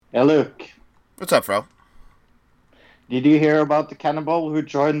Hey Luke, What's up, Fro? did you hear about the cannibal who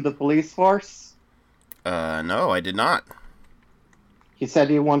joined the police force? No, I did not. He said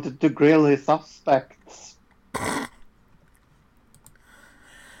he wanted to grill his suspects.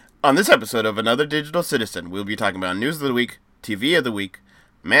 On this episode of Another Digital Citizen, we'll be talking about News of the Week, TV of the Week,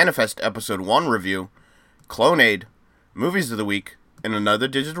 Manifest Episode 1 review, Clonade, Movies of the Week, and another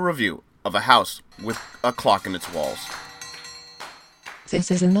digital review of a house with a clock in its walls. This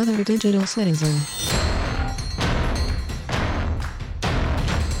is Another Digital Citizen.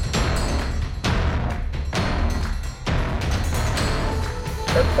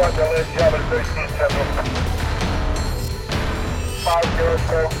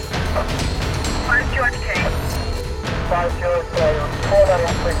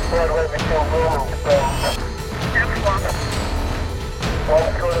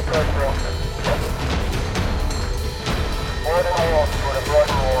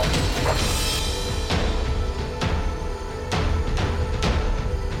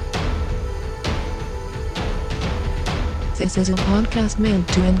 This is a podcast meant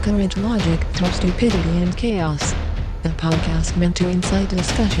to encourage logic through stupidity and chaos. A podcast meant to incite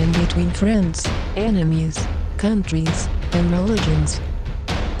discussion between friends, enemies, countries, and religions.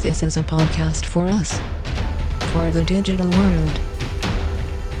 This is a podcast for us. For the digital world.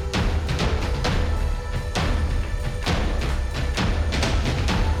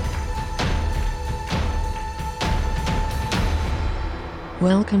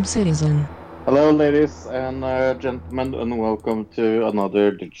 Welcome, citizen. Hello, ladies and gentlemen, and welcome to another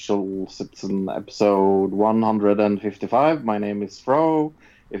Digital Citizen episode 155. My name is Fro,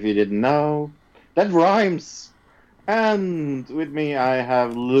 if you didn't know. That rhymes! And with me I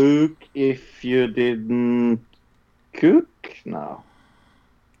have Luke, if you didn't cook? No.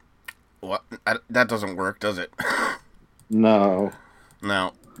 What? That doesn't work, does it? No.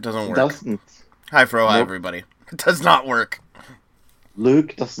 No, it doesn't It work. doesn't. Hi, Fro. Hi, Nope. everybody. It does not work.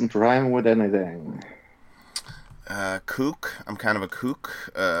 Luke doesn't rhyme with anything. Kook. I'm kind of a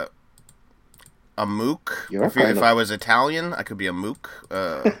kook. A mook. You're If kind of- I was Italian, I could be a mook.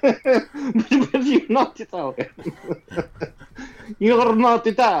 But you're not Italian. You're not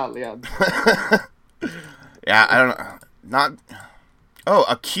Italian. Yeah, I don't know. Not. Oh,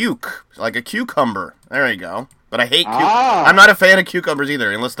 a cuke. Like a cucumber. There you go. But I hate I'm not a fan of cucumbers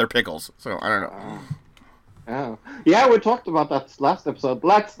either, unless they're pickles. So, I don't know. Oh. Yeah, we talked about that last episode.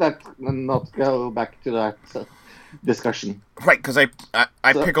 Let's not go back to that discussion. Right, because I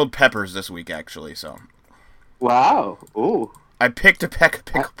So- pickled peppers this week, actually, so. Wow. Ooh. I picked a peck of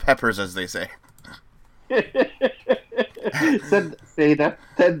pickled peppers, as they say. Say that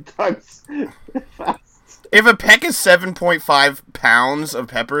 10 times fast. If a peck is 7.5 pounds of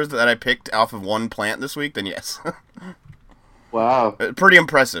peppers that I picked off of one plant this week, then yes. Wow. Pretty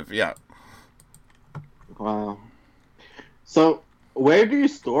impressive, yeah. Wow. So, where do you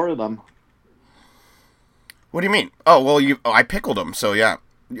store them? What do you mean? Oh, well, I pickled them, so yeah.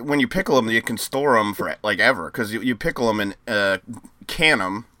 When you pickle them, you can store them for, like, ever. Because you pickle them and can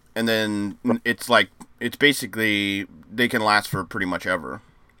them, and then it's basically, they can last for pretty much ever.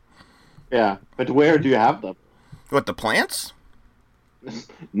 Yeah, but where do you have them? What, the plants?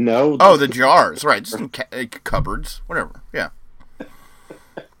 No. Oh, the jars, right. Just in cupboards, whatever, yeah.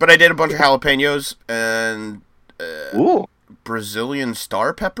 But I did a bunch of jalapenos and Ooh. Brazilian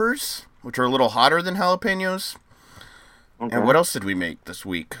star peppers, which are a little hotter than jalapenos. Okay. And what else did we make this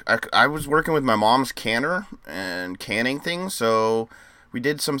week? I was working with my mom's canner and canning things, so we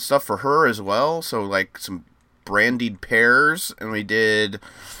did some stuff for her as well. So, like, some brandied pears, and we did...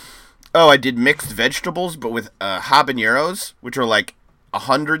 Oh, I did mixed vegetables, but with habaneros, which are, like,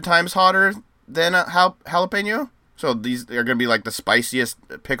 100 times hotter than a jalapeno. So these are going to be, like, the spiciest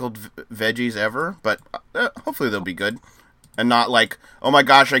pickled veggies ever, but hopefully they'll be good. And not like, oh my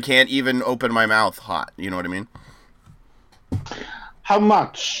gosh, I can't even open my mouth hot. You know what I mean? How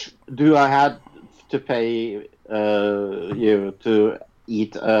much do I have to pay you to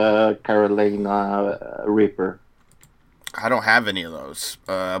eat a Carolina Reaper? I don't have any of those,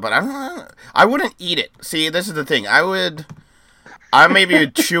 but I wouldn't eat it. See, this is the thing. I maybe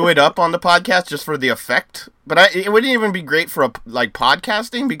would chew it up on the podcast just for the effect, but it wouldn't even be great for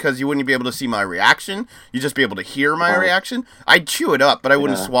podcasting because you wouldn't be able to see my reaction. You'd just be able to hear my reaction. I'd chew it up, but I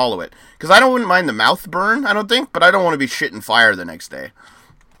wouldn't swallow it because I wouldn't mind the mouth burn. I don't think, but I don't want to be shitting fire the next day.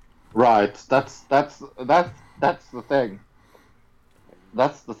 Right. That's the thing.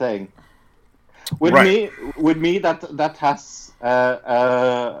 That's the thing. With me, that has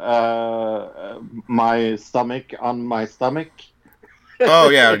my stomach on my stomach. Oh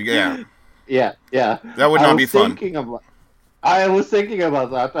yeah. Yeah. That would not be fun. I was thinking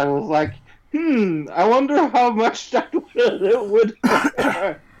about that. I was like, I wonder how much that would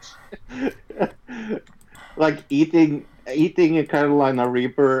hurt. Like eating a Carolina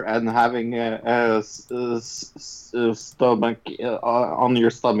Reaper and having a stomach on your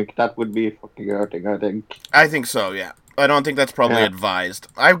stomach, that would be fucking hurting, I think. I think so, yeah. I don't think that's probably Yeah. advised.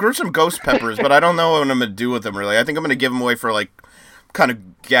 I grew some ghost peppers, but I don't know what I'm going to do with them, really. I think I'm going to give them away for, like, kind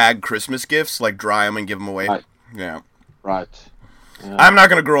of gag Christmas gifts, like dry them and give them away. Right. Yeah. Right. Yeah. I'm not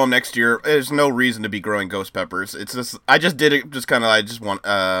going to grow them next year. There's no reason to be growing ghost peppers. It's just, I just did it just kind of, I just want,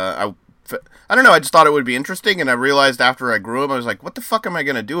 I don't know, I just thought it would be interesting, and I realized after I grew them, I was like, what the fuck am I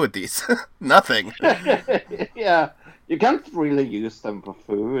going to do with these? Nothing. Yeah. You can't really use them for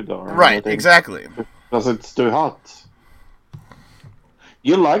food or Right, anything exactly. because it's too hot.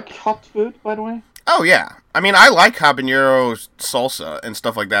 You like hot food, by the way? Oh, yeah. I mean, I like habanero salsa and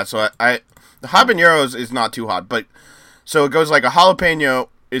stuff like that, so the habaneros is not too hot, but, so it goes like a jalapeno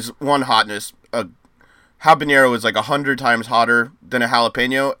is one hotness, a habanero is like 100 times hotter than a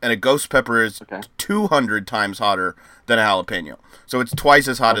jalapeno, and a ghost pepper is Okay. 200 times hotter than a jalapeno. So it's twice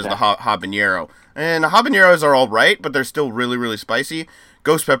as hot as the Okay. habanero. And the habaneros are alright, but they're still really, really spicy.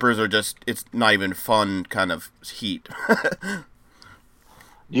 Ghost peppers are just, it's not even fun kind of heat.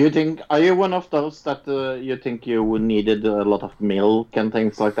 Do you think, are you one of those that you think you needed a lot of milk and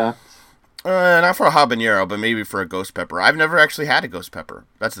things like that? Not for a habanero, but maybe for a ghost pepper. I've never actually had a ghost pepper.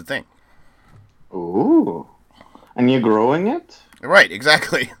 That's the thing. Ooh. And you're growing it? Right,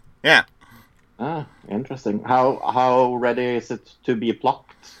 exactly. Yeah. Ah, interesting. How ready is it to be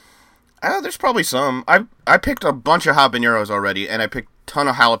plucked? There's probably some. I picked a bunch of habaneros already, and I picked a ton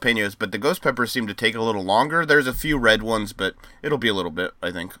of jalapenos, but the ghost peppers seem to take a little longer. There's a few red ones, but it'll be a little bit,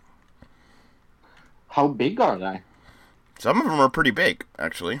 I think. How big are they? Some of them are pretty big,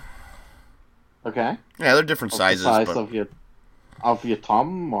 actually. Okay. Yeah, they're different Of sizes, the size but of your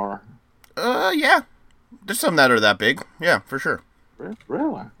thumb, or yeah. There's some that are that big. Yeah, for sure.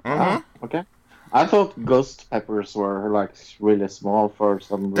 Really? Mhm. Okay. I thought ghost peppers were like really small for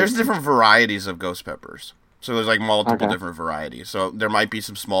some reason. There's different varieties of ghost peppers. So there's like multiple Okay. different varieties. So there might be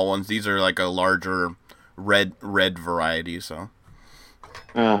some small ones. These are like a larger red variety, so.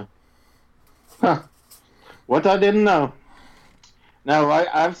 Yeah. Huh. What I didn't know. Now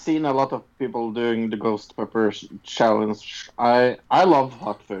I've seen a lot of people doing the ghost pepper challenge. I love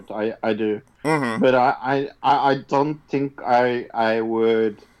hot food. I do, Mhm. but I don't think I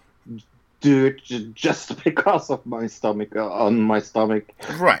would do it just because of my stomach on my stomach.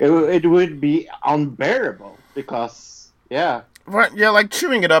 Right. It would be unbearable because yeah. Right, yeah, like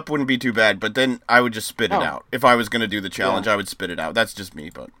chewing it up wouldn't be too bad, but then I would just spit it No. out. If I was going to do the challenge, Yeah. I would spit it out. That's just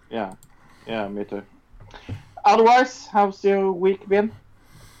me, but Yeah, me too. Otherwise, how's your week been?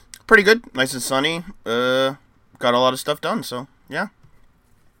 pretty good. Nice and sunny. Got a lot of stuff done, so yeah.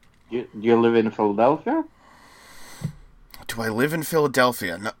 You live in Philadelphia? Do I live in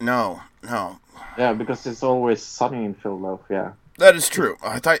Philadelphia? No. Yeah, because it's always sunny in Philadelphia. That is true.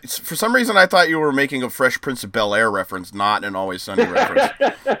 I thought for some reason I thought you were making a Fresh Prince of Bel-Air reference, not an Always Sunny reference.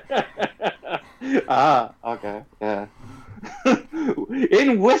 Ah, okay, yeah.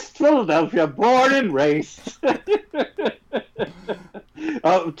 In West Philadelphia, born and raised.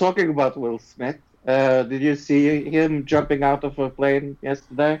 Talking about Will Smith, did you see him jumping out of a plane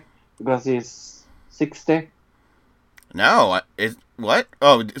yesterday because he's 60? No, what?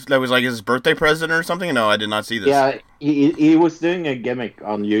 Oh, that was like his birthday present or something? No, I did not see this. Yeah, he was doing a gimmick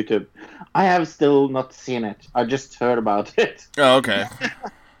on YouTube. I have still not seen it. I just heard about it. Oh, okay.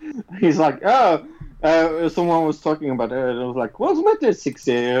 He's like, someone was talking about it. And it was like, Will Smith is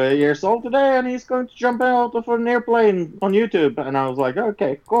 60 years old today, and he's going to jump out of an airplane on YouTube. And I was like,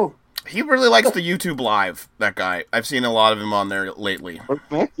 okay, cool. He really likes the YouTube Live, that guy. I've seen a lot of him on there lately. Will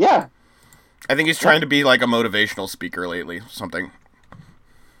Smith? Yeah. I think he's trying to be like a motivational speaker lately, something.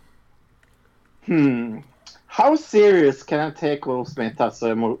 How serious can I take Will Smith as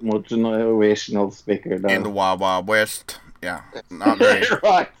a motivational speaker, though? In the Wild Wild West. Yeah, not very.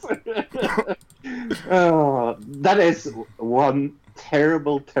 Right. That is one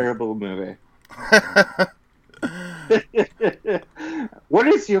terrible, terrible movie. What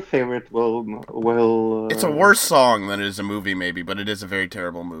is your favorite Will? It's a worse song than it is a movie, maybe, but it is a very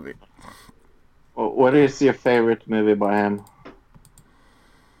terrible movie. What is your favorite movie by him?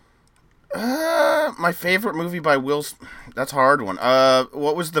 My favorite movie by that's a hard one.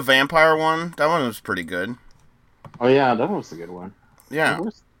 What was the vampire one? That one was pretty good. Oh yeah, that was a good one. Yeah.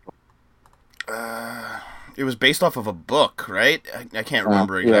 It was based off of a book, right? I can't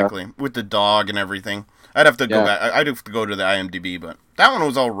remember exactly. With the dog and everything. I'd have to go back. I'd have to go to the IMDb, but that one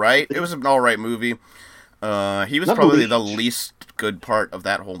was all right. It was an all right movie. He was Not probably the least. least good part of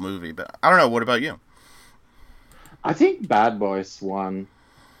that whole movie, but I don't know. What about you? I think Bad Boys 1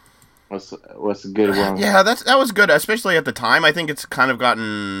 was a good one. Yeah, that was good, especially at the time. I think it's kind of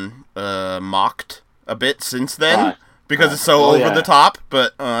gotten mocked a bit since then Right. because it's so Oh, over yeah. the top.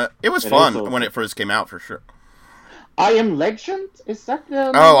 But it was It fun is when over. it first came out, for sure. I Am Legend? Is that the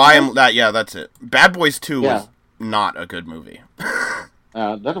name Oh, of I it? am that. Yeah, that's it. Bad Boys 2 Yeah. was not a good movie.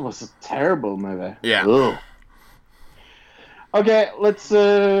 That was a terrible movie. Yeah. Ugh. Okay, let's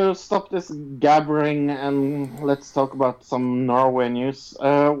stop this gabbering and let's talk about some Norway news.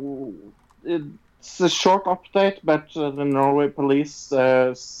 It's a short update, but the Norway police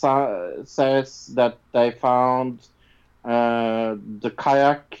says that they found the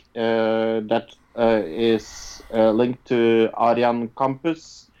kayak that is linked to Arian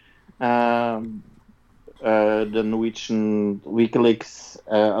Campus, um, the Norwegian WikiLeaks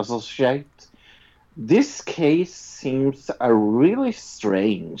associate. This case seems really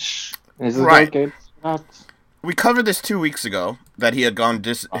strange. Is it Right. okay? Not. We covered this 2 weeks ago that he had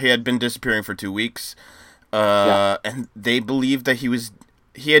he had been disappearing for 2 weeks, Yeah. and they believed that he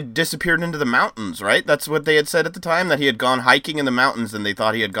had disappeared into the mountains. Right? That's what they had said at the time, that he had gone hiking in the mountains, and they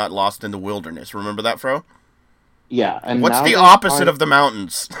thought he had got lost in the wilderness. Remember that, Fro? Yeah. And What's now the they opposite of the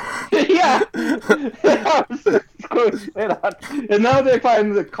mountains? yeah. I was just going to say that. And now they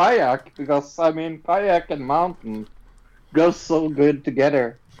find the kayak because I mean kayak and mountain go so good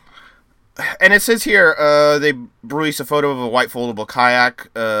together. And it says here, they released a photo of a white foldable kayak.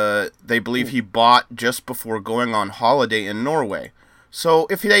 They believe he bought just before going on holiday in Norway. So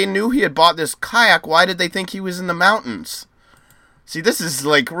if they knew he had bought this kayak, why did they think he was in the mountains? See, this is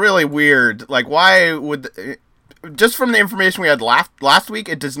like really weird. Like, why would? Just from the information we had last week,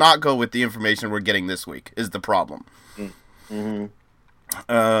 it does not go with the information we're getting this week. Is the problem? Mm-hmm.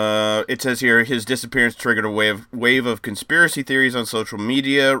 It says here his disappearance triggered a wave of conspiracy theories on social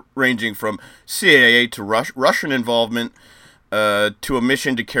media, ranging from CIA to Russian involvement to a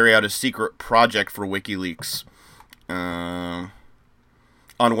mission to carry out a secret project for WikiLeaks. On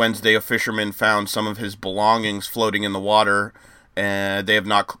Wednesday, a fisherman found some of his belongings floating in the water, and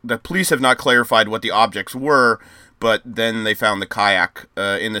the police have not clarified what the objects were. But then they found the kayak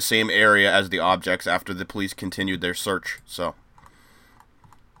in the same area as the objects after the police continued their search. So.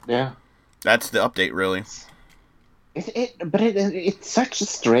 Yeah. That's the update, really. It's such a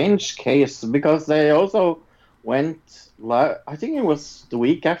strange case because they also went. I think it was the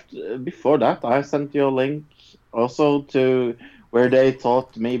week before that. I sent you a link also to where they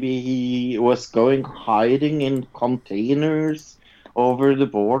thought maybe he was going hiding in containers over the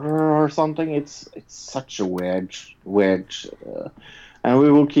border or something. It's such a wedge, and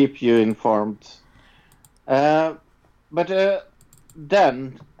we will keep you informed. But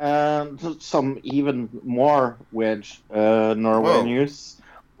then some even more wedge Norway Whoa. news.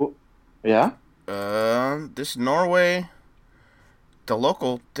 Yeah. This Norway, the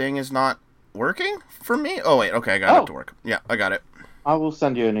local thing is not working for me. Oh wait, okay, I got it to work. Yeah, I got it. I will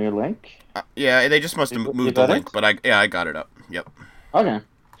send you a new link. Yeah, they just must have You moved the got link, it? but I got it up. Yep. Okay.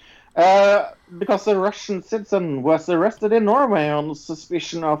 Because a Russian citizen was arrested in Norway on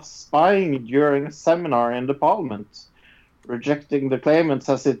suspicion of spying during a seminar in the parliament. Rejecting the claimants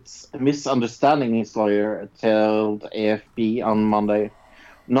as it's a misunderstanding, his lawyer told AFP on Monday.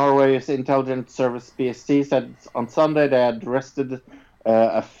 Norway's intelligence service PST said on Sunday they had arrested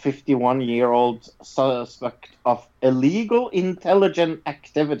a 51-year-old suspect of illegal intelligent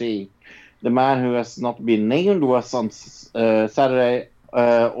activity. The man, who has not been named, was on Saturday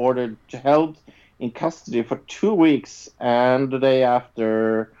ordered held in custody for 2 weeks, and the day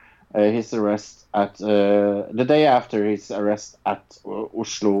after his arrest at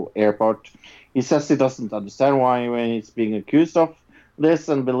Oslo airport. He says he doesn't understand why he's being accused of this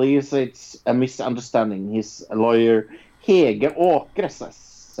and believes it's a misunderstanding. His lawyer Hege Åkreses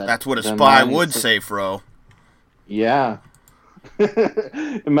said. That's what a spy would say, Fro. Yeah.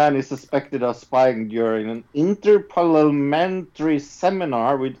 The man is suspected of spying during an interparliamentary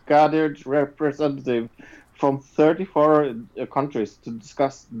seminar with gathered representatives from 34 countries to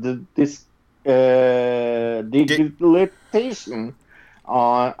discuss this digitalization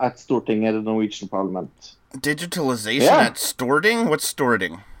at Stortinget, the Norwegian Parliament. Digitalization Yeah. at Storting? What's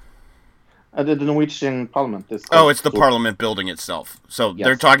Storting? The Norwegian Parliament is Oh, it's the Storting. parliament building itself. So Yes.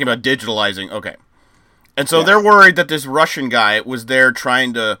 they're talking about digitalizing. Okay. And so Yes. they're worried that this Russian guy was there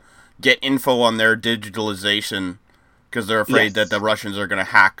trying to get info on their digitalization because they're afraid Yes. that the Russians are going to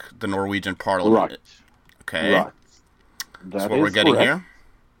hack the Norwegian parliament. Right. Okay. Right. That's That what we're is getting correct. here.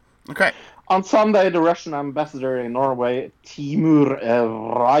 Okay. On Sunday, the Russian ambassador in Norway, Timur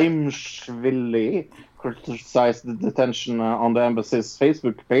Raimshvili, criticized the detention on the embassy's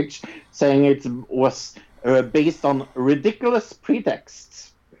Facebook page, saying it was based on ridiculous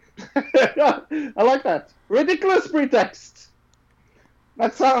pretexts. I like that. Ridiculous pretext.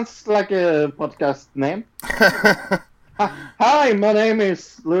 That sounds like a podcast name. Hi, my name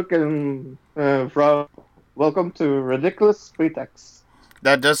is Luke and from. Welcome to Ridiculous Pretext.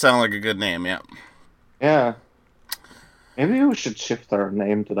 That does sound like a good name, yeah. Yeah. Maybe we should shift our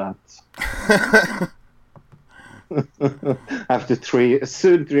name to that. After 3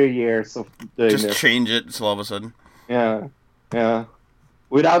 years of doing Just this. change it all of a sudden. Yeah.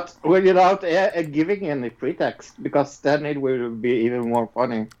 Without giving any pretext, because then it will be even more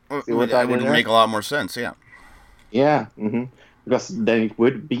funny. See what I It would did there? make a lot more sense, yeah. Yeah, because then it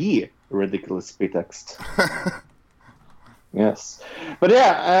would be a ridiculous pretext. Yes, but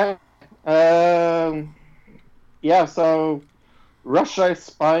yeah, So Russia is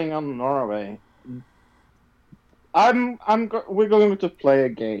spying on Norway. We're going to play a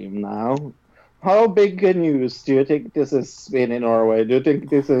game now. How big a news do you think this has been in Norway? Do you think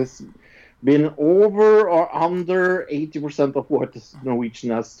this has been over or under 80% of what Norwegian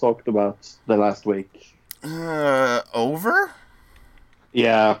has talked about the last week? Over?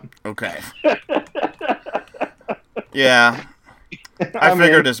 Yeah. Okay. Yeah. I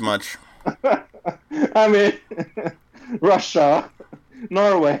figured as much. I mean, Russia,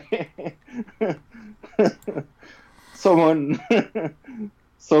 Norway, someone,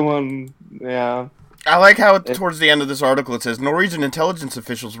 yeah. I like how towards the end of this article it says Norwegian intelligence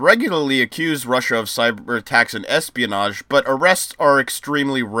officials regularly accuse Russia of cyber attacks and espionage, but arrests are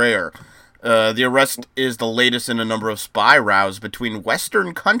extremely rare. The arrest is the latest in a number of spy rows between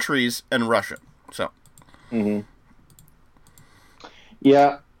Western countries and Russia. So. Mm-hmm.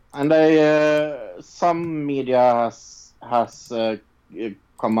 Yeah, and some media has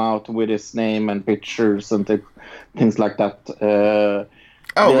come out with his name and pictures and things like that.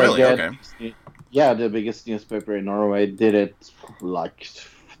 Really? Okay. Yeah, the biggest newspaper in Norway did it like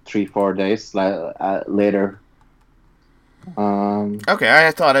 3-4 days later. Okay,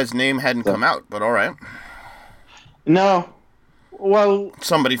 I thought his name hadn't come out, but all right. No, well,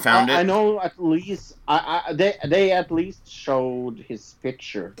 somebody found it. I know at least they at least showed his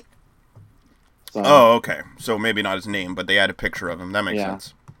picture. So, oh, okay. So maybe not his name, but they had a picture of him. That makes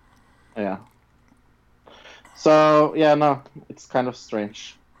sense. Yeah. So yeah, no, it's kind of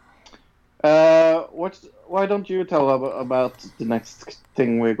strange. Why don't you tell about the next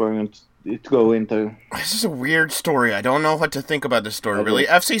thing we're going to go into? This is a weird story. I don't know what to think about this story, really.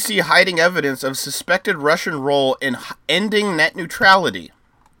 FCC hiding evidence of suspected Russian role in ending net neutrality.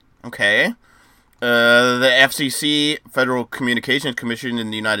 Okay. The FCC, Federal Communications Commission in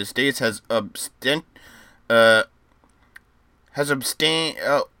the United States, has abstained... the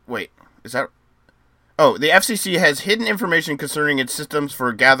FCC has hidden information concerning its systems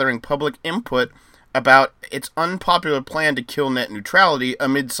for gathering public input about its unpopular plan to kill net neutrality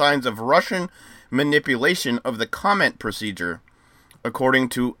amid signs of Russian manipulation of the comment procedure, according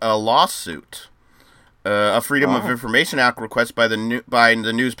to a lawsuit. A Freedom of Information Act request by the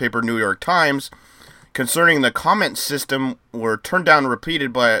newspaper New York Times concerning the comment system were turned down and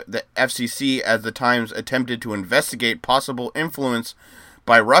repeated by the FCC as the Times attempted to investigate possible influence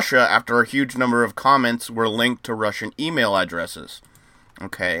by Russia after a huge number of comments were linked to Russian email addresses.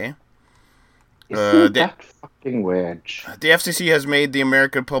 Okay. Isn't that fucking weird? The FCC has made the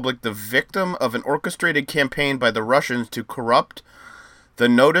American public the victim of an orchestrated campaign by the Russians to corrupt the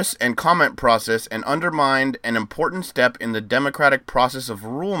notice and comment process and undermined an important step in the democratic process of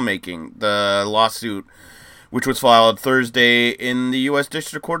rulemaking. The lawsuit, which was filed Thursday in the U.S.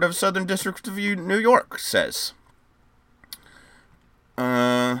 District Court of Southern District of New York, says.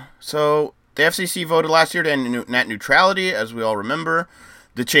 So the FCC voted last year to end net neutrality, as we all remember.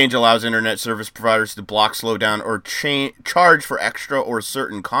 The change allows internet service providers to block, slow down, or charge for extra or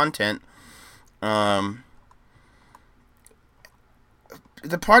certain content. The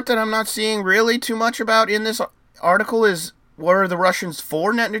part that I'm not seeing really too much about in this article is, were the Russians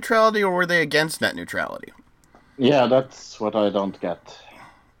for net neutrality or were they against net neutrality? Yeah, that's what I don't get.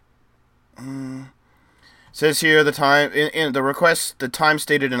 Says here in the request, the Times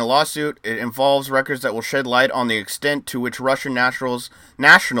stated in a lawsuit, it involves records that will shed light on the extent to which Russian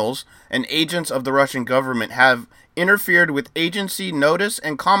nationals and agents of the Russian government have interfered with agency notice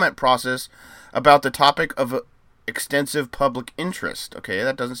and comment process about the topic of extensive public interest. Okay,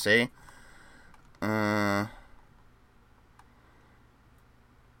 that doesn't say. Yeah,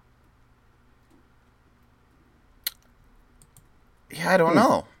 I don't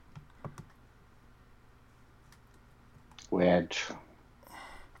know. Weird.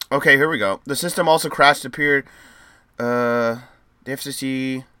 Okay, here we go. The system also crashed. Appeared. The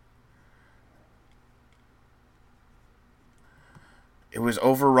FCC. It was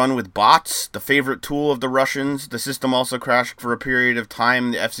overrun with bots, the favorite tool of the Russians. The system also crashed for a period of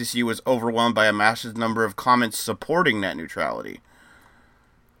time. The FCC was overwhelmed by a massive number of comments supporting net neutrality.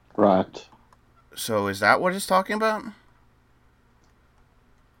 Right. So is that what it's talking about?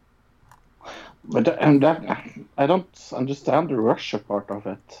 But that, I don't understand the Russia part of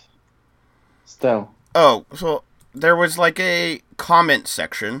it. Still. Oh, so there was like a comment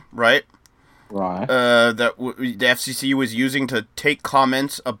section, right? Right. The FCC was using to take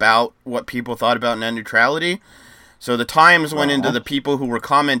comments about what people thought about net neutrality. So the Times went into the people who were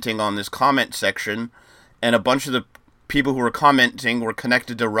commenting on this comment section, and a bunch of the people who were commenting were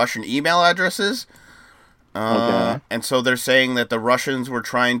connected to Russian email addresses. Okay. And so they're saying that the Russians were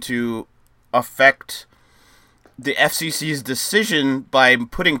trying to affect the FCC's decision by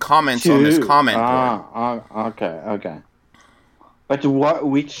putting comments on this comment board. Okay. But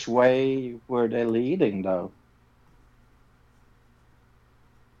which way were they leading, though?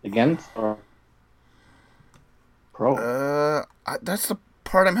 Against or pro? That's the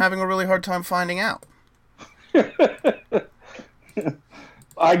part I'm having a really hard time finding out.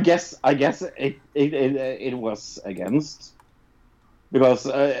 I guess it was against, because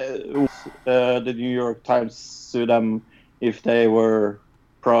the New York Times sued them if they were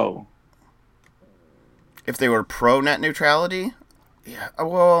pro. If they were pro net neutrality? Yeah,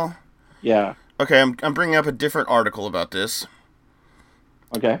 well... Yeah. Okay, I'm bringing up a different article about this.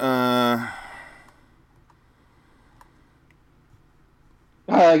 Okay.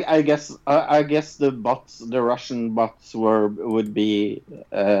 I guess the bots, the Russian bots, would be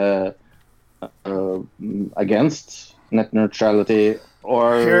against net neutrality,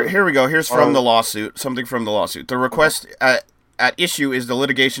 or here we go. Here's from the lawsuit. Something from the lawsuit. The request at issue is the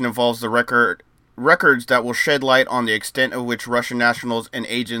litigation involves the records that will shed light on the extent of which Russian nationals and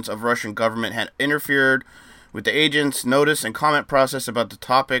agents of Russian government had interfered with the agents' notice and comment process about the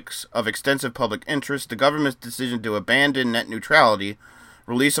topics of extensive public interest. The government's decision to abandon net neutrality.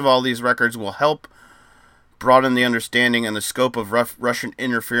 Release of all these records will help broaden the understanding and the scope of Russian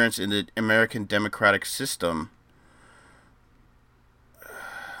interference in the American democratic system.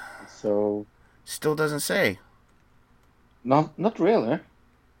 So, still doesn't say. Not really.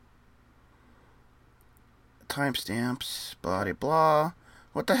 Timestamps, blah de blah.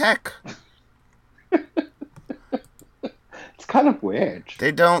 What the heck? It's kind of weird.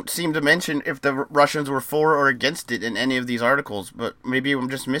 They don't seem to mention if the Russians were for or against it in any of these articles, but maybe I'm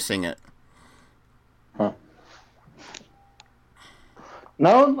just missing it. Huh.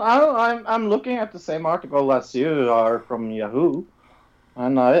 No, I'm looking at the same article as you are from Yahoo,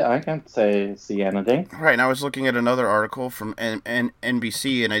 and I can't see anything. Right, and I was looking at another article from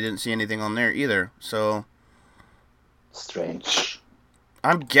NBC, and I didn't see anything on there either, so... Strange.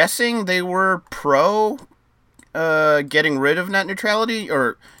 I'm guessing they were pro getting rid of net neutrality,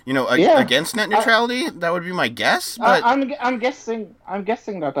 or against net neutrality. That would be my guess. But I'm guessing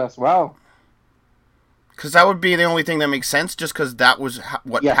that as well. Because that would be the only thing that makes sense, just because that was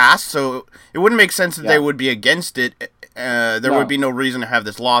what passed. So it wouldn't make sense that they would be against it. There would be no reason to have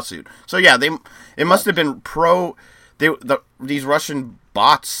this lawsuit. So yeah, it must have been pro. These Russian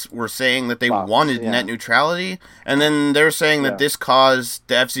bots were saying that they wanted net neutrality, and then they're saying that this caused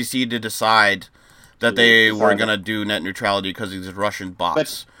the FCC to decide that they were going to do net neutrality because of these Russian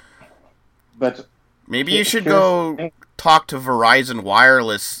bots. But maybe you should go talk to Verizon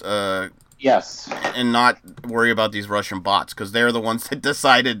Wireless. Yes. And not worry about these Russian bots, because they're the ones that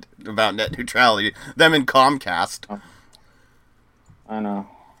decided about net neutrality. Them and Comcast. I know.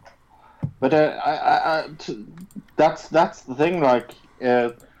 But that's the thing. Like,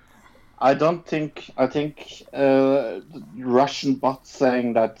 I think Russian bots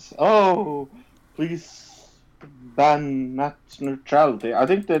saying that, oh, please ban net neutrality. I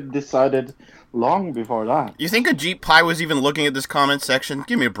think they decided long before that. You think Ajit Pai was even looking at this comment section?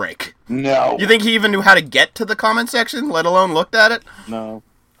 Give me a break. No. You think he even knew how to get to the comment section, let alone looked at it? No.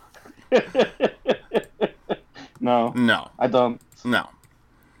 No. No. I don't. No.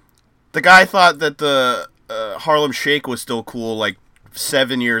 The guy thought that the Harlem Shake was still cool, like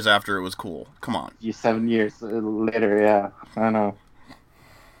 7 years after it was cool. Come on. 7 years later, yeah. I know.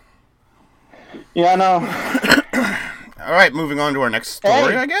 Yeah, I know. All right, moving on to our next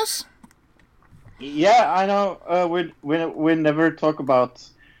story, I guess. Yeah, I know. We never talk about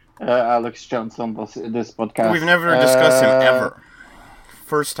Alex Jones on this podcast. We've never discussed him ever.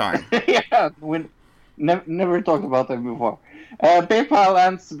 First time. Yeah, we never talked about him before. PayPal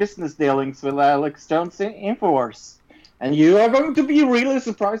ends business dealings with Alex Jones in InfoWars. And you are going to be really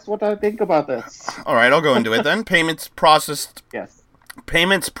surprised what I think about this. All right, I'll go into it then. Yes.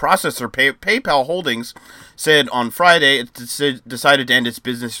 Payments processor PayPal Holdings said on Friday it decided to end its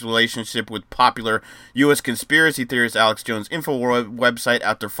business relationship with popular U.S. conspiracy theorist Alex Jones' Infowars website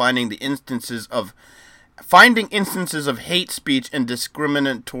after finding instances of hate speech and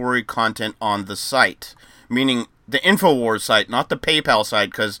discriminatory content on the site. Meaning the Infowars site, not the PayPal site,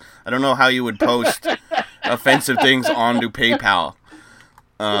 because I don't know how you would post offensive things onto PayPal.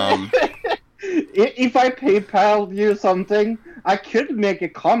 If I PayPal you something, I could make a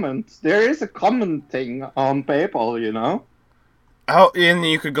comment. There is a comment thing on PayPal, you know? Oh, and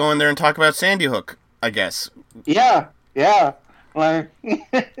you could go in there and talk about Sandy Hook, I guess. Yeah. Like,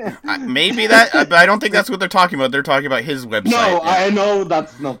 maybe that, but I don't think that's what they're talking about. They're talking about his website. No, yeah. I know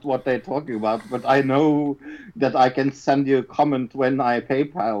that's not what they're talking about, but I know that I can send you a comment when I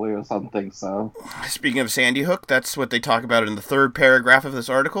PayPal you or something, so... Speaking of Sandy Hook, that's what they talk about in the third paragraph of this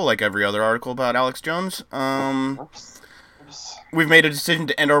article, like every other article about Alex Jones. We've made a decision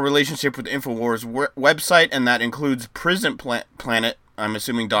to end our relationship with the Infowars website, and that includes Prison Planet, I'm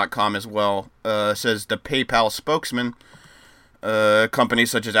assuming .com as well, says the PayPal spokesman. Companies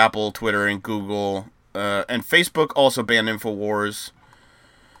such as Apple, Twitter, and Google, and Facebook also banned Infowars.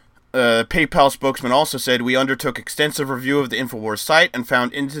 PayPal spokesman also said, "We undertook extensive review of the Infowars site and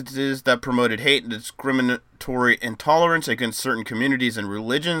found instances that promoted hate and discriminatory intolerance against certain communities and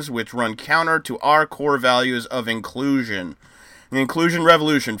religions, which run counter to our core values of inclusion." The inclusion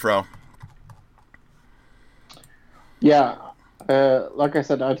revolution, Fro. Yeah, like I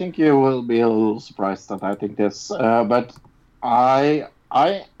said, I think you will be a little surprised that I think this, but I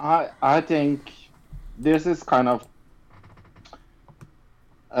think this is kind of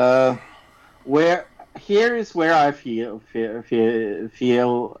where I feel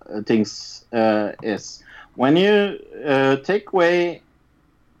things is when you take away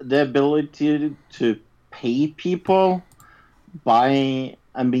the ability to pay people by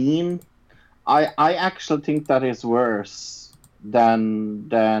a meme. I actually think that is worse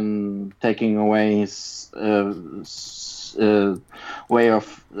than taking away his way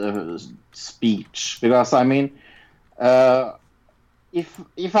of speech, because I mean,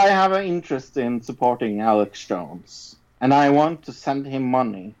 if I have an interest in supporting Alex Jones and I want to send him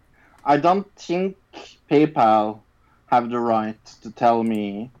money, I don't think PayPal have the right to tell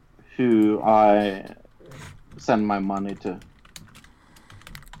me who I send my money to.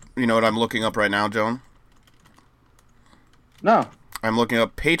 You know what I'm looking up right now, Joan? No. I'm looking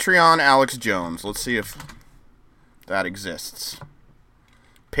up Patreon Alex Jones. Let's see if that exists.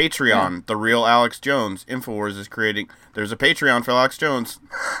 Patreon, the real Alex Jones. Infowars is creating... There's a Patreon for Alex Jones.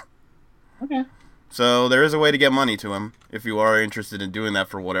 Okay. So there is a way to get money to him if you are interested in doing that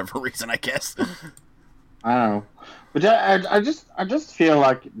for whatever reason, I guess. I don't know, but I just feel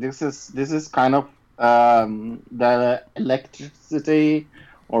like this is kind of the electricity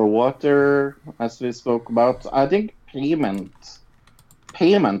or water, as we spoke about. I think payment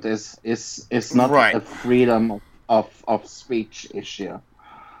is not right. a freedom of speech issue.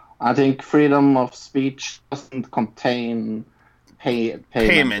 I think freedom of speech doesn't contain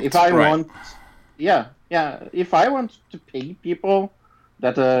payment. If I want, if I want to pay people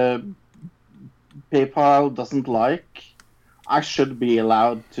that PayPal doesn't like, I should be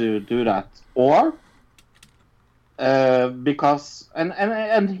allowed to do that. Or because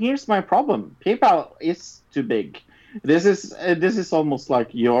and here's my problem: PayPal is too big. This is almost like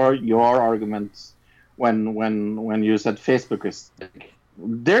your argument when you said Facebook is big.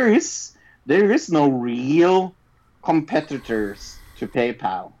 There is no real competitors to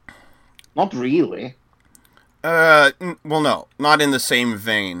PayPal. Not really. Well, no, not in the same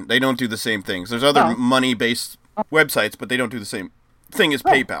vein. They don't do the same things. There's other money-based websites, but they don't do the same thing as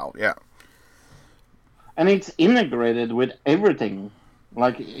PayPal. Yeah. And it's integrated with everything.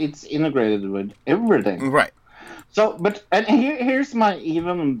 Like, it's integrated with everything. Right. So, and here's my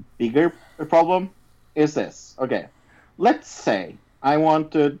even bigger problem, is this. Okay, let's say I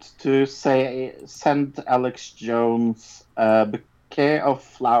wanted to send Alex Jones a bouquet of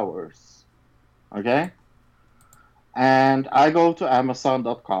flowers. Okay? And I go to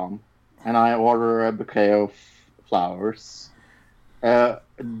Amazon.com and I order a bouquet of flowers. And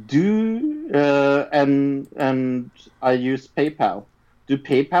I use PayPal. Do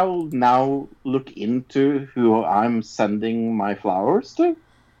PayPal now look into who I'm sending my flowers to?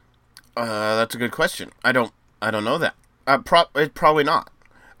 That's a good question. I don't know that. Probably not.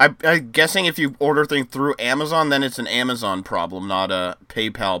 I'm guessing if you order things through Amazon, then it's an Amazon problem, not a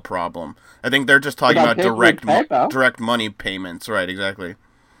PayPal problem. I think they're just talking about direct money payments. Right, exactly.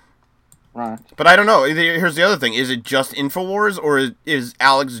 Right. But I don't know. Here's the other thing. Is it just InfoWars, or is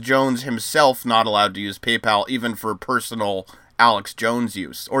Alex Jones himself not allowed to use PayPal even for personal Alex Jones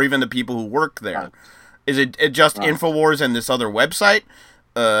use? Or even the people who work there? Right. Is it just InfoWars and this other website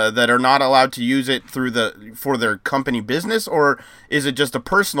that are not allowed to use it for their company business? Or is it just a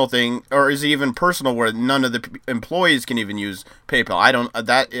personal thing? Or is it even personal where none of the employees can even use PayPal?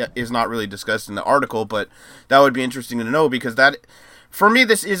 That is not really discussed in the article, but that would be interesting to know, because that... For me,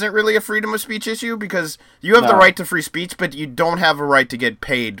 this isn't really a freedom of speech issue, because you have the right to free speech, but you don't have a right to get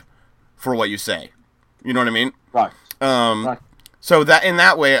paid for what you say. You know what I mean? Right. Right. So that in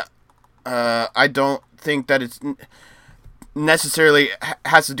that way, I don't think that it's necessarily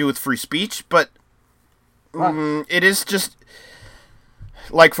has to do with free speech, but it is just,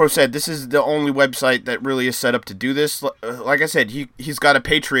 like Fro said, this is the only website that really is set up to do this. Like I said, he's got a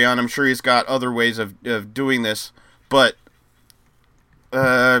Patreon. I'm sure he's got other ways of doing this, but...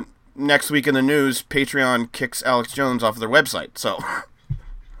 next week in the news, Patreon kicks Alex Jones off of their website. So,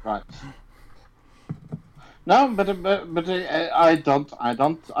 right. No, but I don't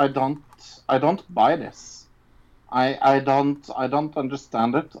buy this. I don't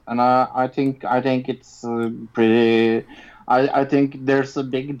understand it, and I think it's pretty. I think there's a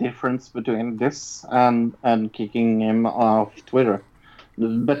big difference between this and kicking him off Twitter,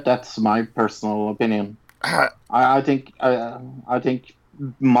 but that's my personal opinion. I think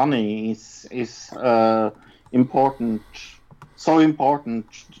money is important, so important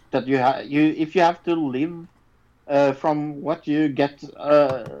that if you have to live from what you get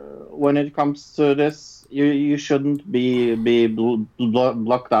when it comes to this, you shouldn't be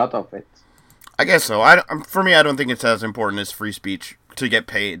blocked out of it. I guess so. For me, I don't think it's as important as free speech to get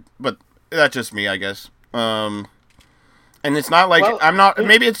paid, but that's just me, I guess. And it's not like I'm not.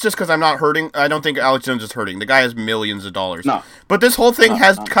 Maybe it's just because I'm not hurting. I don't think Alex Jones is hurting. The guy has millions of dollars. No. But this whole thing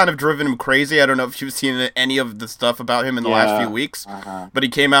has kind of driven him crazy. I don't know if you've seen any of the stuff about him in the last few weeks. But he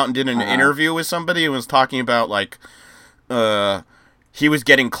came out and did an interview with somebody and was talking about like, he was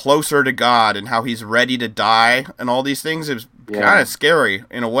getting closer to God and how he's ready to die and all these things. It was kind of scary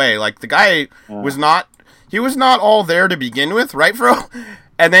in a way. Like the guy was not. He was not all there to begin with, right, bro?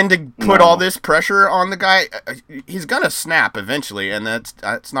 And then to put all this pressure on the guy, he's gonna snap eventually, and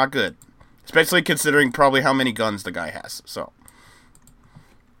that's not good. Especially considering probably how many guns the guy has. So.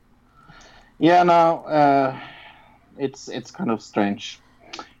 Yeah, no, it's kind of strange.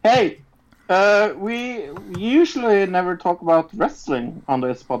 Hey, we usually never talk about wrestling on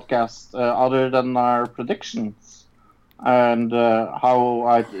this podcast, other than our predictions and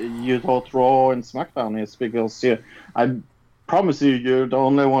how you thought Raw and SmackDown is, because I promise you're the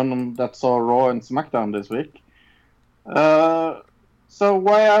only one that saw Raw and SmackDown this week. So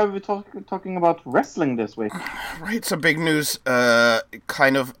why are we talking about wrestling this week? Right, some big news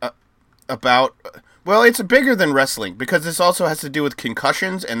kind of about... Well, it's bigger than wrestling, because this also has to do with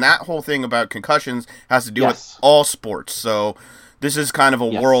concussions, and that whole thing about concussions has to do with all sports. So this is kind of a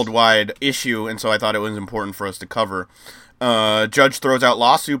worldwide issue, and so I thought it was important for us to cover. Judge throws out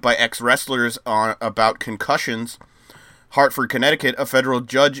lawsuit by ex-wrestlers about concussions. Hartford, Connecticut, a federal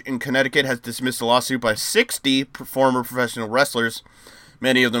judge in Connecticut has dismissed a lawsuit by 60 former professional wrestlers,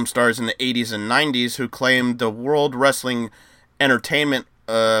 many of them stars in the 80s and 90s, who claimed the World Wrestling Entertainment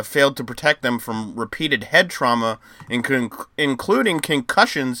failed to protect them from repeated head trauma, including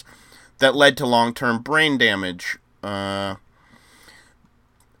concussions that led to long-term brain damage. A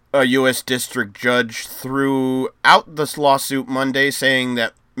U.S. district judge threw out this lawsuit Monday, saying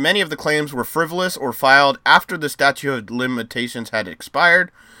that many of the claims were frivolous or filed after the statute of limitations had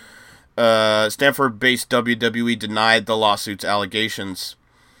expired. Stanford-based WWE denied the lawsuit's allegations.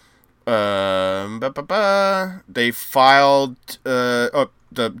 They filed...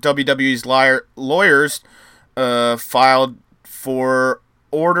 the WWE's lawyers filed for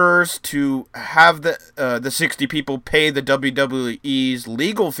orders to have the 60 people pay the WWE's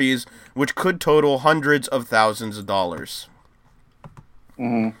legal fees, which could total hundreds of thousands of dollars.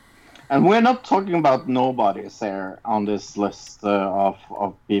 Mm-hmm. And we're not talking about nobodies here on this list of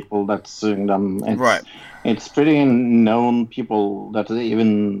people that's suing them. It's pretty known people that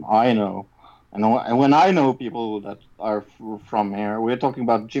even I know. And when I know people that are from here, we're talking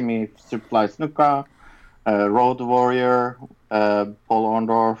about Jimmy Supplies Snuka, Road Warrior, Paul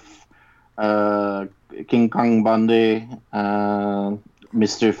Orndorff, King Kong Bundy,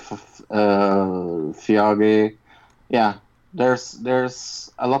 Mr. Fiagi. Yeah.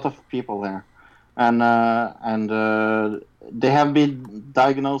 There's a lot of people there, and they have been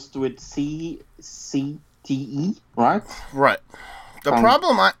diagnosed with CTE, right? Right. The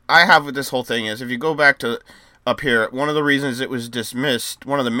problem I have with this whole thing is, if you go back to up here. One of the reasons it was dismissed,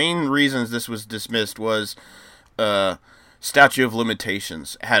 one of the main reasons this was dismissed was statute of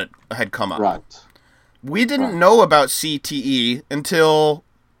limitations had come up. Right. We didn't know about CTE until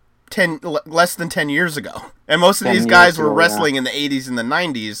less than 10 years ago. And most of these guys were wrestling in the 80s and the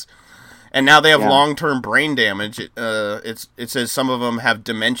 90s, and now they have long-term brain damage. It says some of them have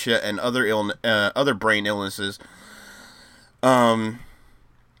dementia and other brain illnesses.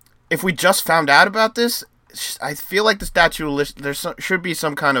 If we just found out about this, I feel like the statute should be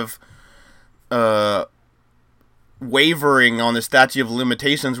some kind of wavering on the statute of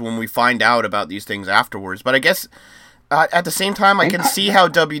limitations when we find out about these things afterwards. But I guess at the same time, I can see how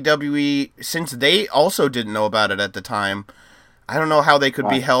WWE, since they also didn't know about it at the time, I don't know how they could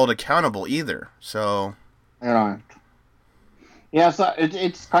be held accountable either. So, right. Yeah, so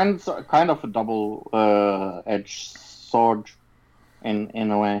it's kind of a double-edged sword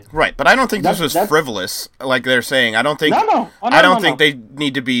in a way. Right, but I don't think this was frivolous, like they're saying. I don't think. I don't think they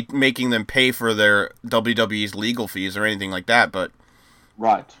need to be making them pay for their WWE's legal fees or anything like that. But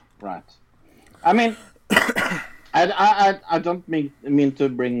right. I mean. I don't mean to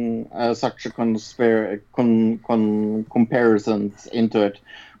bring such a comparisons into it,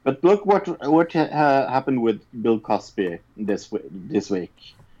 but look what happened with Bill Cosby this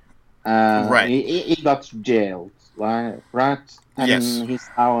week. Right, he got jailed, right? And yes, he's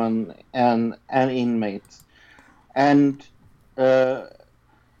now an inmate, and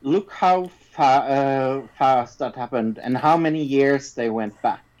look how fast that happened, and how many years they went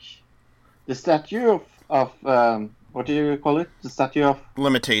back. The statute of what do you call it? The statute of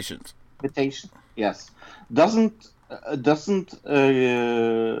limitations. Yes, doesn't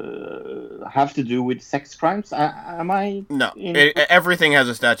have to do with sex crimes. Am I? No, everything has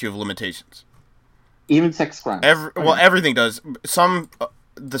a statute of limitations. Even sex crimes. Everything does.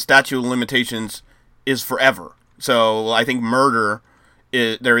 The statute of limitations is forever. So I think murder,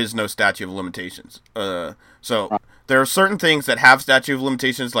 there is no statute of limitations. There are certain things that have statute of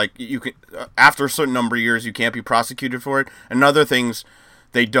limitations, like you can after a certain number of years you can't be prosecuted for it, and other things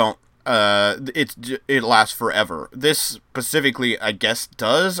they don't. It lasts forever. This specifically, I guess,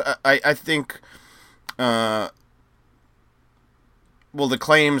 does. I think. The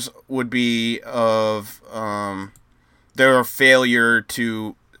claims would be of their failure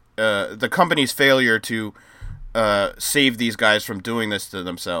to the company's failure to save these guys from doing this to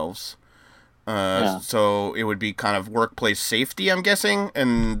themselves. So it would be kind of workplace safety, I'm guessing,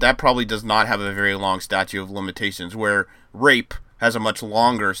 and that probably does not have a very long statute of limitations, where rape has a much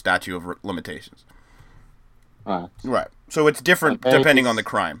longer statute of limitations. Right. So it's different depending on the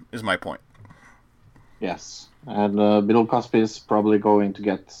crime, is my point. Yes. And Bill Cosby is probably going to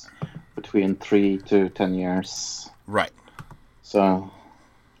get between 3 to 10 years. Right. So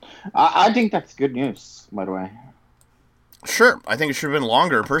I think that's good news, by the way. Sure, I think it should have been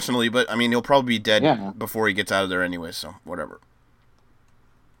longer, personally, but, I mean, he'll probably be dead before he gets out of there anyway, so whatever.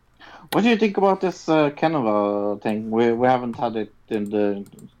 What do you think about this Canova thing? We haven't had it in the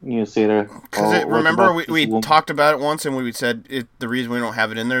news either. Because remember, we talked about it once, and we said the reason we don't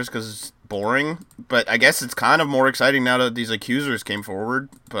have it in there is because it's boring, but I guess it's kind of more exciting now that these accusers came forward,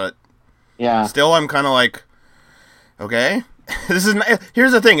 but still I'm kind of like, okay, here's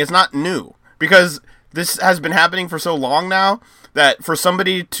the thing, it's not new, because this has been happening for so long now that for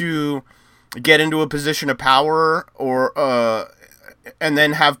somebody to get into a position of power or and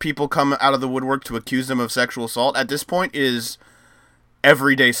then have people come out of the woodwork to accuse them of sexual assault at this point is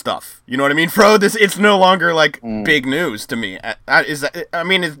everyday stuff. You know what I mean, Fro? It's no longer like big news to me.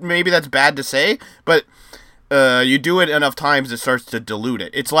 Maybe that's bad to say, but you do it enough times, it starts to dilute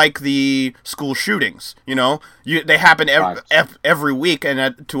it. It's like the school shootings, you know? They happen every week,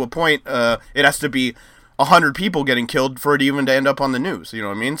 and to a point, it has to be 100 people getting killed for it even to end up on the news, you know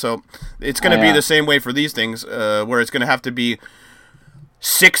what I mean? So it's going to be the same way for these things, where it's going to have to be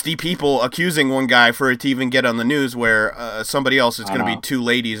 60 people accusing one guy for it to even get on the news, where somebody else is going to be 2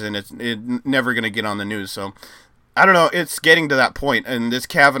 ladies, and it's never going to get on the news. So I don't know, it's getting to that point, and this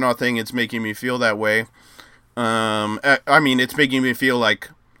Kavanaugh thing, it's making me feel that way. It's making me feel like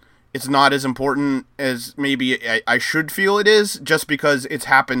it's not as important as maybe I should feel it is, just because it's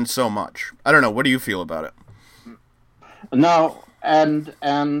happened so much. I don't know. What do you feel about it? No, and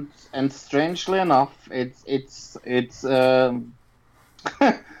strangely enough, it's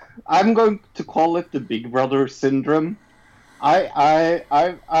I'm going to call it the Big Brother syndrome.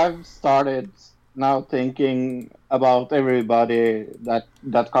 I've started now thinking about everybody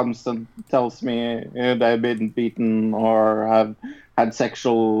that comes and tells me they've been beaten or have had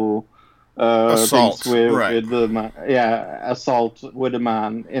sexual Assault, things with right. the man. Yeah, assault with a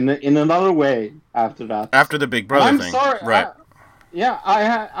man in another way after that. After the Big And Brother I'm thing, sorry. right? Yeah,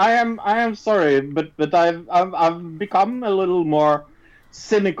 I am sorry, but I've become a little more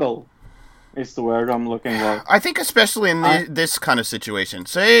cynical. Is the word I'm looking for. I think especially in this kind of situation.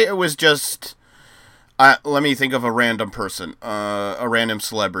 Say it was just, let me think of a random person, a random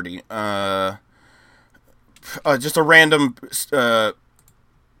celebrity, just a random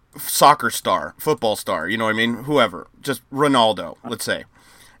soccer star, football star. You know what I mean? Whoever, just Ronaldo, let's say,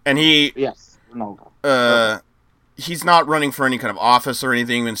 and Yes, Ronaldo. he's not running for any kind of office or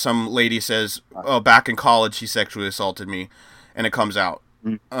anything. And some lady says, "Oh, back in college, he sexually assaulted me," and it comes out.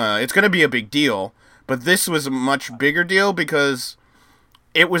 It's going to be a big deal, but this was a much bigger deal because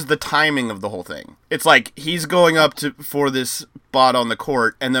it was the timing of the whole thing. It's like he's going up for this spot on the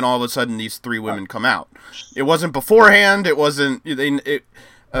court, and then all of a sudden these three women come out. It wasn't beforehand. It wasn't. The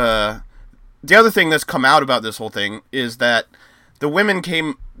other thing that's come out about this whole thing is that the women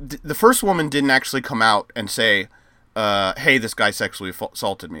came. The first woman didn't actually come out and say, "Hey, this guy sexually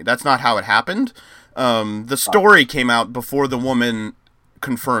assaulted me." That's not how it happened. The story came out before the woman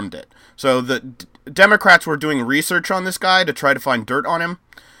confirmed it. So the Democrats were doing research on this guy to try to find dirt on him.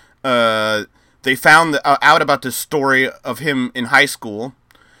 They found out about this story of him in high school,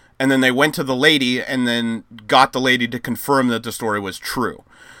 and then they went to the lady and then got the lady to confirm that the story was true.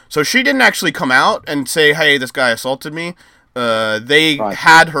 So she didn't actually come out and say, "Hey, this guy assaulted me." They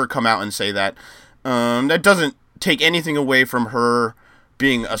had her come out and say that. That doesn't take anything away from her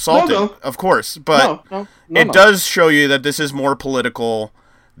being assaulted, of course, but it does show you that this is more political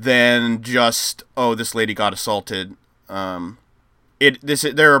than just, oh, this lady got assaulted. There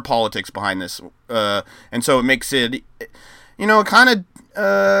are politics behind this, and so it makes it, kind of,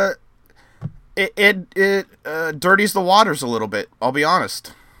 it dirties the waters a little bit. I'll be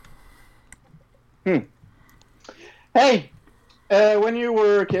honest. Hey, when you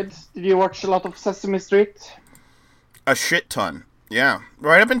were a kid, did you watch a lot of Sesame Street? A shit ton. Yeah,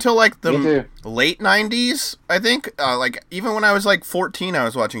 right up until like the late 90s, I think. Like even when I was like 14, I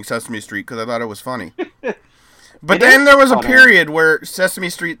was watching Sesame Street because I thought it was funny. But then there was a period where Sesame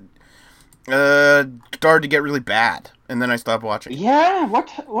Street started to get really bad, and then I stopped watching. Yeah, what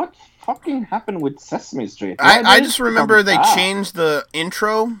fucking happened with Sesame Street? I just remember they changed the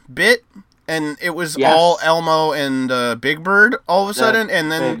intro bit, and it was all Elmo and Big Bird all of a sudden,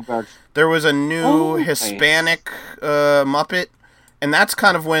 and then there was a new Hispanic Muppet. And that's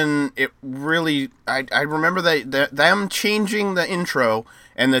kind of when it really... I remember them changing the intro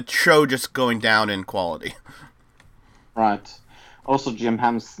and the show just going down in quality. Right. Also, Jim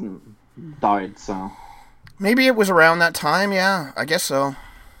Henson died, so... Maybe it was around that time, yeah. I guess so.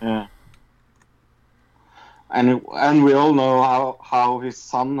 Yeah. And we all know how his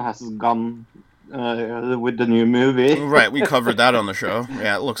son has gone with the new movie. Right, we covered that on the show.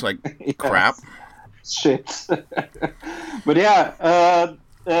 Yeah, it looks like crap. Shit. But yeah,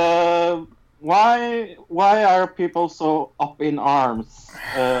 why are people so up in arms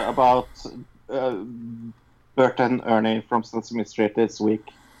about Bert and Ernie from Sesame Street this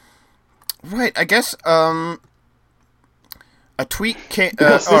week? Right, I guess a tweet came.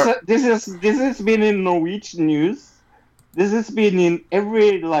 This has been in Norwegian news. This has been in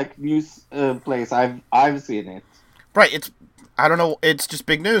every news place I've seen it. Right, I don't know. It's just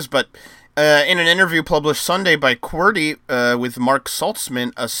big news, but. In an interview published Sunday by QWERTY with Mark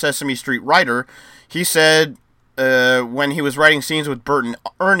Saltzman, a Sesame Street writer, he said when he was writing scenes with Bert and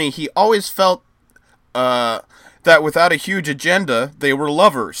Ernie, he always felt that without a huge agenda, they were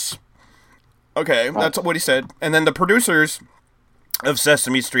lovers. Okay, that's what he said. And then the producers of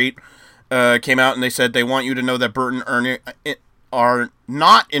Sesame Street came out and they said they want you to know that Bert and Ernie are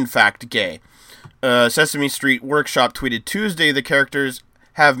not, in fact, gay. Sesame Street Workshop tweeted Tuesday the characters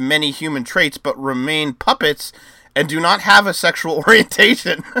have many human traits but remain puppets and do not have a sexual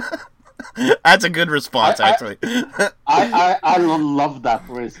orientation. That's a good response, actually. I love that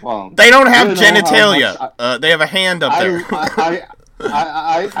response. They don't have genitalia. They have a hand up there.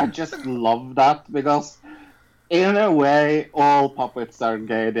 I just love that because, in a way, all puppets are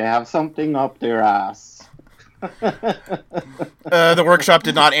gay. They have something up their ass. The workshop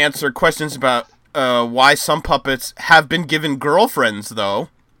did not answer questions about why some puppets have been given girlfriends, though.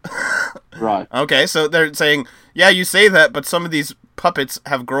 Right. Okay, so they're saying, yeah, you say that, but some of these puppets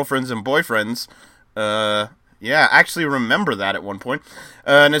have girlfriends and boyfriends. Yeah, actually remember that at one point.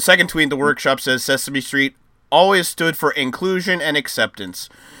 In a second tweet, the workshop says Sesame Street always stood for inclusion and acceptance.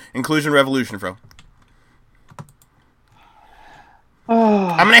 Inclusion revolution, bro.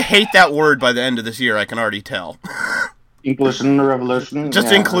 I'm going to hate that word by the end of this year, I can already tell. inclusion revolution.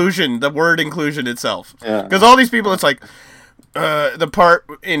 Just yeah. inclusion, the word inclusion itself. Yeah. Because all these people, it's like, the part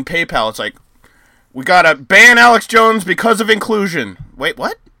in PayPal, it's like, we gotta ban Alex Jones because of inclusion. Wait,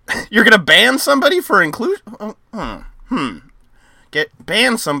 what? You're gonna ban somebody for inclusion?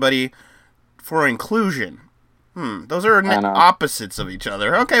 Ban somebody for inclusion. Those are I know. opposites of each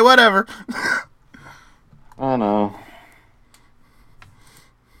other. Okay, whatever. I know.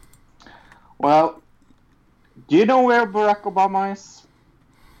 Well, do you know where Barack Obama is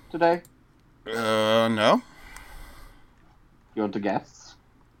today? No. You want to guess?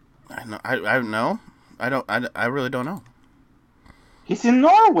 I know. I know. I don't. I really don't know. He's in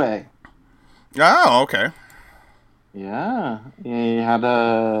Norway. Oh, okay. Yeah,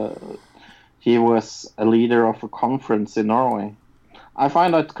 he was a leader of a conference in Norway. I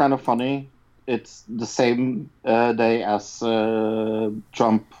find that kind of funny. It's the same day as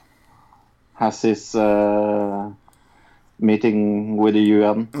Trump has his meeting with the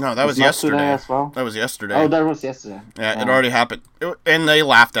UN. No, that was It's not yesterday. today as well. That was yesterday. Oh, that was yesterday. Yeah, it already happened. And they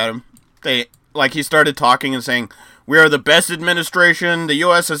laughed at him. He started talking and saying, "We are the best administration the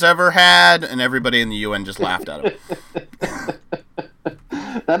U.S. has ever had," and everybody in the UN just laughed at him.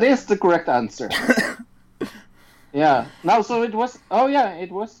 That is the correct answer. Yeah. No, so it was. Oh, yeah,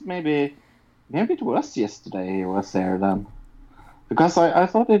 it was maybe it was yesterday he was there then. Because I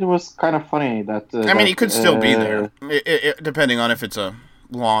thought it was kind of funny that. I mean, he could still be there, depending on if it's a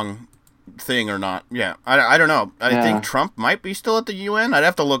long thing or not. Yeah, I don't know. I think Trump might be still at the UN. I'd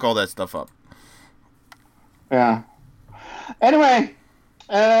have to look all that stuff up. Yeah. Anyway,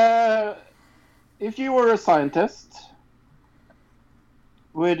 if you were a scientist,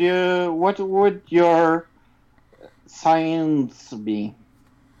 what would your science be?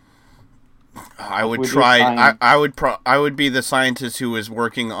 I would try. I would be the scientist who is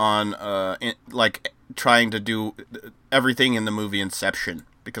working on trying to do everything in the movie Inception,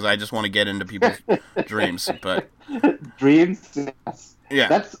 because I just want to get into people's dreams. But dreams, yes.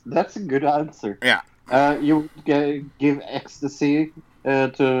 Yeah, that's a good answer. Yeah. You would give ecstasy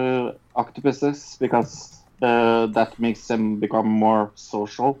to octopuses because that makes them become more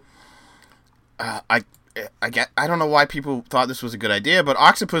social. I don't know why people thought this was a good idea, but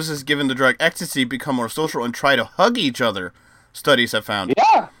octopuses given the drug ecstasy become more social and try to hug each other. Studies have found.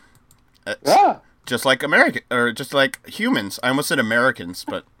 Yeah. Yeah. Just like just like humans. I almost said Americans,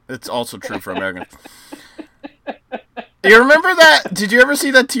 but it's also true for Americans. You remember that? Did you ever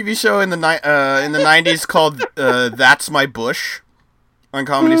see that TV show in the 90s called That's My Bush on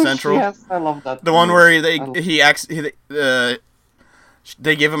Comedy Central? Yes, I love that. The one where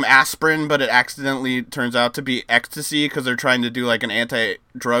they give him aspirin, but it accidentally turns out to be ecstasy because they're trying to do like an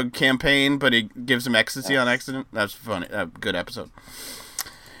anti-drug campaign, but he gives him ecstasy on accident. That's funny. Good episode.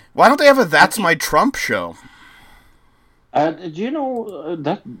 Why don't they have a That's My Trump show? Do you know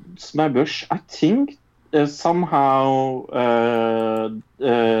That's My Bush? I think somehow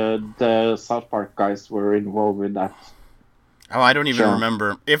the South Park guys were involved with that. Oh, I don't even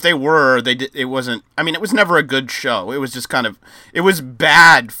remember. If they were, it wasn't. I mean, it was never a good show. It was just it was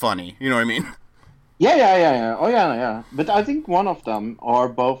bad funny. You know what I mean? Yeah. Oh, yeah. But I think one of them, or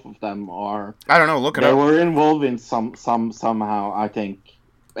both of them, are... I don't know, look it up. They were involved in somehow, I think.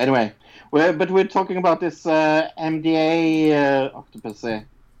 Anyway, but we're talking about this MDA octopus.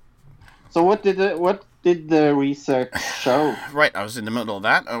 So what did the research show? Right, I was in the middle of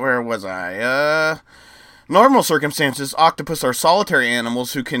that. Where was I? Normal circumstances, octopus are solitary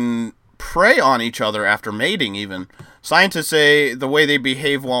animals who can prey on each other after mating, even. Scientists say the way they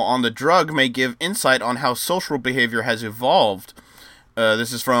behave while on the drug may give insight on how social behavior has evolved.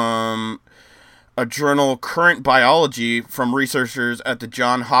 This is from a journal, Current Biology, from researchers at the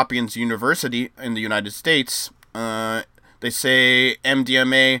Johns Hopkins University in the United States. They say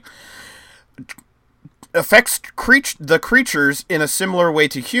MDMA affects the creatures in a similar way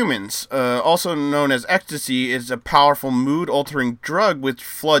to humans. Also known as ecstasy, is a powerful mood-altering drug which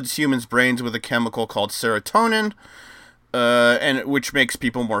floods humans' brains with a chemical called serotonin, and which makes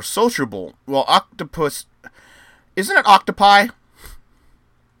people more sociable. Well, octopus... Isn't it octopi?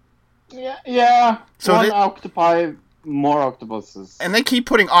 Yeah. So octopi, more octopuses. And they keep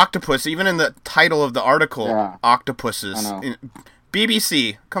putting octopus, even in the title of the article, octopuses. I know.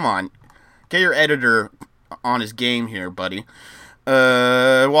 BBC, come on. Get your editor on his game here, buddy.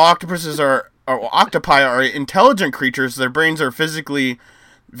 While octopi are intelligent creatures, their brains are physically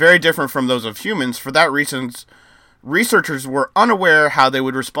very different from those of humans. For that reason, researchers were unaware how they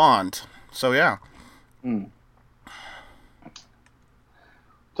would respond. So, yeah.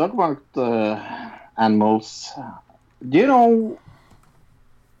 Talk about animals. Do you know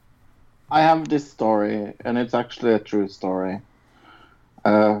I have this story, and it's actually a true story.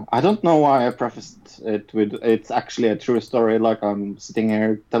 I don't know why I prefaced it with "it's actually a true story," like I'm sitting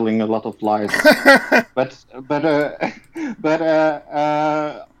here telling a lot of lies. but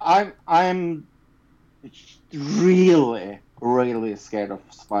I'm really scared of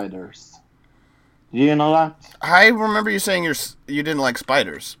spiders. Do you know that? I remember you saying you didn't like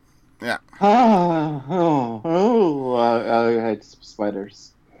spiders. Yeah. I hate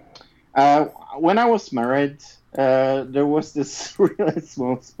spiders. When I was married, there was this really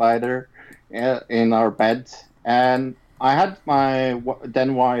small spider in our bed, and I had my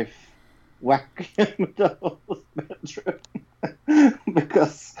then wife vacuum the whole bedroom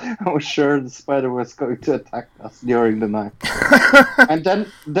because I was sure the spider was going to attack us during the night. And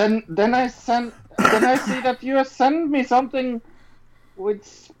then I see that you sent me something with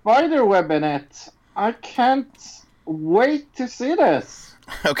spider web in it. I can't wait to see this.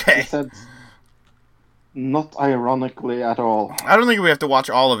 Okay. He said, not ironically at all. I don't think we have to watch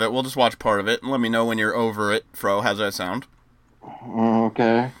all of it. We'll just watch part of it and let me know when you're over it, Fro. How's that sound?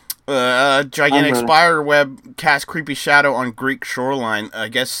 Okay. Gigantic spider web casts creepy shadow on Greek shoreline. I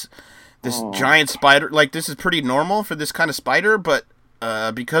guess this giant spider, like, this is pretty normal for this kind of spider, but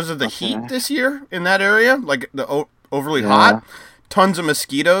because of the heat this year in that area, like the overly hot, tons of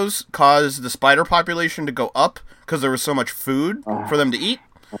mosquitoes caused the spider population to go up because there was so much food for them to eat.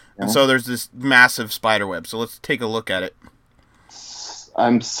 And so there's this massive spider web. So let's take a look at it.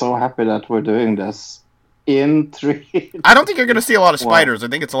 I'm so happy that we're doing this. In 3. I don't think you're going to see a lot of spiders. I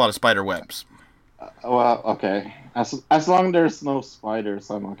think it's a lot of spider webs. Well, okay. As long there's no spiders,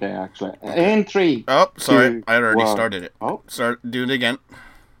 I'm okay, actually. In 3. Oh, sorry. I already started it. Oh. Do it again.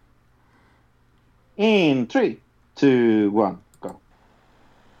 In 3, 2, 1, go.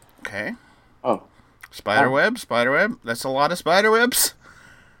 Okay. Oh. Spider web. That's a lot of spider webs.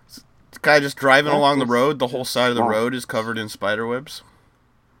 This guy just driving along the road. The whole side of the road is covered in spider webs.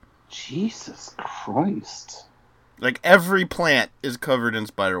 Jesus Christ. Like, every plant is covered in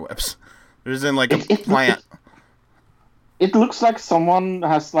spider webs. There's in, like, a plant. It looks like someone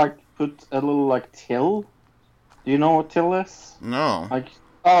has, like, put a little, like, till. Do you know what till is? No. Like,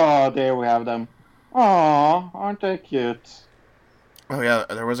 oh, there we have them. Oh, aren't they cute? Oh, yeah,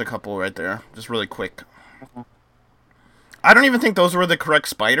 there was a couple right there. Just really quick. I don't even think those were the correct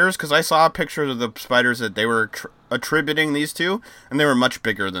spiders, because I saw pictures of the spiders that they were attributing these to, and they were much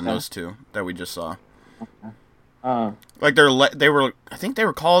bigger than those two that we just saw. Like, they were, I think they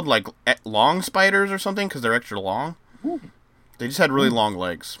were called, like, long spiders or something, because they're extra long. They just had really long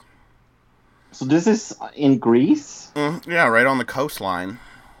legs. So this is in Greece? Yeah, right on the coastline.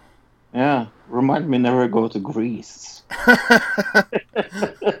 Yeah, remind me never go to Greece.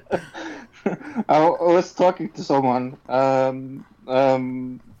 I was talking to someone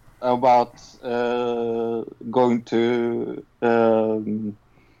about going to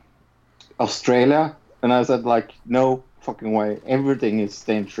Australia, and I said, like, no fucking way. Everything is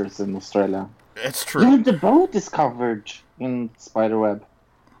dangerous in Australia. It's true. Even the boat is covered in spiderweb.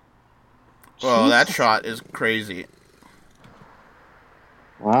 Well, that shot is crazy.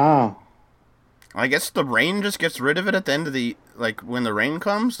 Wow. I guess the rain just gets rid of it at the end of the, like, when the rain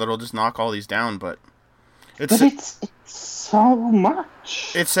comes, that'll just knock all these down, but it's so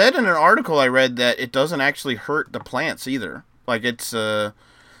much. It said in an article I read that it doesn't actually hurt the plants either. Like, it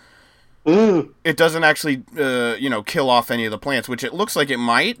doesn't actually, kill off any of the plants, which it looks like it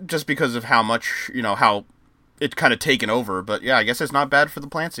might, just because of how much, how it's kind of taken over, but yeah, I guess it's not bad for the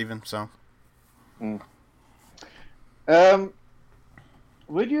plants even, so.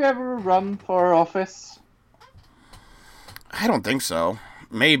 Would you ever run for office? I don't think so.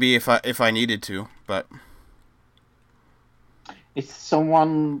 Maybe if I needed to, but if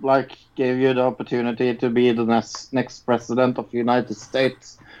someone like gave you the opportunity to be the next president of the United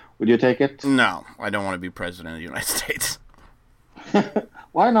States, would you take it? No, I don't want to be president of the United States.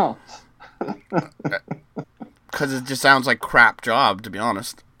 Why not? Because it just sounds like crap job, to be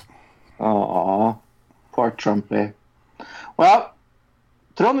honest. Aww, poor Trumpy. Well,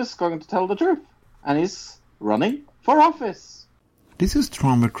 Tron is going to tell the truth, and he's running for office. This is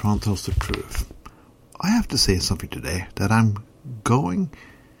Tron, where Tron tells the truth. I have to say something today, that I'm going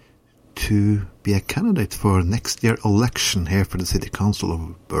to be a candidate for next year's election here for the City Council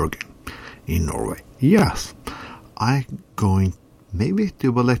of Bergen in Norway. Yes, I'm going maybe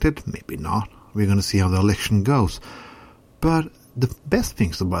to be elected, maybe not. We're going to see how the election goes. But the best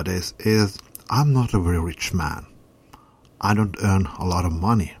things about this is I'm not a very rich man. I don't earn a lot of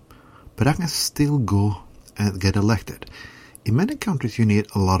money, but I can still go and get elected. In many countries you need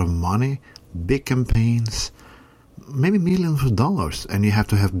a lot of money, big campaigns, maybe millions of dollars, and you have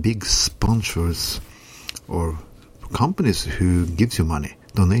to have big sponsors or companies who gives you money,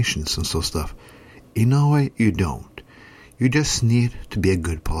 donations and so stuff. In Norway, you don't. You just need to be a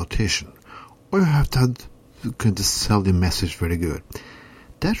good politician, or you have to sell your message very good.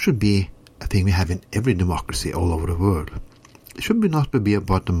 That should be a thing we have in every democracy all over the world. It should not be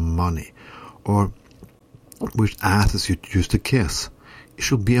about the money or which asses you choose to kiss. It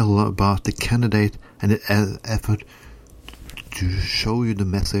should be a lot about the candidate and the effort to show you the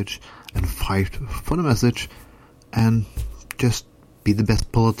message and fight for the message and just be the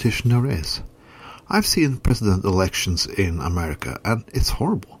best politician there is. I've seen president elections in America and it's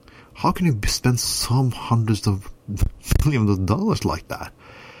horrible. How can you spend some hundreds of millions of dollars like that?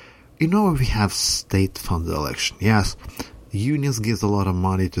 You know, we have state-funded election. Yes, the unions gives a lot of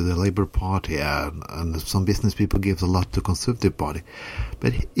money to the Labour Party and some business people gives a lot to Conservative Party.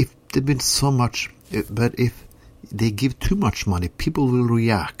 But if they give too much money, people will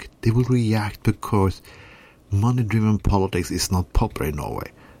react. They will react because money-driven politics is not popular in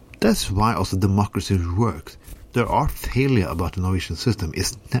Norway. That's why also democracy works. There are failure about the Norwegian system.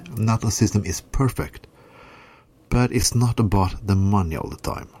 It's not a system is perfect. But it's not about the money all the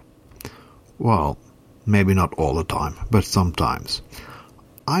time. Well, maybe not all the time, but sometimes.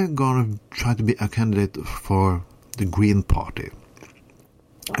 I'm gonna try to be a candidate for the Green Party.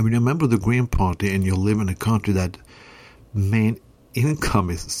 I mean, remember the Green Party and you live in a country that main income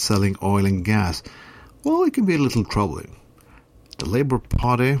is selling oil and gas. Well, it can be a little troubling. The Labour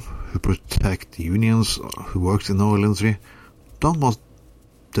Party, who protect the unions, who works in the oil industry, don't want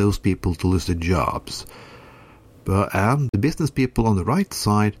those people to lose their jobs. And the business people on the right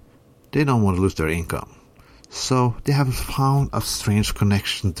side, they don't want to lose their income. So they have found a strange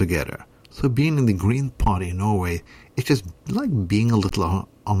connection together. So being in the Green Party in Norway, it's just like being a little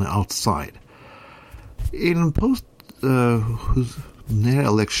on the outside. In near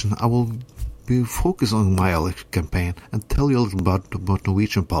election, I will be focused on my election campaign and tell you a little about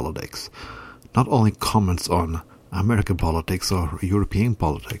Norwegian politics. Not only comments on American politics or European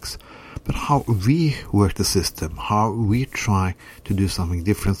politics, but how we work the system, how we try to do something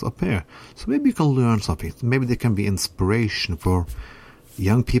different up here. So maybe you can learn something. Maybe there can be inspiration for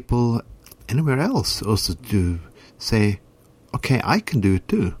young people anywhere else also to say, okay, I can do it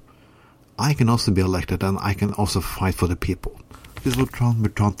too. I can also be elected and I can also fight for the people. This is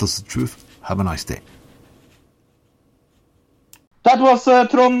Trond tells the truth. Have a nice day. That was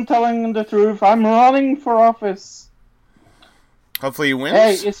Trond telling the truth. I'm running for office. Hopefully he wins.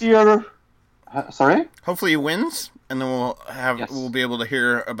 Hey, is your... sorry? Hopefully he wins, and then Yes. we'll be able to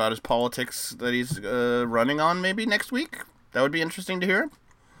hear about his politics that he's running on maybe next week. That would be interesting to hear.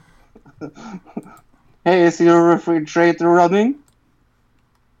 Hey, is your refrigerator running?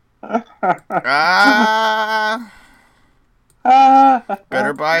 Better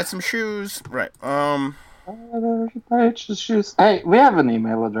buy some shoes. Right. Shoes. Hey, we have an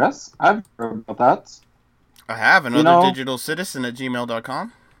email address. I've heard about that. I have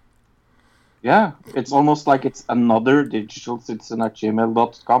anotherdigitalcitizen@gmail.com. Yeah, it's almost like it's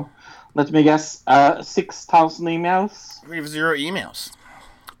anotherdigitalcitizen@gmail.com. Let me guess, 6,000 emails? We have 0 emails.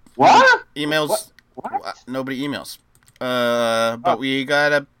 What? Emails. What? Nobody emails. But we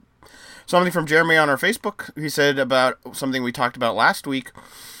got something from Jeremy on our Facebook. He said about something we talked about last week.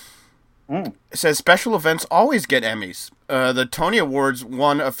 It says special events always get Emmys. The Tony Awards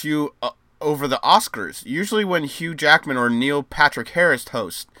won a few over the Oscars, usually when Hugh Jackman or Neil Patrick Harris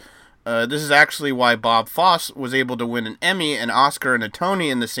host. This is actually why Bob Fosse was able to win an Emmy, an Oscar, and a Tony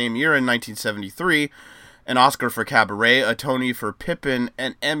in the same year in 1973. An Oscar for Cabaret, a Tony for Pippin,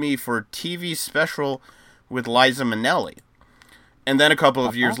 an Emmy for TV special with Liza Minnelli. And then a couple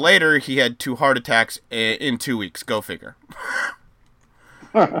of years later, he had 2 heart attacks in 2 weeks. Go figure.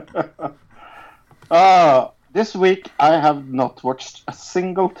 This week I have not watched a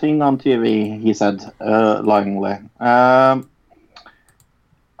single thing on TV, he said, lyingly.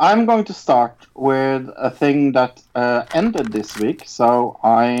 I'm going to start with a thing that ended this week, so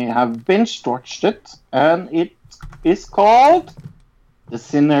I have binge-watched it, and it is called The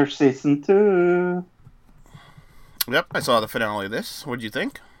Sinner Season 2. Yep, I saw the finale of this. What did you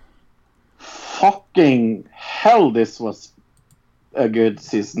think? Fucking hell, this was a good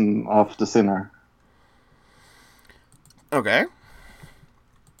season of The Sinner. Okay.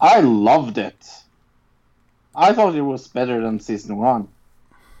 I loved it. I thought it was better than season 1.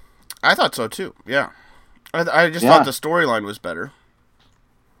 I thought so too, yeah. I just thought the storyline was better.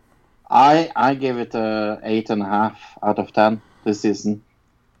 I gave it a 8.5 out of 10 this season.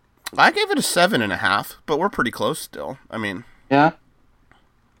 I gave it a 7.5, but we're pretty close still. I mean... Yeah?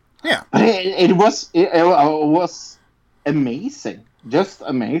 Yeah. But it was amazing, just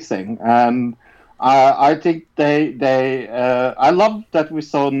amazing. And I think I love that we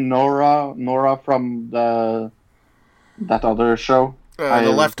saw Nora from that other show,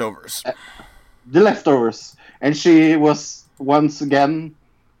 The Leftovers. The Leftovers, and she was once again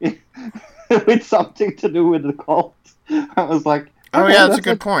with something to do with the cult. I was like, Oh okay, yeah, that's a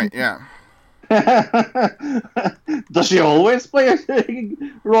good point. Yeah. Does she always play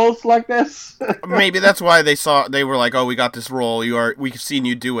roles like this? Maybe that's why they were like, oh, we got this role. We've seen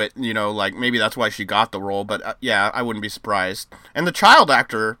you do it. You know, like maybe that's why she got the role. But yeah, I wouldn't be surprised. And the child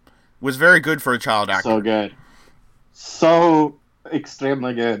actor was very good for a child actor. So good, so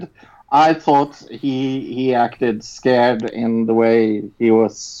extremely good. I thought he acted scared in the way he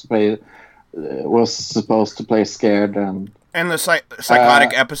was supposed to play scared, and the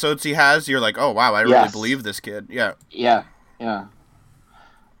psychotic episodes he has, you're like, oh wow, I really believe this kid. Yeah. Yeah.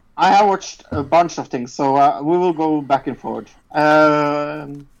 I have watched a bunch of things, so we will go back and forth.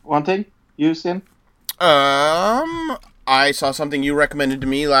 One thing, you Sin? I saw something you recommended to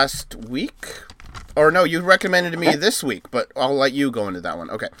me last week. Or no, you recommended to me this week, but I'll let you go into that one.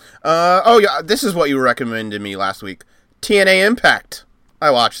 Okay. Oh yeah, this is what you recommended to me last week. TNA Impact. I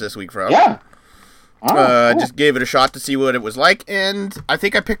watched this week, bro. Yeah. Oh, cool. Just gave it a shot to see what it was like, and I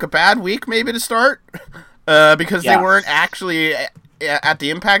think I picked a bad week maybe to start, because they weren't actually at the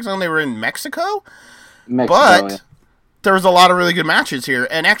Impact Zone. They were in Mexico. But there was a lot of really good matches here,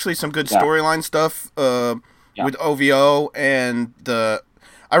 and actually some good storyline stuff with OVO, and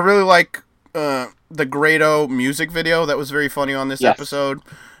I really like the Grado music video. That was very funny on this episode.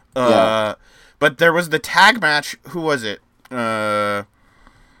 But there was the tag match. Who was it? The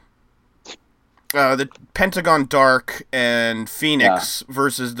Pentagon Dark and Phoenix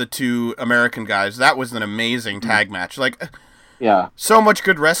versus the two American guys. That was an amazing tag match. Like, so much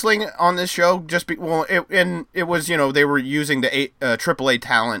good wrestling on this show. It was, you know, they were using the AAA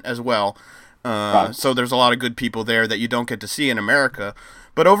talent as well. So there's a lot of good people there that you don't get to see in America.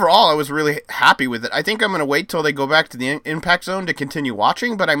 But overall, I was really happy with it. I think I'm going to wait till they go back to the Impact Zone to continue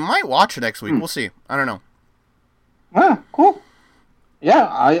watching, but I might watch it next week. We'll see. I don't know. Ah, cool. Yeah,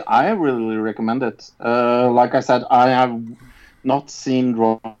 I really recommend it. Like I said, I have not seen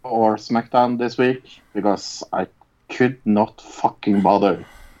Raw or SmackDown this week because I could not fucking bother.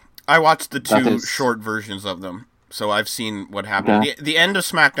 I watched the two short versions of them, so I've seen what happened. Yeah. The end of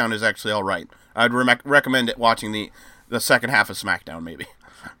SmackDown is actually all right. I'd recommend it watching the second half of SmackDown, maybe.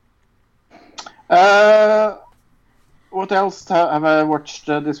 What else have I watched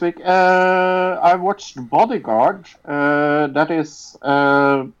this week? I watched Bodyguard. That is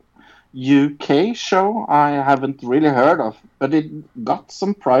a UK show I haven't really heard of, but it got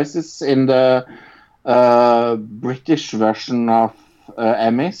some prizes in the British version of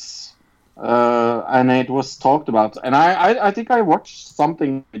Emmys, and it was talked about. And I think I watched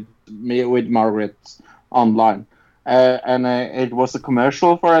something with Margaret online, and it was a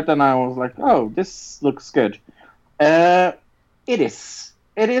commercial for it, and I was like, oh, this looks good. It is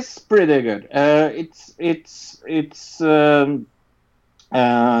pretty good. I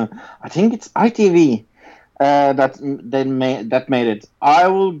think it's ITV that made it. I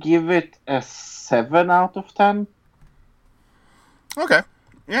will give it a 7 out of 10. Okay.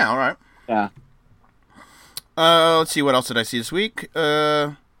 Yeah. All right. Yeah. Let's see. What else did I see this week?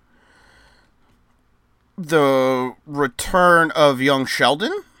 The return of Young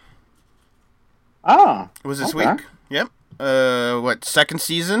Sheldon. Ah, was this week? Yep. Second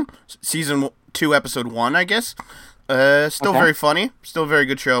season? Season 2, episode 1, I guess. Still very funny. Still a very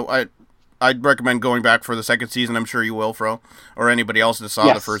good show. I'd recommend going back for the second season. I'm sure you will, Fro. Or anybody else that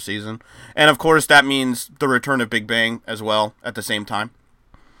saw the first season. And, of course, that means the return of Big Bang as well at the same time.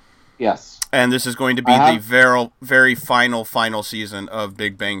 Yes. And this is going to be the very final season of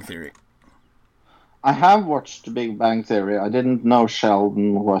Big Bang Theory. I have watched Big Bang Theory. I didn't know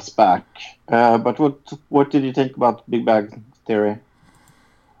Sheldon was back. But what did you think about Big Bang Theory?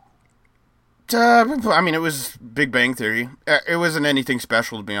 I mean, it was Big Bang Theory. It wasn't anything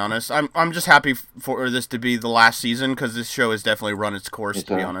special, to be honest. I'm just happy for this to be the last season because this show has definitely run its course,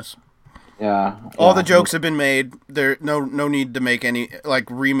 to be honest. Yeah. All the jokes have been made. There no need to make any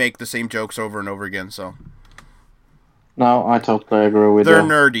remake the same jokes over and over again. So. No, I totally agree with you. They're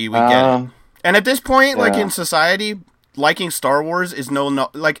nerdy. We get it. And at this point, in society, liking Star Wars is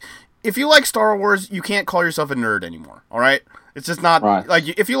if you like Star Wars, you can't call yourself a nerd anymore, all right? It's just not,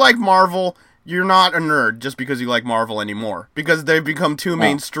 if you like Marvel, you're not a nerd just because you like Marvel anymore, because they've become too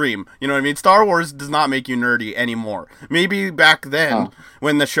mainstream, you know what I mean? Star Wars does not make you nerdy anymore. Maybe back then,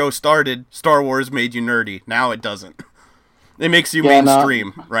 when the show started, Star Wars made you nerdy. Now it doesn't. It makes you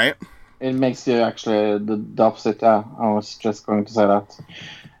mainstream, right? it makes you actually the opposite. I was just going to say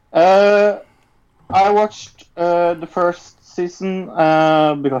that. I watched the first season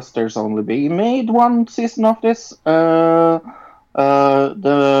because there's only been made one season of this. The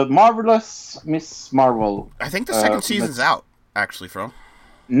Marvelous Miss Marvel. I think the second season's out, actually, Fro.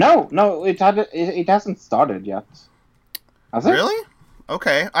 No, it hasn't started yet. Has it? Really?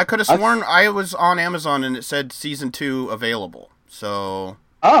 Okay. I could have sworn I was on Amazon and it said season 2 available. So.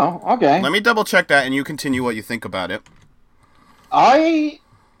 Oh, okay. Let me double check that and you continue what you think about it. I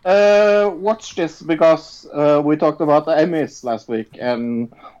watched this because we talked about the Emmys last week,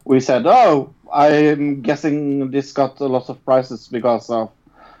 and we said, "Oh, I'm guessing this got a lot of prizes because of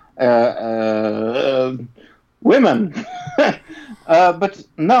women." But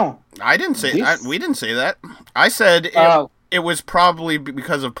no, I didn't say. We didn't say that. I said it was probably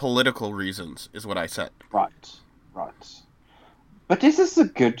because of political reasons, is what I said. Right. But this is a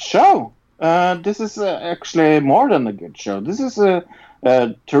good show. This is actually more than a good show. This is a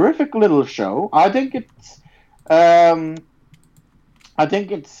terrific little show. I think it's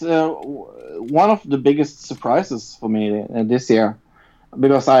one of the biggest surprises for me this year,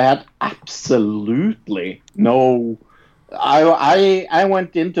 because I had absolutely no. I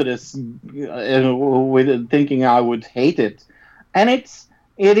went into this with thinking I would hate it, and it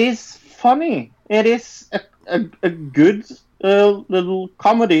is funny. It is a good little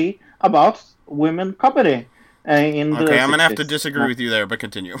comedy about women comedy. Okay, I'm gonna have to disagree with you there, but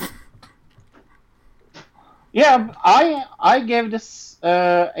continue. Yeah, I gave this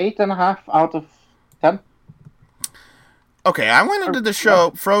 8.5 out of 10. Okay, I went into the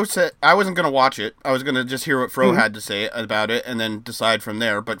show. Fro said I wasn't gonna watch it. I was gonna just hear what Fro had to say about it and then decide from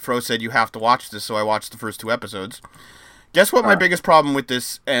there. But Fro said you have to watch this, so I watched the first 2 episodes. Guess what my biggest problem with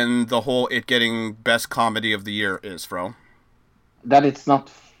this and the whole it getting best comedy of the year is, Fro? That it's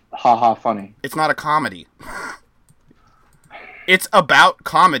not haha funny. It's not a comedy. It's about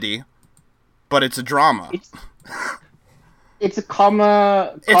comedy, but it's a drama. It's a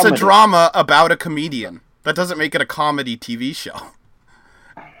comedy. It's a drama about a comedian. That doesn't make it a comedy TV show.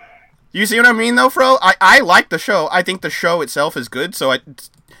 You see what I mean, though, Fro? I like the show. I think the show itself is good, so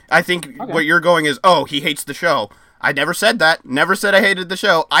I think what you're going is, oh, he hates the show. I never said that. Never said I hated the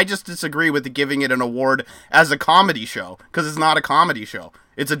show. I just disagree with giving it an award as a comedy show, because it's not a comedy show.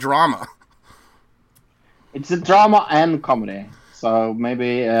 It's a drama. It's a drama and comedy. So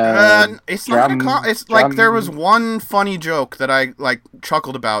maybe it's not it's like there was one funny joke that I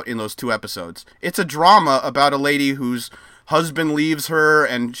chuckled about in those 2 episodes. It's a drama about a lady whose husband leaves her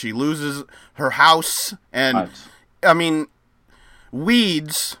and she loses her house, and I mean,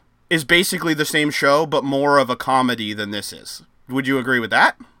 Weeds is basically the same show but more of a comedy than this is. Would you agree with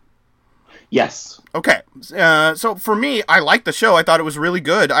that? Yes. Okay. So for me, I liked the show. I thought it was really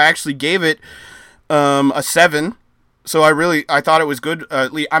good. I actually gave it a 7. So I thought it was good.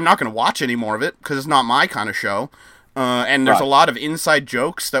 I'm not going to watch any more of it because it's not my kind of show. And there's a lot of inside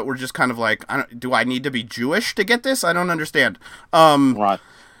jokes that were just kind of like, do I need to be Jewish to get this? I don't understand. Right.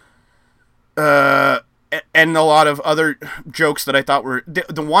 And a lot of other jokes that I thought were...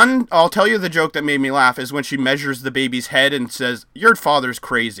 The one, I'll tell you the joke that made me laugh is when she measures the baby's head and says, "Your father's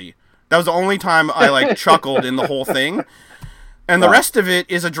crazy." That was the only time I chuckled in the whole thing. And the rest of it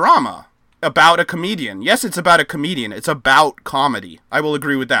is a drama about a comedian. Yes, it's about a comedian. It's about comedy. I will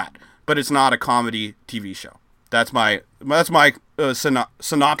agree with that. But it's not a comedy TV show. That's my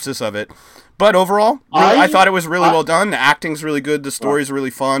synopsis of it. But overall, I thought it was really well done. The acting's really good. The story's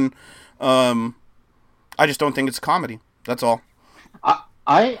really fun. I just don't think it's a comedy. That's all.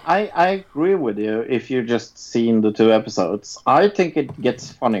 I agree with you if you've just seen the 2 episodes. I think it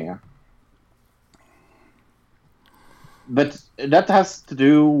gets funnier. But that has to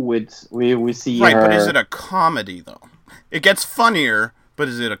do with we see right, her... but is it a comedy though? It gets funnier, but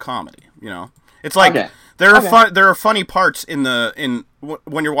is it a comedy? You know, it's like there are funny parts when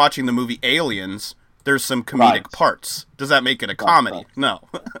you're watching the movie Aliens. There's some comedic parts. Does that make it a comedy? Right. No.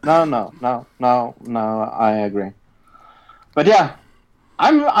 No. I agree. But yeah,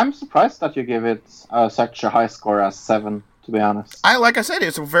 I'm surprised that you give it such a high score as 7. To be honest, like I said,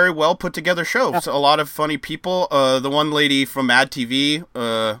 it's a very well put together show. It's a lot of funny people. The one lady from Mad TV,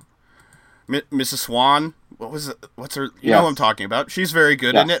 Mrs. Swan. What's her? You know who I'm talking about. She's very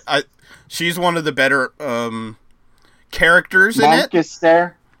good in it. She's one of the better characters in it. Monk is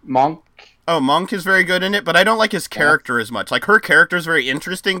there. Monk. Oh, Monk is very good in it, but I don't like his character as much. Like her character is very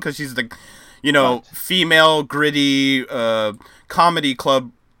interesting because she's the, female gritty comedy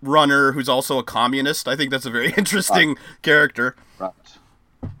club runner who's also a communist. I think that's a very interesting character. Right.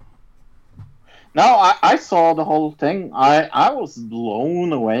 No, I saw the whole thing. I was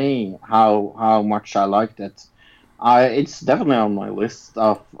blown away how much I liked it. It's definitely on my list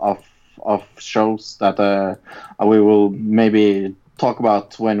of shows that we will maybe talk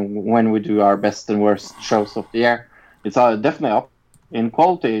about when we do our best and worst shows of the year. It's definitely up in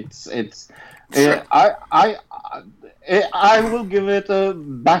quality. It's Sure. I will give it a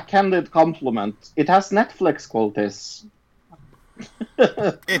backhanded compliment. It has Netflix qualities.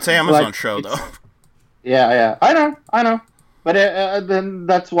 It's an Amazon Like, show, though. Yeah, I know. But then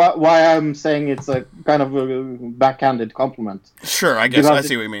that's why I'm saying it's a kind of a backhanded compliment. Sure, I guess Because I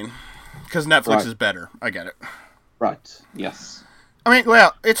see what you mean. Because Netflix Right. is better. I get it. Right. Yes. I mean,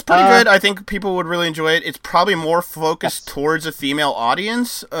 well, it's pretty good. I think people would really enjoy it. It's probably more focused Yes. towards a female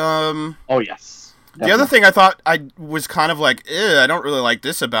audience. Oh yes. The other thing I thought I was kind of like, I don't really like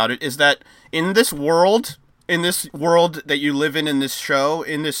this about it, is that in this world that you live in this show,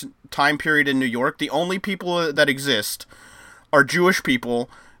 in this time period in New York, the only people that exist are Jewish people,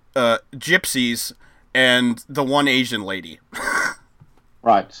 gypsies, and the one Asian lady.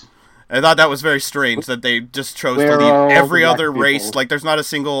 Right. I thought that was very strange that they just chose Where to are all leave the every black other race. people? Like, there's not a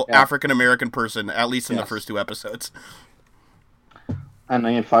single Yeah. African-American person, at least in the Yes. first 2 episodes. And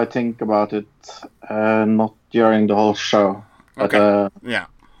if I think about it, not during the whole show. But, Okay. Yeah.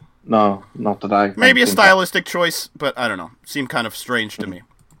 no, not that I. Maybe a think stylistic choice, but I don't know. Seemed kind of strange to me.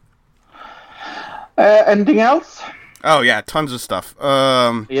 Anything else? Oh, yeah, tons of stuff.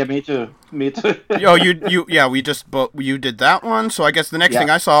 Yeah, me too. Me too. Oh, you did that one. So I guess the next Yeah. thing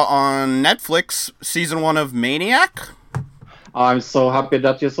I saw on Netflix, season 1 of Maniac. I'm so happy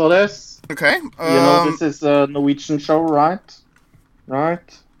that you saw this. Okay. You know, this is a Norwegian show, right?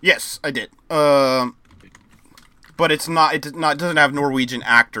 Right. Yes, I did. But it's not. It doesn't have Norwegian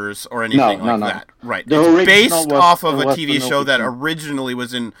actors or anything No. that. Right. The It's original based was- off of a was TV the show that Norwegian. originally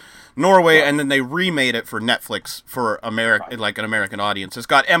was in Norway, and then they remade it for Netflix for like an American audience. It's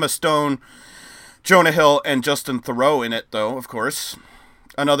got Emma Stone, Jonah Hill, and Justin Theroux in it, though. Of course,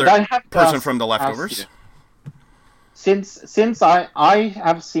 another I have to person ask- from The ask Leftovers. you. Since I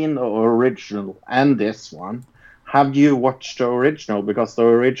have seen the original and this one, have you watched the original? Because the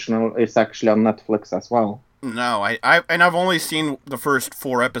original is actually on Netflix as well. No, I've only seen the first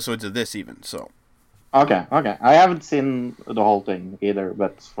 4 episodes of this, even so. Okay. I haven't seen the whole thing either,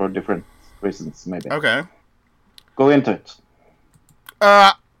 but for different reasons, maybe. Okay. Go into it.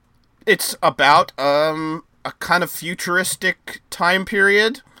 It's about a kind of futuristic time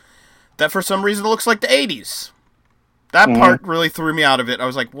period that for some reason looks like the 80s. That part really threw me out of it. I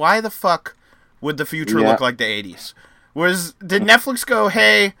was like, why the fuck would the future Yeah. look like the 80s? Did Netflix go,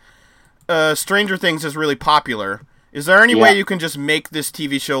 hey, Stranger Things is really popular. Is there any way Yeah. you can just make this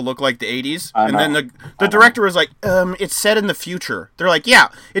TV show look like the 80s? I And know. then the director was like, it's set in the future. They're like, yeah,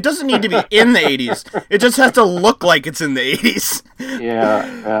 it doesn't need to be in the 80s. It just has to look like it's in the 80s.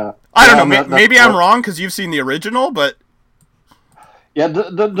 Yeah. I don't Yeah, know. that's Maybe I'm what- wrong because you've seen the original, but Yeah,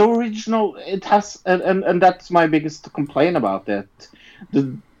 the original, it has, and that's my biggest complaint about it.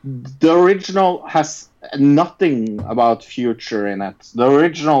 The original has nothing about future in it. The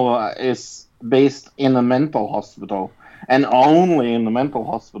original is based in a mental hospital, and only in the mental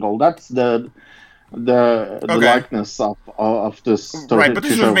hospital. That's the Okay. likeness of this. right. But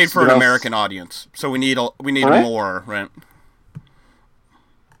this was made for an Because American audience, so we need Correct. more, right?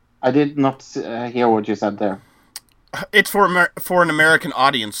 I did not hear what you said there. It's for an American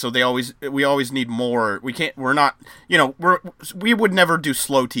audience, so we always need more. We're not, we would never do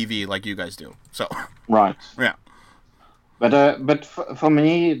slow TV like you guys do. So Right. yeah. But for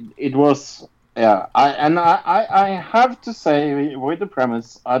me, it was I have to say with the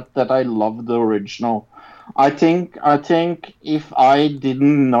premise that I love the original. I think if I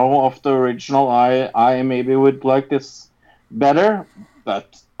didn't know of the original, I maybe would like this better.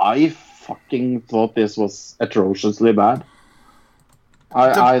 But I fucking thought this was atrociously bad.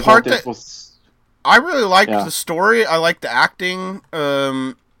 I part thought this that- was I really liked Yeah. the story. I liked the acting.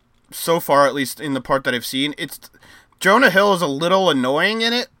 So far, at least in the part that I've seen, Jonah Hill is a little annoying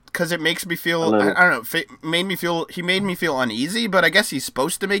in it because it makes me feel. A little. I don't know. He made me feel uneasy, but I guess he's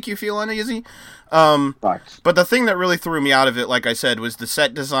supposed to make you feel uneasy. right. But the thing that really threw me out of it, like I said, was the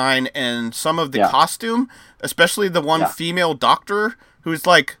set design and some of the Yeah. costume, especially the one Yeah. female doctor who's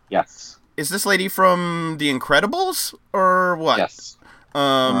like, Yes. is this lady from The Incredibles or what? Yes.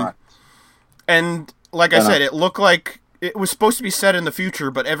 Um, Right. And like I Yeah, no. said, it looked like it was supposed to be set in the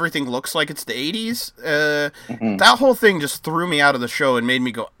future, but everything looks like it's the 80s. Mhm. That whole thing just threw me out of the show and made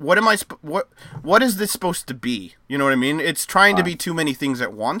me go, what is this supposed to be? You know what I mean? It's trying to be too many things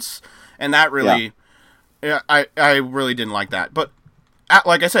at once, and that really, I really didn't like that. But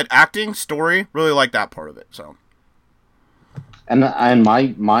like I said, acting, story, really like that part of it. So, And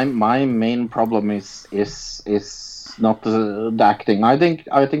my main problem is not the acting. I think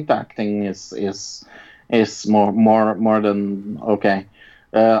the acting is more than okay.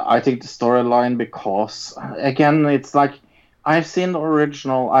 I think the storyline, because again it's like I've seen the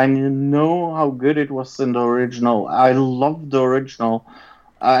original. I know how good it was in the original. I love the original,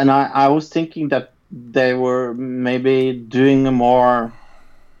 and I was thinking that they were maybe doing a more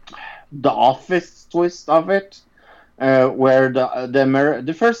the Office twist of it, where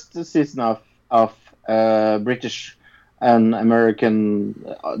the first season of British and American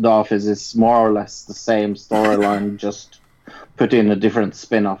The Office is more or less the same storyline, just put in a different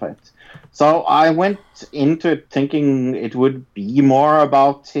spin of it. So I went into it thinking it would be more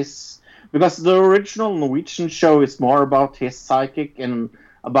about his, because the original Norwegian show is more about his psychic and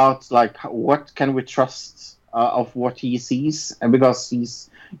about like what can we trust of what he sees, and because he's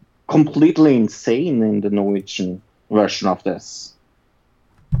completely insane in the Norwegian version of this.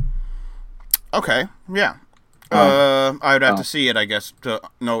 Okay, yeah. I would have to see it, I guess, to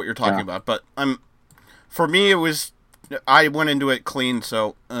know what you're talking about. But for me, it was, I went into it clean,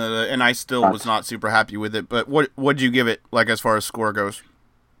 so and I still was not super happy with it. But what'd you give it, like, as far as score goes?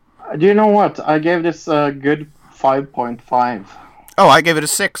 Do you know what? I gave this a good 5.5. Oh, I gave it a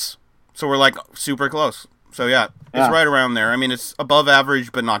 6. So we're like super close. So yeah, it's right around there. I mean, it's above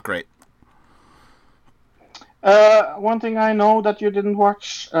average, but not great. One thing I know that you didn't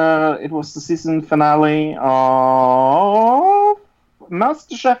watch, it was the season finale of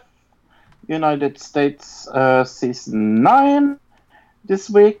MasterChef United States season 9 this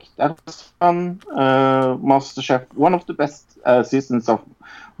week. That was fun. MasterChef, one of the best seasons of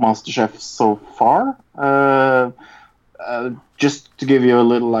MasterChef so far. Just to give you a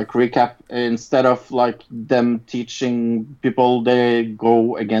little like recap, instead of like them teaching people, they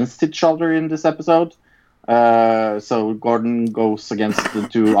go against each other in this episode. So Gordon goes against the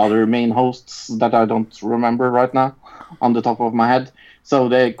two other main hosts that I don't remember right now on the top of my head. So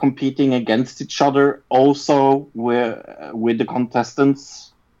they're competing against each other also with the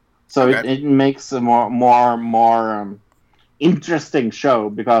contestants. So it makes a more interesting show,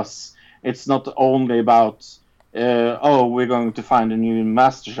 because it's not only about we're going to find a new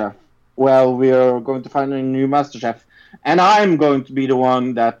MasterChef. Well, we are going to find a new MasterChef, and I'm going to be the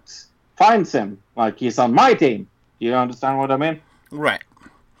one that finds him. Like, he's on my team. Do you understand what I mean? Right.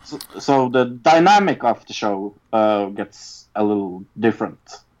 So the dynamic of the show gets a little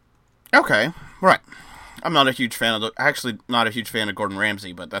different. Okay, right. I'm not a huge fan of not a huge fan of Gordon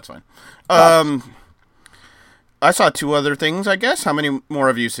Ramsay, but that's fine. I saw 2 other things, I guess. How many more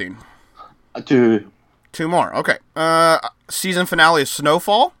have you seen? 2 more. Okay. Season finale is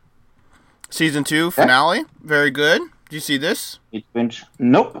Snowfall. Season 2 finale. Very good. Do you see this?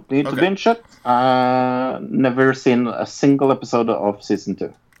 Nope. Need to binge it. Never seen a single episode of season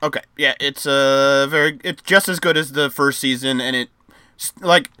 2. Okay. Yeah, it's it's just as good as the first season, and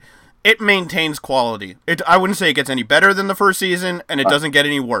it maintains quality. I wouldn't say it gets any better than the first season, and it doesn't get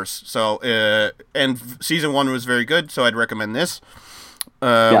any worse. So, and season 1 was very good, so I'd recommend this.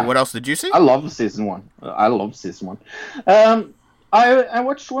 What else did you see? I love season 1. I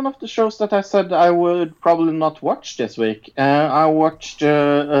watched one of the shows that I said I would probably not watch this week. I watched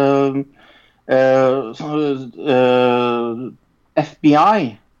FBI.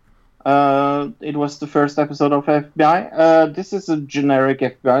 It was the first episode of FBI. This is a generic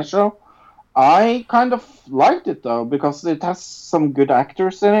FBI show. I kind of liked it, though, because it has some good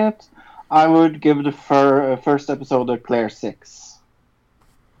actors in it. I would give the first episode a clear 6.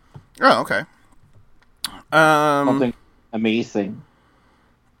 Oh, okay. Something amazing.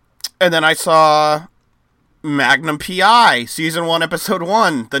 And then I saw Magnum P.I. Season 1, Episode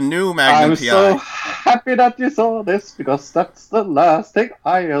 1. The new Magnum P.I. I'm so happy that you saw this, because that's the last thing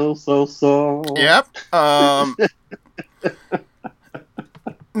I also saw. Yep.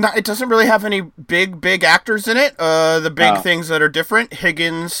 No, it doesn't really have any big actors in it. The big things that are different.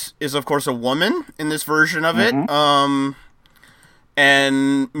 Higgins is, of course, a woman in this version of it.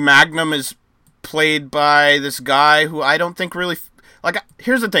 And Magnum is played by this guy who I don't think really...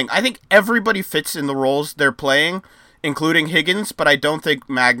 here's the thing. I think everybody fits in the roles they're playing, including Higgins, but I don't think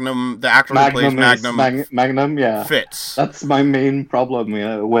Magnum, the actor who plays Magnum, fits. That's my main problem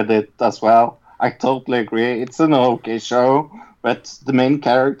with it as well. I totally agree. It's an okay show, but the main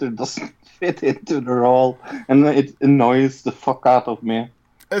character doesn't fit into the role, and it annoys the fuck out of me.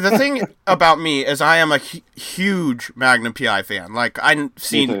 The thing about me is I am a huge Magnum P.I. fan. Like, I've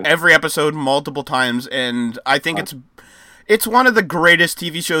seen every episode multiple times, and I think It's one of the greatest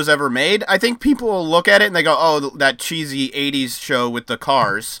TV shows ever made. I think people will look at it and they go, "Oh, that cheesy '80s show with the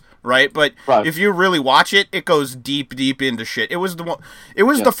cars." Right, but if you really watch it, it goes deep into shit. It was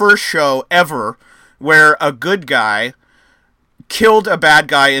the first show ever where a good guy killed a bad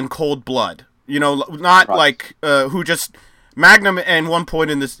guy in cold blood. You know, not like who just Magnum. At one point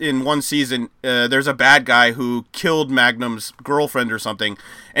in one season, there's a bad guy who killed Magnum's girlfriend or something,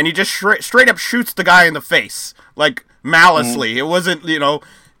 and he just straight up shoots the guy in the face, like maliciously. It wasn't,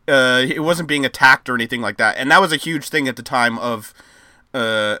 it wasn't being attacked or anything like that, and that was a huge thing at the time of.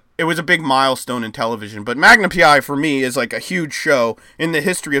 It was a big milestone in television, but Magnum P.I. for me is like a huge show in the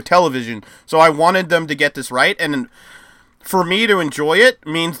history of television, so I wanted them to get this right, and for me to enjoy it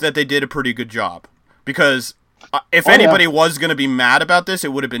means that they did a pretty good job, because if anybody was going to be mad about this,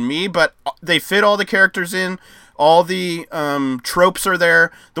 it would have been me, but they fit all the characters in, all the tropes are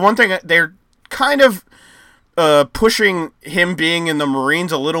there. The one thing, they're kind of pushing him being in the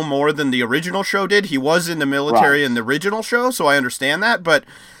Marines a little more than the original show did. He was in the military in the original show, so I understand that, but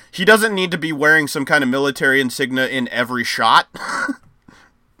he doesn't need to be wearing some kind of military insignia in every shot.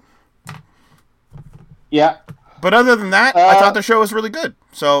 Yeah. But other than that, I thought the show was really good.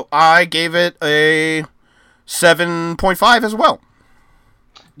 So I gave it a 7.5 as well.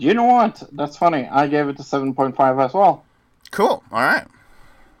 You know what? That's funny. I gave it a 7.5 as well. Cool. All right.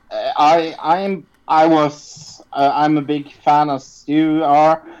 I'm a big fan, as you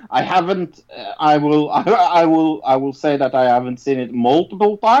are. I haven't. I will say that I haven't seen it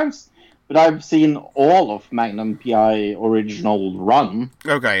multiple times, but I've seen all of Magnum P.I. original run.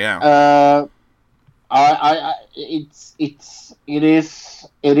 Okay, yeah. It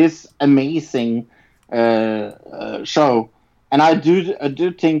is amazing show, and I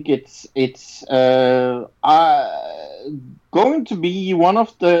do think it's going to be one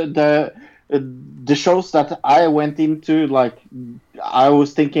of the shows that I went into, like, I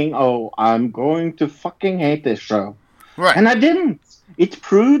was thinking, oh, I'm going to fucking hate this show. Right. And I didn't. It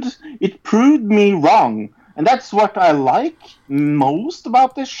proved me wrong. And that's what I like most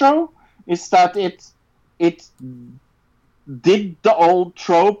about this show, is that it did the old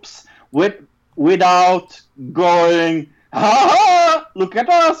tropes without going, ha, look at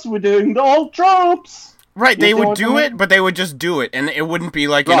us, we're doing the old tropes. Right, they would do it, but they would just do it, and it wouldn't be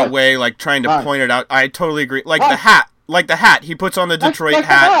like in a way like trying to point it out. I totally agree. Like the hat he puts on the Detroit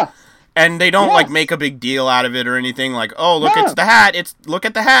hat, and they don't like make a big deal out of it or anything. Like, oh, look, it's the hat. Look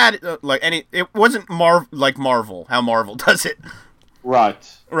at the hat. It wasn't like Marvel, how Marvel does it. Right.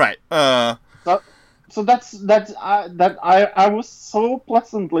 So I was so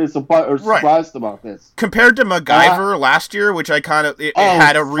pleasantly surprised about this. Compared to MacGyver last year, which I kind of it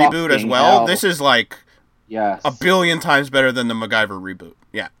had a reboot as well. Hell. This is like. Yes. A billion times better than the MacGyver reboot.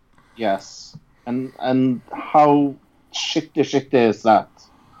 Yeah. Yes. And how shitty is that?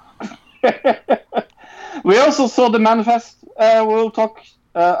 We also saw The Manifest. We'll talk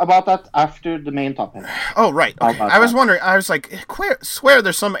about that after the main topic. Oh, right. Okay. I was wondering. I was like, swear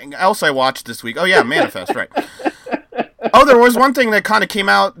there's something else I watched this week. Oh, yeah, Manifest, right. Oh, there was one thing that kind of came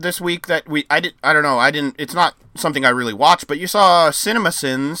out this week that I don't know. It's not something I really watched, but you saw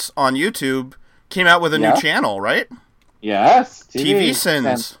CinemaSins on YouTube. Came out with a new channel, right? Yes. TV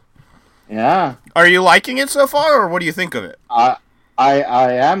Sins. Yeah. Are you liking it so far, or what do you think of it? I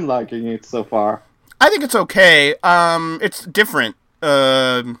am liking it so far. I think it's okay. It's different.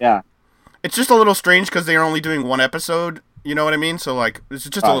 Yeah. It's just a little strange because they're only doing one episode. You know what I mean? So like, it's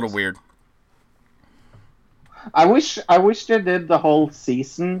just a little weird. I wish they did the whole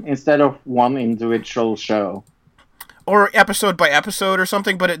season instead of one individual show. Or episode by episode or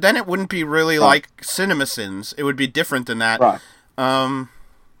something, but then it wouldn't be really like CinemaSins. It would be different than that. Right. And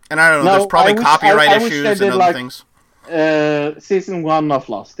I don't know, there's probably copyright issues and other things. Season 1 of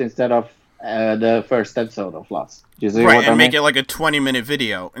Lost instead of the first episode of Lost. Do you see right, what and I make mean? it like a 20-minute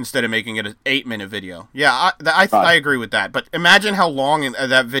video instead of making it an 8-minute video. Yeah, I agree with that. But imagine how long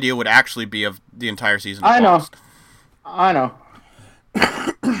that video would actually be of the entire season of Lost. I know.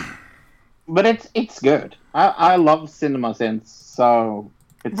 But it's good. I love CinemaSins, so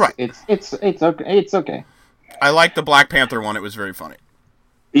it's okay. It's okay. I like the Black Panther one. It was very funny.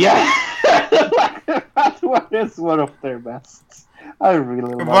 Yeah, that one is one of their best. I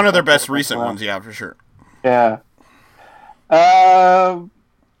really love one of their best recent ones. Yeah, for sure. Yeah.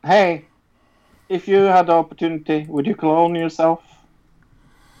 Hey, if you had the opportunity, would you clone yourself?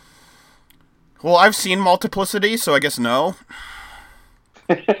 Well, I've seen Multiplicity, so I guess no.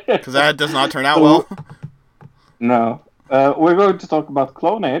 Because that does not turn out well. No. We're going to talk about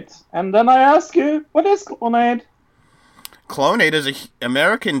Clonade, and then I ask you, what is Clonade? Clonade is an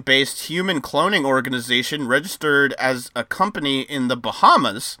American-based human cloning organization registered as a company in the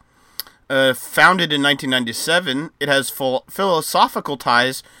Bahamas. Founded in 1997, it has philosophical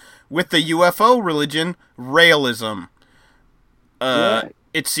ties with the UFO religion Raelism.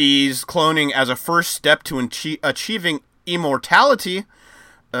 It sees cloning as a first step to achieving immortality.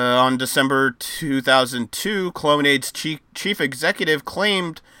 On December 2002, Clonade's chief executive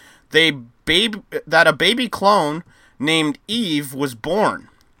claimed that a baby clone named Eve was born.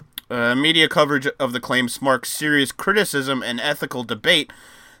 Media coverage of the claim sparked serious criticism and ethical debate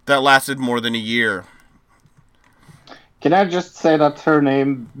that lasted more than a year. Can I just say that her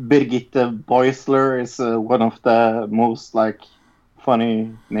name, Birgitte Boisler, is one of the most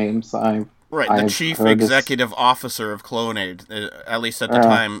funny names I've the chief executive officer of Clonade, at least at the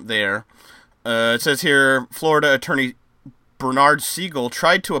time there. It says here, Florida attorney Bernard Siegel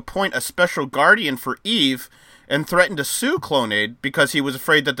tried to appoint a special guardian for Eve and threatened to sue Clonade because he was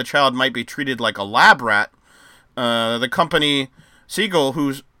afraid that the child might be treated like a lab rat. The company, Siegel,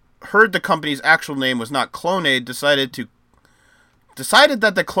 who's heard the company's actual name was not Clonade, decided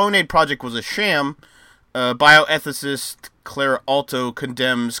that the Clonade project was a sham. Bioethicist Claire Alto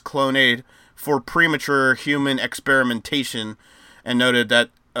condemns Clonade for premature human experimentation and noted that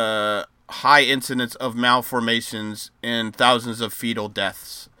high incidence of malformations and thousands of fetal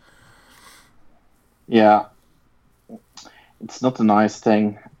deaths. Yeah, it's not a nice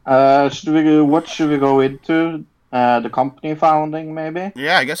thing. What should we go into? The company founding, maybe?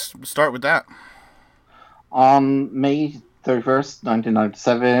 Yeah, I guess we'll start with that. On May 31st,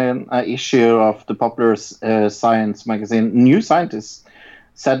 1997, an issue of the popular science magazine New Scientist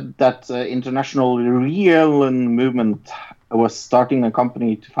said that international Raelan movement was starting a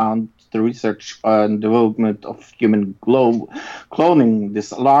company to found the research and development of human cloning.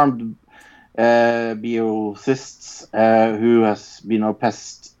 This alarmed bioethicists who has been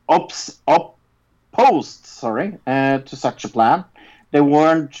opposed to such a plan. They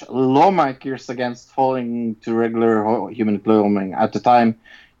warned lawmakers against falling to regular human cloning. At the time,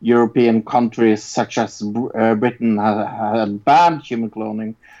 European countries such as Britain had banned human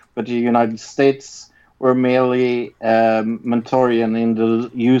cloning, but the United States were merely Mentorian in the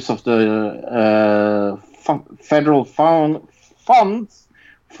use of the federal funds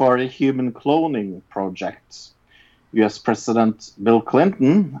for the human cloning project. U.S. President Bill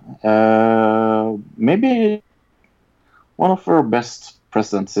Clinton, maybe one of our best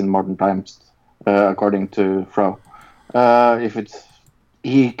presidents in modern times, according to Fro.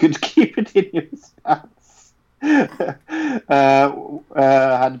 He could keep it in his pants. Had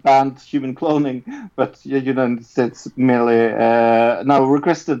banned human cloning, but the United States merely now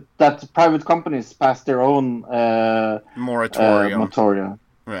requested that private companies pass their own moratorium.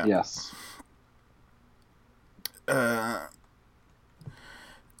 Yeah. Yes.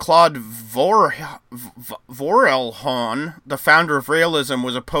 Claude Vorilhon, the founder of Raelism,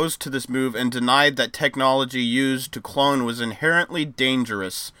 was opposed to this move and denied that technology used to clone was inherently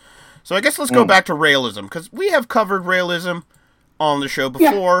dangerous. So I guess let's go back to Raelism, because we have covered Raelism on the show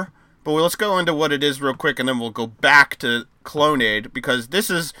before, but let's go into what it is real quick, and then we'll go back to Clonade, because this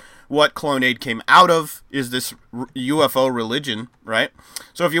is what Clonade came out of, is this UFO religion, right?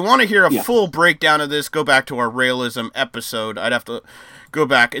 So if you want to hear a full breakdown of this, go back to our Raelism episode. I'd have to go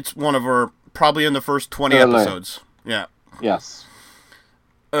back. It's one of our, probably in the first 20 episodes. Yeah. Yes.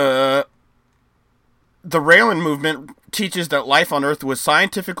 The Raelan movement teaches that life on Earth was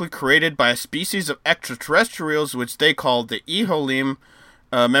scientifically created by a species of extraterrestrials, which they call the Eholim.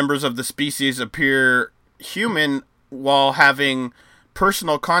 Members of the species appear human while having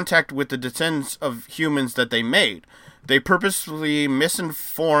personal contact with the descendants of humans that they made. They purposefully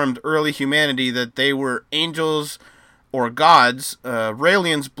misinformed early humanity that they were angels or gods.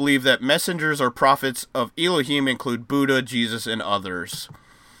 Raelians believe that messengers or prophets of Elohim include Buddha, Jesus, and others.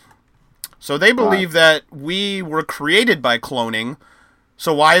 So they believe that we were created by cloning,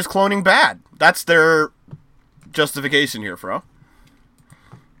 so why is cloning bad? That's their justification here, Fro.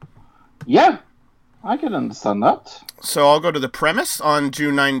 Yeah, I can understand that. So I'll go to the premise. On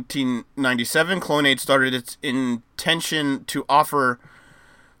June 1997, Clonade started its intention to offer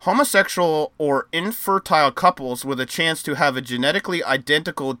homosexual or infertile couples with a chance to have a genetically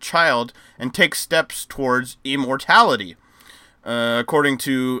identical child and take steps towards immortality. According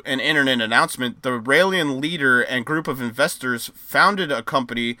to an internet announcement, the Raelian leader and group of investors founded a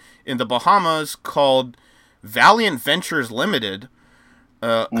company in the Bahamas called Valiant Ventures Limited.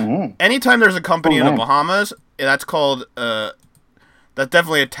 Anytime there's a company in the Bahamas, that's called that's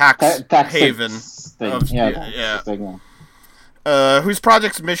definitely a tax haven. whose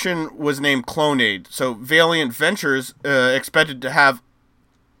project's mission was named Clonaid. So Valiant Ventures expected to have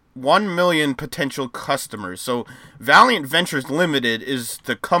 1 million potential customers. So Valiant Ventures Limited is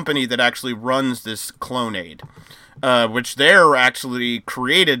the company that actually runs this Clonaid, which they're actually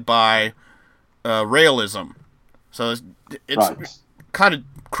created by Realism. So it's kind of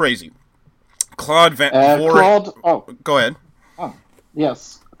crazy. Claude. Go ahead. Oh,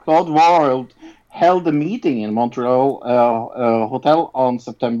 yes, Claude World held a meeting in Montreal hotel on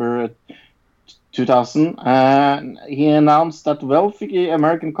September 2000, and he announced that wealthy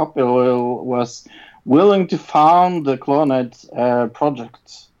American couple was willing to found the Clonaid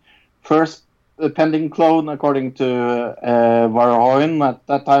project. First pending clone, according to Varhoin, at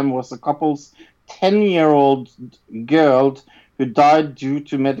that time was a couple's 10-year-old girl who died due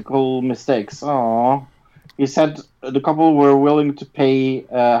to medical mistakes. Aww. He said the couple were willing to pay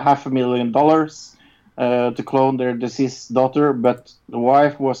 $500,000 to clone their deceased daughter, but the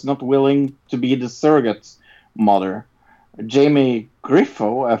wife was not willing to be the surrogate mother. Jamie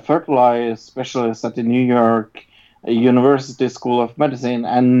Griffo, a fertilizer specialist at the New York University School of Medicine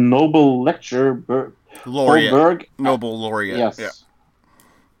and Nobel lecturer laureate. Paul Berg, Nobel laureate. Yes. Yeah.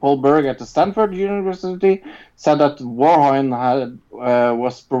 Paul Berg at the Stanford University said that Warhoin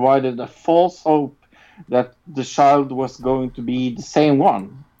was provided a false hope that the child was going to be the same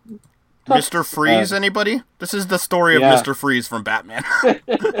one. Mr. Freeze, anybody? This is the story of Mr. Freeze from Batman.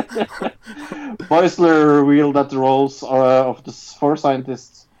 Boisler revealed that the roles of the 4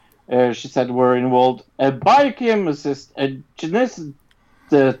 scientists she said were involved: a biochemist, a geneticist,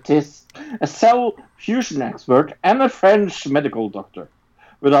 a cell fusion expert, and a French medical doctor,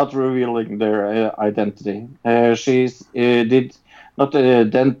 without revealing their identity. She did not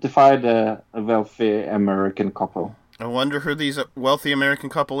identify the wealthy American couple. I wonder who these wealthy American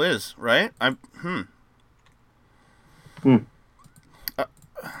couple is, right?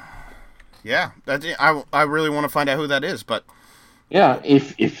 Yeah, that's it. I really want to find out who that is, but... Yeah,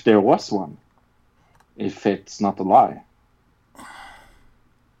 if there was one. If it's not a lie.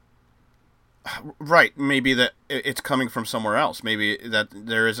 Right, maybe that it's coming from somewhere else. Maybe that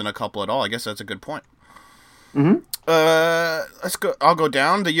there isn't a couple at all. I guess that's a good point. Mm-hmm. Let's go. I'll go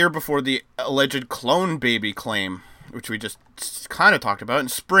down. The year before the alleged clone baby claim, which we just kind of talked about. In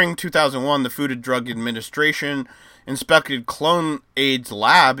spring 2001, the Food and Drug Administration inspected Clonaid's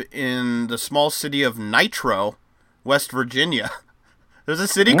lab in the small city of Nitro, West Virginia. There's a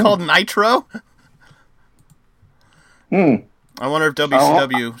city called Nitro? I wonder if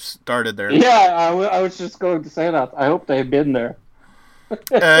WCW started there. Yeah, I was just going to say that. I hope they've been there.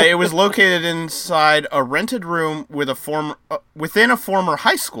 It was located inside a rented room within a former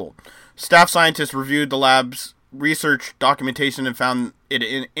high school. Staff scientists reviewed the lab's research documentation and found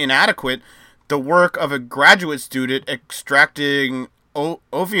it inadequate. The work of a graduate student extracting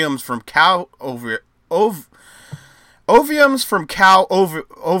oviums from cow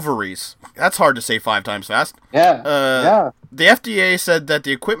ovaries. That's hard to say 5 times fast. Yeah. The FDA said that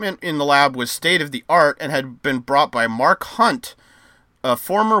the equipment in the lab was state-of-the-art and had been brought by Mark Hunt, a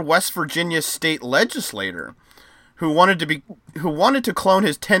former West Virginia state legislator who wanted to clone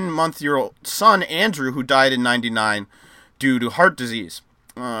his 10-month-old son, Andrew, who died in 1999 due to heart disease.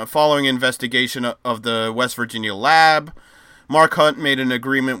 Following investigation of the West Virginia lab, Mark Hunt made an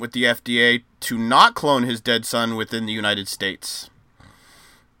agreement with the FDA to not clone his dead son within the United States.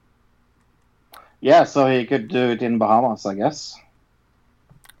 Yeah, so he could do it in Bahamas, I guess.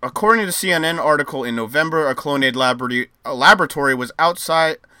 According to the CNN article in November, a Clonaid laboratory was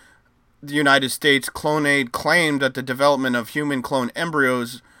outside the United States. Clonaid claimed that the development of human clone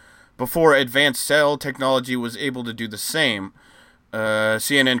embryos before advanced cell technology was able to do the same.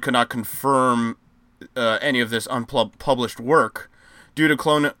 CNN could not confirm any of this unpublished work. Due to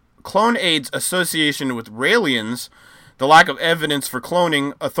Clonaid's association with Raelians, the lack of evidence for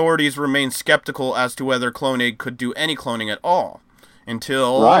cloning, authorities remain skeptical as to whether Clonaid could do any cloning at all.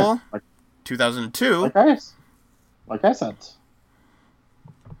 Until 2002. Like I said.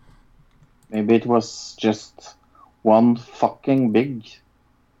 Maybe it was just one fucking big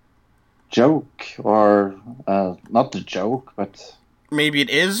joke. Or, not a joke, but... Maybe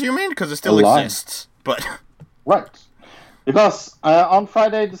it is, you mean? Because it still exists. But... Right. Because on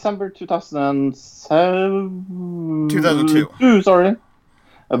Friday, December 2007... 2002. Sorry.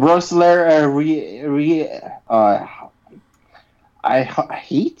 Brosler I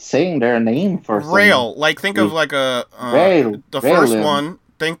hate saying their name for Rail. Like, think of like a... Rail. The first one,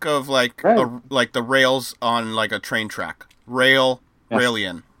 think of like like the rails on like a train track. Rail. Yes.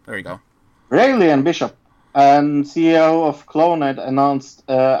 Railian. There you go. Railian Bishop. and CEO of Cloned announced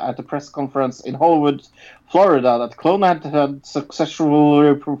at a press conference in Hollywood, Florida, that Cloned had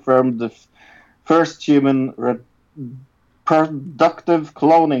successfully performed the first human productive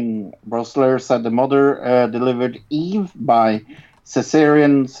cloning. Brosler said the mother delivered Eve by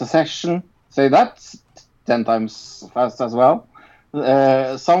cesarean section. Say that 10 times fast as well.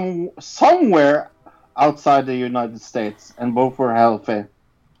 Somewhere outside the United States, and both were healthy.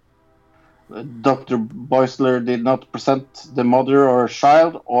 Dr. Boisler did not present the mother or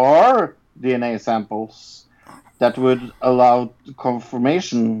child or DNA samples that would allow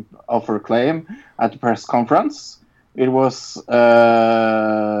confirmation of her claim at the press conference. It was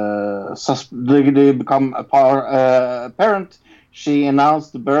become apparent she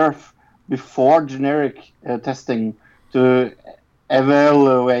announced the birth before generic testing to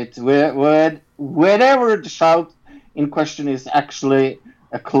evaluate whether the child in question is actually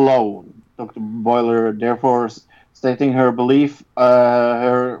a clone. Dr. Boiler therefore stating her belief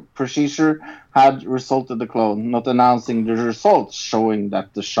her procedure had resulted the clone, not announcing the results showing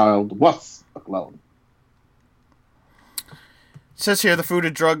that the child was a clone. It says here the Food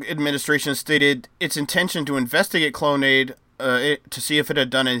and Drug Administration stated its intention to investigate Clonade to see if it had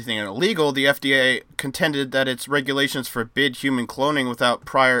done anything illegal. The FDA contended that its regulations forbid human cloning without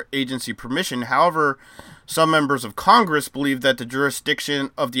prior agency permission. However, some members of Congress believed that the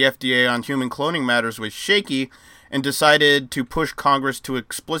jurisdiction of the FDA on human cloning matters was shaky and decided to push Congress to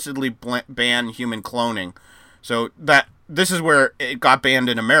explicitly ban human cloning. So this is where it got banned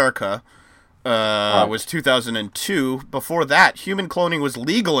in America. Was 2002. Before that, human cloning was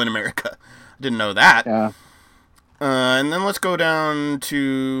legal in America. I didn't know that. Yeah. And then let's go down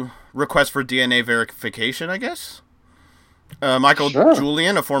to request for DNA verification, I guess. Michael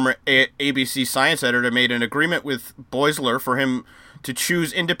Julian, a former ABC science editor, made an agreement with Boisler for him to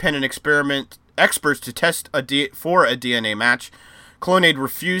choose independent experts to test for a DNA match. Clonade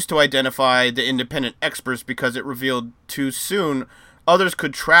refused to identify the independent experts because it revealed too soon others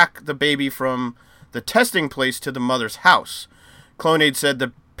could track the baby from the testing place to the mother's house. Clonade said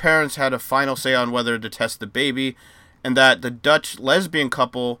the parents had a final say on whether to test the baby, and that the Dutch lesbian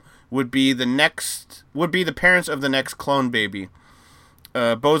couple would be the parents of the next clone baby.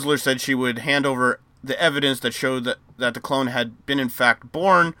 Boisler said she would hand over the evidence that showed that the clone had been in fact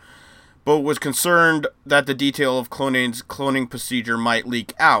born, but was concerned that the detail of Clonade's cloning procedure might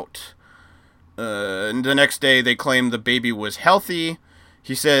leak out. And the next day, they claimed the baby was healthy.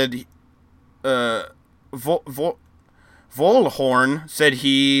 He said, Volhorn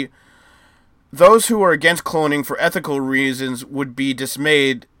said those who are against cloning for ethical reasons would be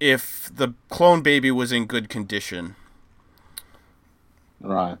dismayed if the clone baby was in good condition.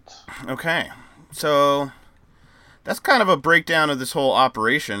 Right. Okay. So that's kind of a breakdown of this whole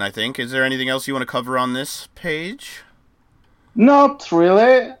operation, I think. Is there anything else you want to cover on this page? Not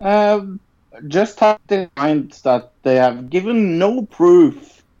really. Just have in mind that they have given no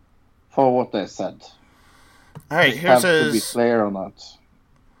proof for what they said. All right, here's to be clear on that.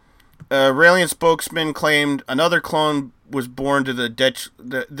 Raelian spokesman claimed another clone was born to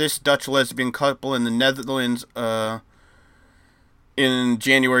this Dutch lesbian couple in the Netherlands in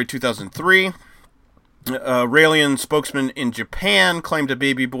January 2003. Raelian spokesman in Japan claimed a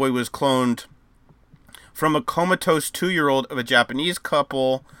baby boy was cloned from a comatose 2-year-old of a Japanese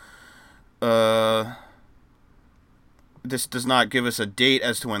couple. This does not give us a date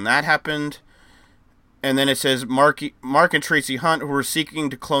as to when that happened. And then it says Mark and Tracy Hunt, who were seeking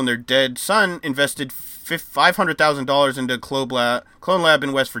to clone their dead son, invested $500,000 into a clone lab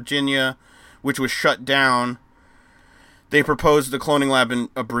in West Virginia, which was shut down. They proposed the cloning lab in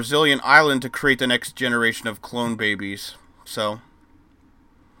a Brazilian island to create the next generation of clone babies.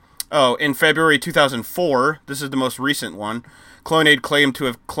 In February 2004, this is the most recent one, Clonade claimed to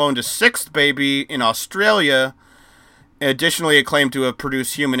have cloned a 6th baby in Australia. Additionally, it claimed to have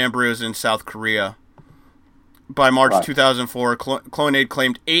produced human embryos in South Korea. By March 2004, Clonade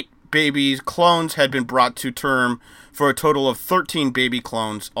claimed 8 clones had been brought to term for a total of 13 baby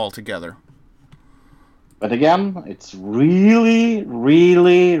clones altogether. But again, it's really,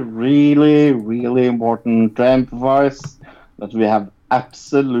 really, really, really important to emphasize that we have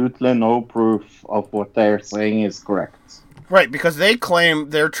absolutely no proof of what they're saying is correct. Right, because they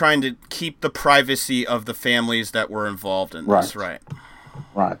claim they're trying to keep the privacy of the families that were involved in this, right?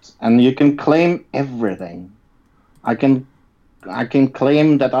 Right, and you can claim everything. I can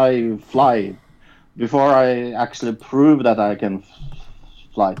claim that I fly before I actually prove that I can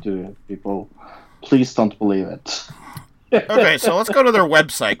fly to people. Please don't believe it. Okay, so let's go to their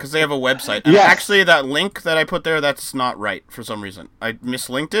website, because they have a website. And actually, that link that I put there, that's not right for some reason. I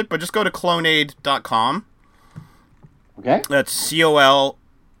mislinked it, but just go to clonade.com. Okay. That's CLONAID.com.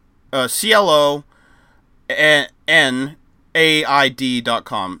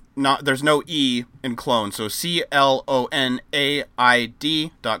 There's no E in clone, so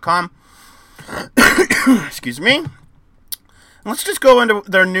CLONAID.com. Excuse me. Let's just go into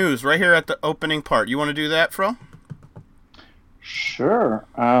their news right here at the opening part. You want to do that, Fro? Sure.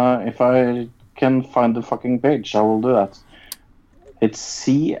 If I can find the fucking page, I will do that. It's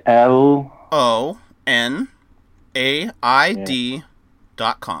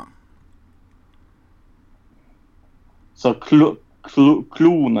CLONAID.com. So Clonaid.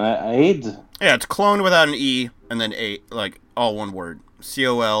 Yeah, it's cloned without an E and then A, like all one word.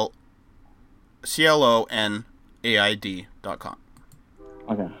 CLONAID.com.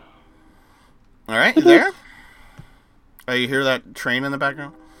 Okay. All right, you there? Oh, you hear that train in the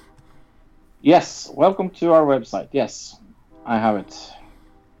background? Yes. Welcome to our website. Yes, I have it.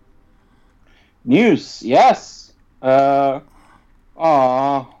 News. Yes.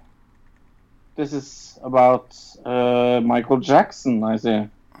 This is about Michael Jackson, I see.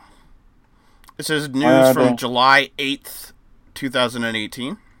 This is news from July 8th,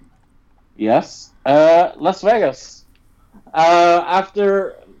 2018. Yes. Las Vegas.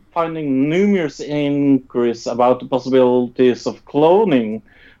 After finding numerous inquiries about the possibilities of cloning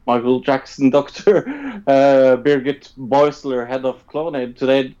Michael Jackson, Dr. Birgit Beusler, head of Clonaid,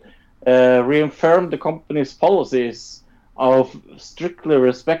 today reaffirmed the company's policies of strictly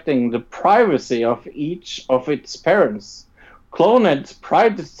respecting the privacy of each of its parents. Clonaid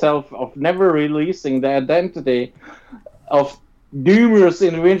prides itself of never releasing the identity of numerous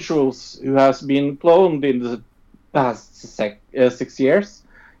individuals who has been cloned in the past 6 years,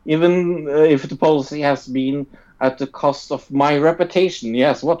 even if the policy has been at the cost of my reputation.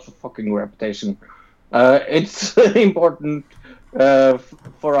 Yes, what fucking reputation? It's important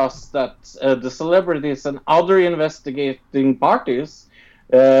for us that the celebrities and other investigating parties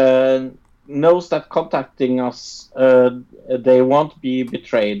knows that contacting us, they won't be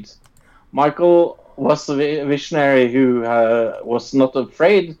betrayed. Michael was a visionary who was not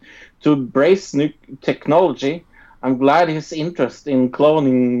afraid to embrace new technology. I'm glad his interest in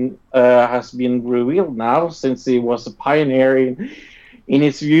cloning has been revealed now, since he was a pioneer in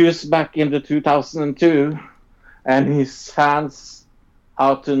his views back in the 2002, and his fans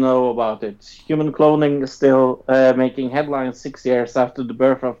ought to know about it. Human cloning is still making headlines 6 years after the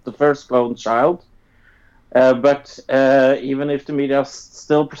birth of the first cloned child. But even if the media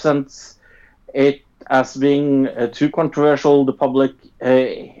still presents it as being too controversial, the public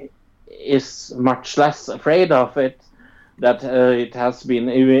is much less afraid of it, that it has been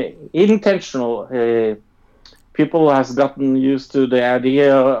intentional. People has gotten used to the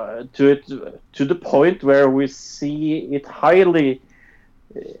idea to the point where we see it highly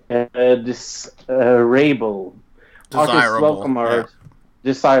desirable.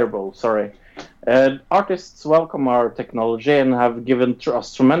 Artists welcome our technology and have given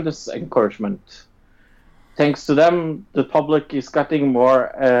us tremendous encouragement. Thanks to them, the public is getting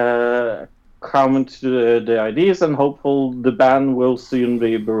more common to the ideas, and hopeful the ban will soon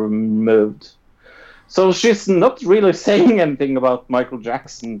be removed. So she's not really saying anything about Michael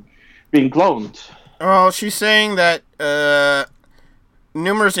Jackson being cloned. Well, she's saying that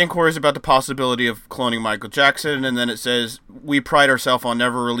numerous inquiries about the possibility of cloning Michael Jackson, and then it says, we pride ourselves on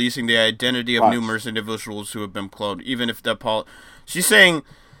never releasing the identity of numerous individuals who have been cloned, even if the She's saying,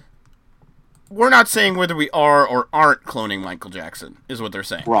 we're not saying whether we are or aren't cloning Michael Jackson, is what they're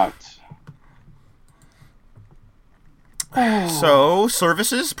saying. Right. So,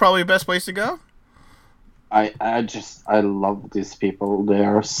 services, probably the best place to go? I love these people. They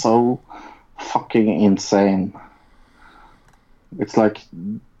are so fucking insane. It's like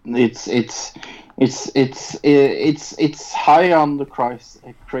it's high on the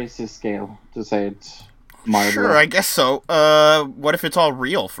crazy scale, to say it mildly. Sure, I guess so. What if it's all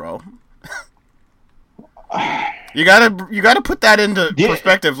real, Fro? You gotta put that into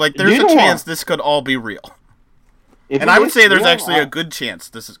perspective. Like, there's a chance this could all be real. And I would say there's actually a good chance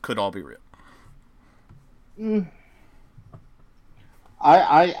this could all be real. You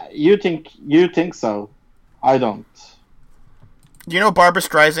think so? I don't. You know Barbra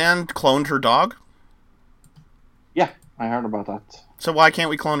Streisand cloned her dog? Yeah, I heard about that. So why can't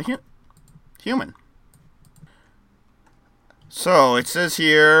we clone a human? So it says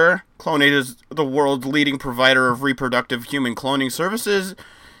here, Clonaid is the world's leading provider of reproductive human cloning services.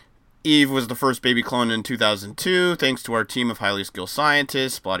 Eve was the first baby cloned in 2002, thanks to our team of highly skilled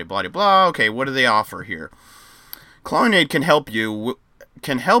scientists, blah, blah, blah. Okay, what do they offer here? Clonaid can help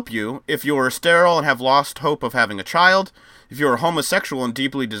you if you are sterile and have lost hope of having a child, if you are homosexual and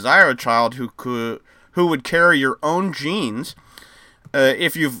deeply desire a child who who would carry your own genes.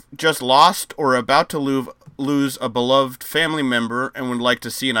 If you've just lost or about to lose a beloved family member and would like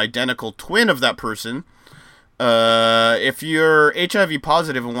to see an identical twin of that person, if you're HIV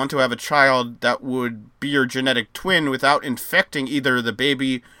positive and want to have a child that would be your genetic twin without infecting either the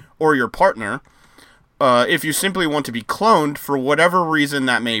baby or your partner, if you simply want to be cloned for whatever reason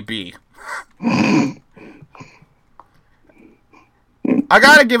that may be. I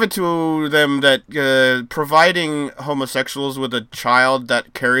gotta give it to them that providing homosexuals with a child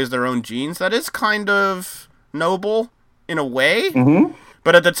that carries their own genes, that is kind of noble in a way. Mm-hmm.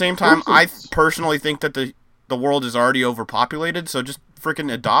 But at the same time, I personally think that the world is already overpopulated, so just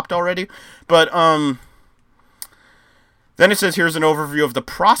freaking adopt already. But then it says here's an overview of the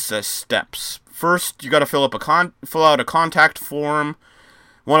process steps. First, you got to fill out a contact form.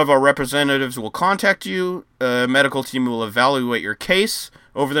 One of our representatives will contact you. A medical team will evaluate your case.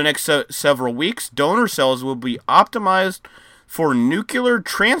 Over the next several weeks, donor cells will be optimized for nuclear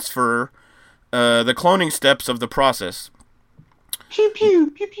transfer, the cloning steps of the process. Pew, pew,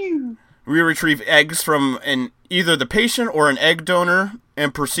 pew, pew. We retrieve eggs from either the patient or an egg donor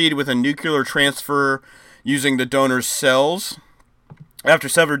and proceed with a nuclear transfer using the donor's cells. After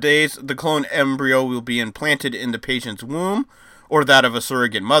several days, the clone embryo will be implanted in the patient's womb or that of a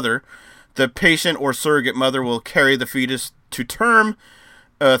surrogate mother. The patient or surrogate mother will carry the fetus to term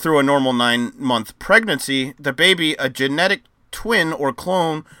through a normal 9-month pregnancy. The baby, a genetic twin or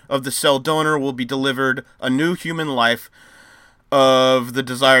clone of the cell donor, will be delivered. A new human life of the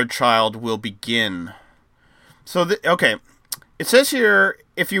desired child will begin. So, okay. It says here,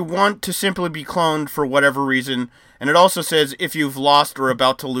 if you want to simply be cloned for whatever reason, and it also says if you've lost or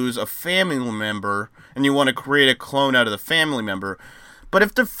about to lose a family member, and you want to create a clone out of the family member. But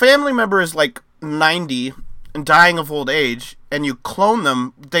if the family member is like 90 and dying of old age, and you clone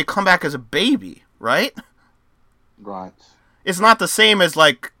them, they come back as a baby, right? Right. It's not the same as,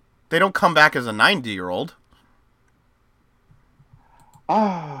 like, they don't come back as a 90-year-old. You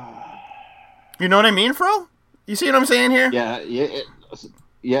know what I mean, Fro? You see what I'm saying here? Yeah.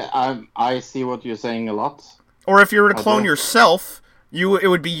 I see what you're saying a lot. Or if you were to clone yourself, it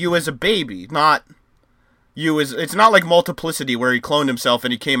would be you as a baby, not you as... It's not like Multiplicity where he cloned himself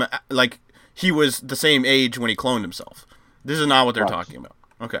and he came... Like, he was the same age when he cloned himself. This is not what they're talking about.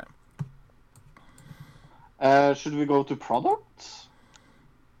 Okay. Should we go to products?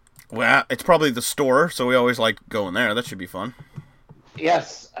 Well, it's probably the store, so we always like going there. That should be fun.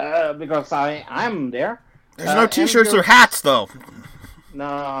 Yes, because I'm there. There's no t-shirts or hats, though.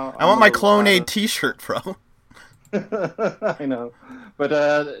 No. I want my Clone-Aid t-shirt, bro. I know.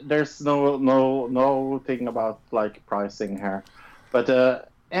 But there's no thing about, like, pricing here. But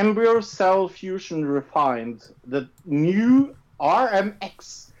Embryo Cell Fusion Refined, the new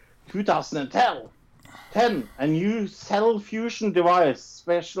RMX 2010, a new cell fusion device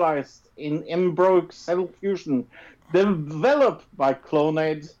specialized in embryo cell fusion, developed by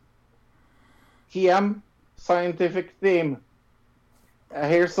Clone-Aid. TM, scientific theme.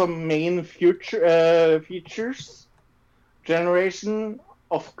 Here's some main features. Generation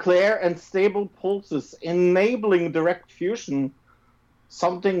of clear and stable pulses, enabling direct fusion.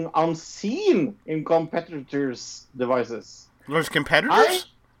 Something unseen in competitors' devices. There's competitors?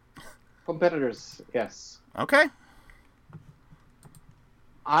 Competitors, yes. Okay.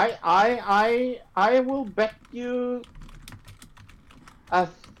 I will bet you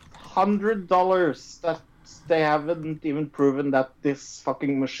 $100 that they haven't even proven that this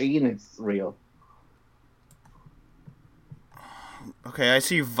fucking machine is real. Okay, I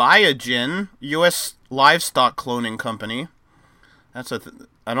see Viagen, U.S. livestock cloning company. I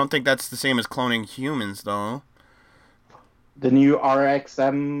don't think that's the same as cloning humans, though. The new RMX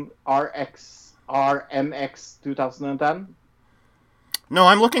 2010? No,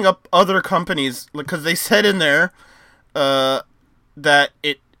 I'm looking up other companies, because they said in there that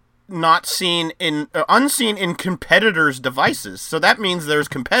it unseen in competitors' devices. So that means there's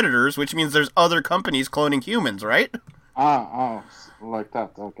competitors, which means there's other companies cloning humans, right? Oh, like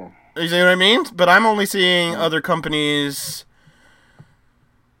that, okay. You see what I mean? But I'm only seeing other companies...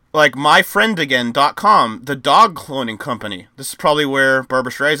 Like MyFriendAgain.com, the dog cloning company. This is probably where Barbra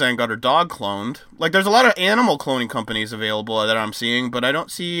Streisand got her dog cloned. Like, there's a lot of animal cloning companies available that I'm seeing, but I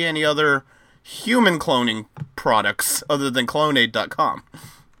don't see any other human cloning products other than Clone-Aid.com.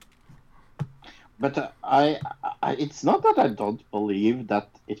 But I it's not that I don't believe that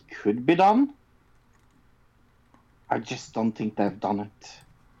it could be done. I just don't think they've done it.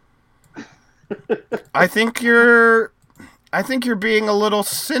 I think you're being a little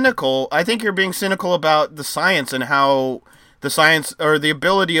cynical. I think you're being cynical about the science and how the science or the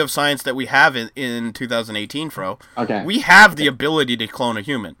ability of science that we have in 2018, Fro. Okay. We have the ability to clone a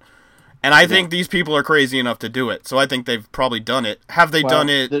human. And I think these people are crazy enough to do it. So I think they've probably done it. Have they done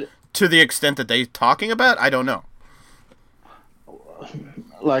it to the extent that they're talking about? I don't know.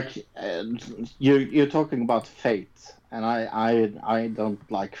 Like, you're talking about fate, and I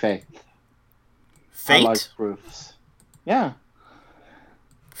don't like fate. Fate? I like proofs. Yeah.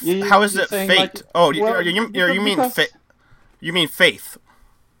 How is it saying, fate? like, Oh, well, you mean because- You mean faith?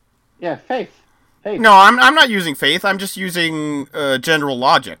 Yeah, faith. No, I'm not using faith. I'm just using general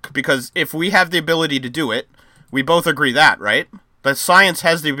logic, because if we have the ability to do it, we both agree that, right? That science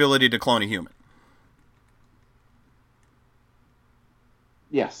has the ability to clone a human.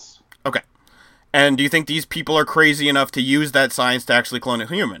 Yes. Okay. And do you think these people are crazy enough to use that science to actually clone a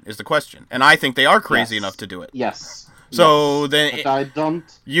human, is the question. And I think they are crazy enough to do it. Yes. So yes. then, But I don't.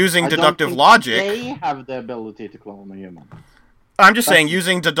 using I don't deductive think logic, They have the ability to clone a human. I'm just saying,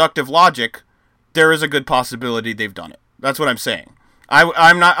 using deductive logic, there is a good possibility they've done it. That's what I'm saying.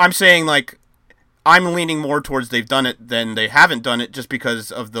 I'm saying, like, I'm leaning more towards they've done it than they haven't done it, just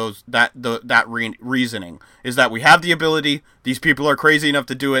because of reasoning. Is that we have the ability, these people are crazy enough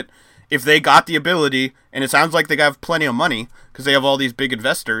to do it. If they got the ability, and it sounds like they have plenty of money, because they have all these big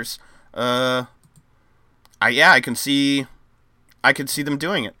investors, I can see them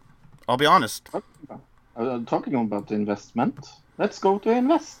doing it. I'll be honest. Talking about investment, let's go to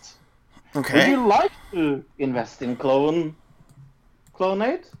invest. Okay. Would you like to invest in Clonate?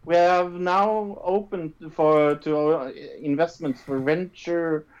 We have now opened to investments for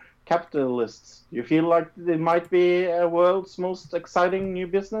venture capitalists. You feel like it might be a world's most exciting new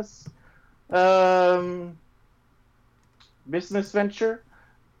business venture?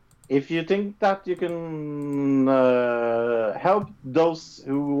 If you think that you can help those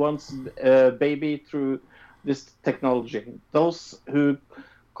who wants a baby through this technology, those who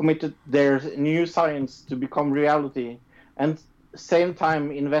committed their new science to become reality, and same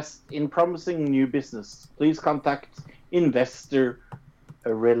time invest in promising new business, please contact Investor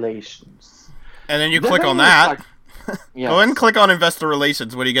Relations. And then you click on that. Yes. Go ahead and click on Investor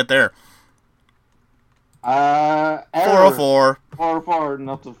Relations. What do you get there? 404. 404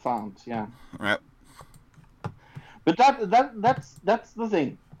 not found. Yeah. Right. But that's the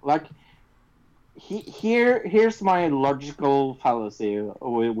thing. Like, here's my logical fallacy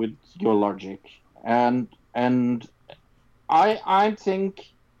with your logic, and I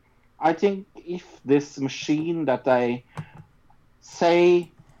think if this machine that I say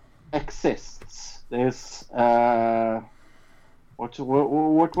exists, this what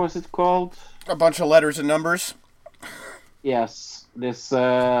was it called? A bunch of letters and numbers. Yes, this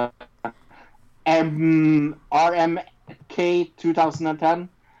RMK 2010.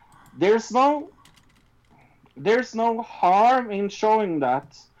 There's no harm in showing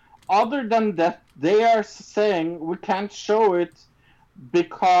that. Other than that, they are saying we can't show it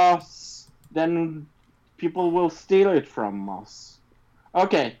because then people will steal it from us.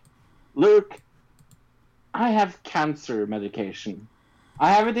 Okay, look, I have cancer medication.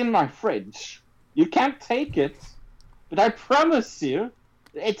 I have it in my fridge. You can't take it, but I promise you,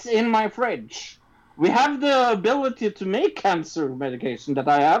 it's in my fridge. We have the ability to make cancer medication that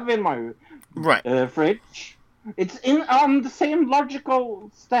I have in my fridge. It's on the same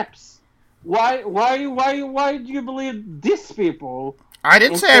logical steps. Why do you believe these people? I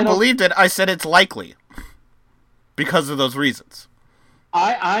didn't say I believed it. I said it's likely because of those reasons.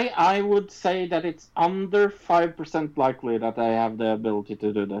 I would say that it's under 5% likely that I have the ability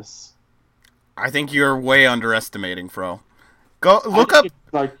to do this. I think you're way underestimating, Fro. Go look up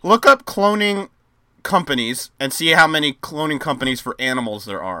cloning companies and see how many cloning companies for animals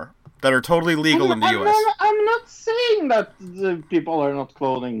there are that are totally legal in the US. I'm not saying that the people are not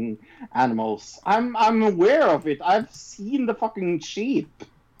cloning animals. I'm aware of it. I've seen the fucking sheep.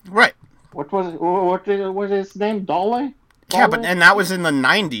 Right. What was his name? Dolly? Yeah, but that was in the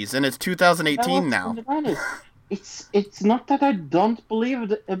 90s, and it's 2018 now. It's not that I don't believe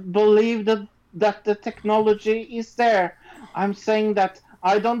that the technology is there. I'm saying that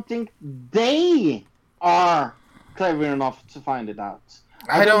I don't think they are clever enough to find it out.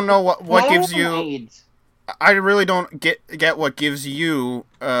 I don't know what gives you. I really don't get what gives you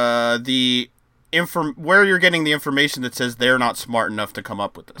where you're getting the information that says they're not smart enough to come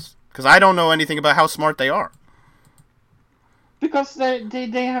up with this. Because I don't know anything about how smart they are. Because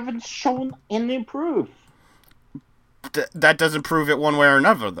they haven't shown any proof. That doesn't prove it one way or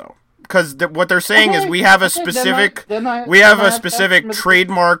another, though. Because what they're saying is we have a specific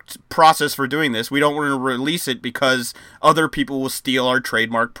trademarked process for doing this. We don't want to release it because other people will steal our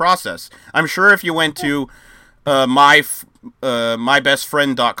trademark process. I'm sure if you went to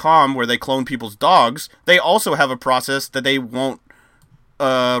mybestfriend.com, where they clone people's dogs, they also have a process that they won't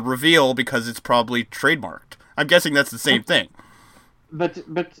reveal because it's probably trademarked. I'm guessing that's the same thing. But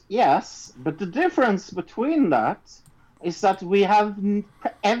yes, but the difference between that is that we have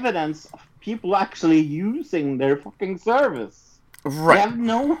evidence of people actually using their fucking service. Right. We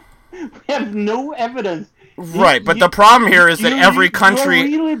have no evidence. Right, but the problem here is that every country...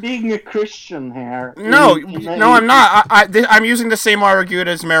 You're really being a Christian here. No, I'm not. I'm using the same argument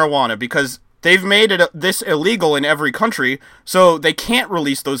as marijuana, because they've made this illegal in every country, so they can't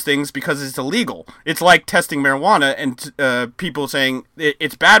release those things because it's illegal. It's like testing marijuana and people saying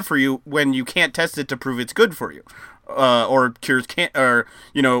it's bad for you when you can't test it to prove it's good for you, or cures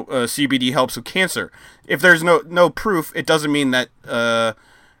CBD helps with cancer. If there's no proof, it doesn't mean that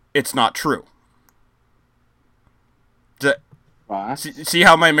it's not true. See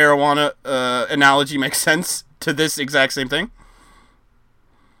how my marijuana analogy makes sense to this exact same thing?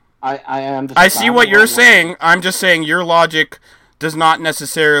 I understand. I see what you're saying. I'm just saying your logic does not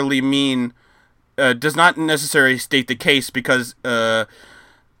necessarily state the case, because it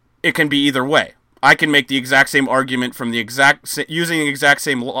can be either way. I can make the exact same argument from using the exact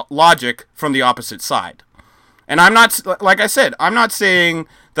same logic from the opposite side. And I'm not, like I said, I'm not saying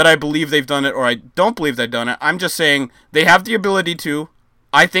that I believe they've done it or I don't believe they've done it. I'm just saying they have the ability to.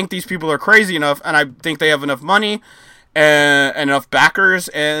 I think these people are crazy enough, and I think they have enough money and enough backers,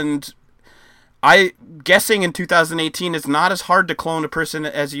 and I guessing in 2018 it's not as hard to clone a person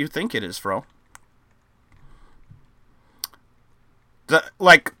as you think it is, Fro. I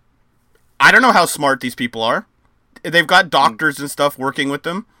don't know how smart these people are. They've got doctors and stuff working with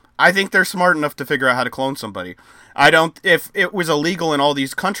them. I think they're smart enough to figure out how to clone somebody. If it was illegal in all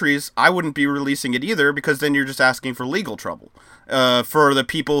these countries, I wouldn't be releasing it either, because then you're just asking for legal trouble. For the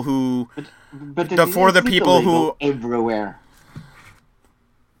people who... for the people who... everywhere.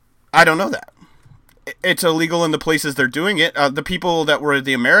 I don't know that. It's illegal in the places they're doing it. The people that were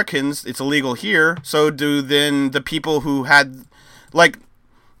the Americans, it's illegal here. So do then the people who had...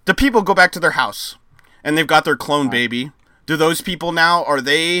 the people go back to their house, and they've got their clone baby. Do those people now, are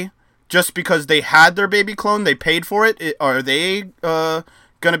they, just because they had their baby clone, they paid for it, are they going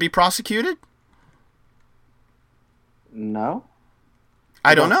to be prosecuted? No.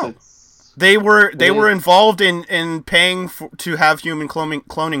 I don't know. They were involved in paying to have human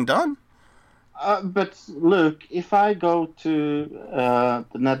cloning done. But look, if I go to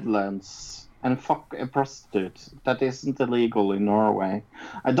the Netherlands and fuck a prostitute, that isn't illegal in Norway.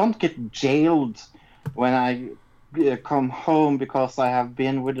 I don't get jailed when I come home because I have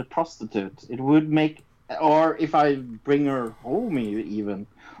been with a prostitute. It would make, or if I bring her home even,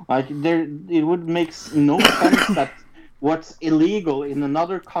 it would make no sense that what's illegal in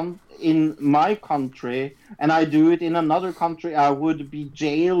in my country, and I do it in another country, I would be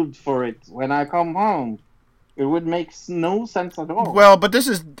jailed for it when I come home. It would make no sense at all. Well, but this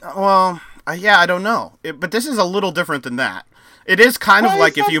is, I don't know. But this is a little different than that. It is kind of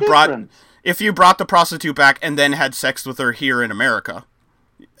like if you brought the prostitute back and then had sex with her here in America,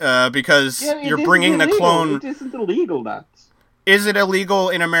 because you're bringing the clone. It isn't illegal. That is it illegal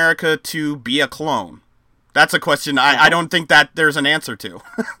in America to be a clone? That's a question I don't think that there's an answer to.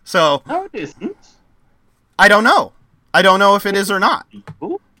 So no, it isn't. I don't know. I don't know if it is or not.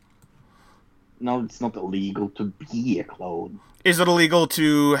 No, it's not illegal to be a clone. Is it illegal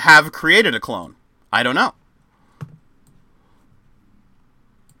to have created a clone? I don't know.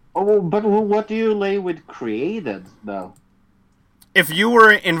 Oh, but what do you lay with created, though? If you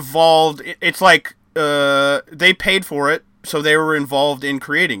were involved, it's like they paid for it, so they were involved in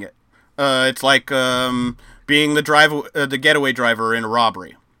creating it. It's like being the getaway driver in a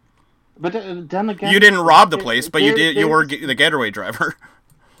robbery. But then again, you didn't rob the place, but you did. You were the getaway driver.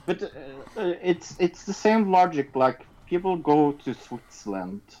 But it's the same logic. Like people go to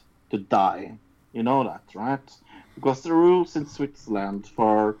Switzerland to die. You know that, right? Because the rules in Switzerland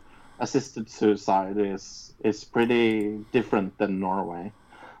for assisted suicide is pretty different than Norway.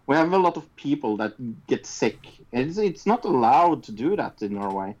 We have a lot of people that get sick. It's not allowed to do that in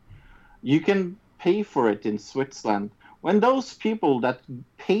Norway. You can pay for it in Switzerland. When those people that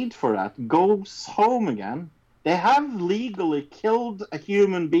paid for that goes home again, they have legally killed a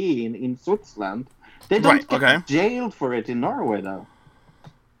human being in Switzerland. They don't get jailed for it in Norway, though.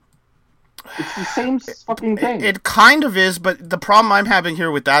 It's the same fucking thing. It kind of is, but the problem I'm having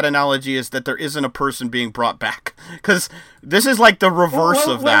here with that analogy is that there isn't a person being brought back. Because this is like the reverse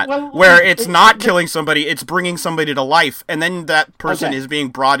of that, where it's not killing somebody, it's bringing somebody to life, and then that person is being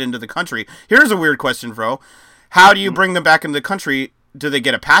brought into the country. Here's a weird question, bro. How do you bring them back into the country? Do they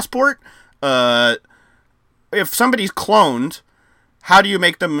get a passport? if somebody's cloned, how do you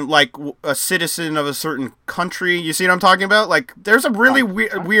make them like a citizen of a certain country? You see what I'm talking about? Like, there's a really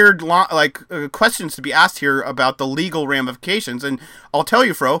weird questions to be asked here about the legal ramifications. And I'll tell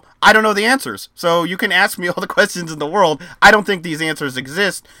you, Fro, I don't know the answers. So you can ask me all the questions in the world. I don't think these answers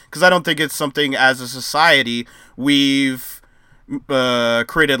exist because I don't think it's something as a society we've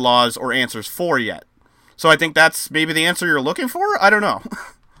created laws or answers for yet. So I think that's maybe the answer you're looking for. I don't know.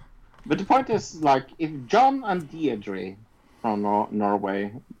 But the point is, like, if John and Deirdre from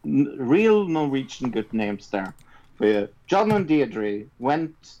Norway, real Norwegian good names there. John and Deirdre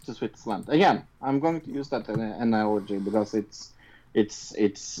went to Switzerland. Again, I'm going to use that analogy because it's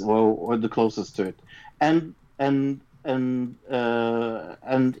the closest to it. And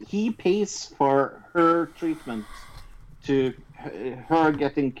he pays for her treatment to her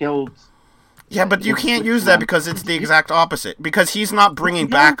getting killed. Yeah, but you can't use that because it's the exact opposite. Because he's not bringing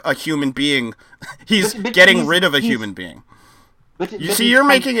back a human being. He's getting rid of a human being. You're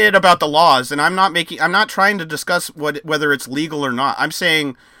making it about the laws, and I'm not trying to discuss whether it's legal or not. I'm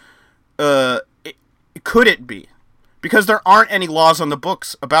saying, could it be? Because there aren't any laws on the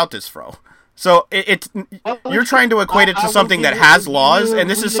books about this, Fro. So you're trying to equate it to something that has laws, and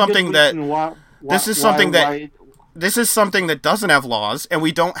this is something that doesn't have laws, and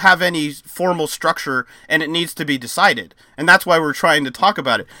we don't have any formal structure, and it needs to be decided. And that's why we're trying to talk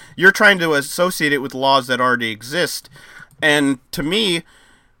about it. You're trying to associate it with laws that already exist. And to me,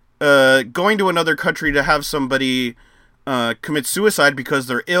 going to another country to have somebody commit suicide because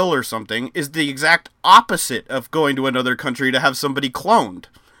they're ill or something is the exact opposite of going to another country to have somebody cloned.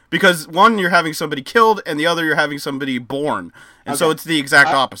 Because one, you're having somebody killed, and the other, you're having somebody born. And so it's the exact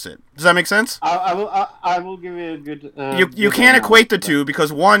opposite. Does that make sense? I will give you a good... you can't equate the two,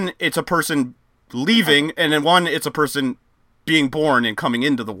 because one, it's a person leaving, and then one, it's a person being born and coming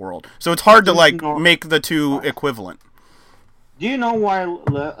into the world. So it's hard to, make the two equivalent. Do you know why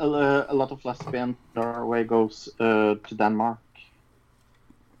a lot of lesbian Norway goes to Denmark?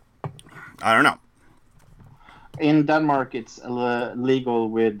 I don't know. In Denmark, it's legal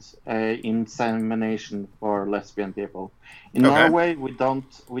with insemination for lesbian people. In Norway, we don't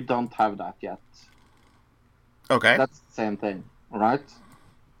have that yet. Okay. That's the same thing, right?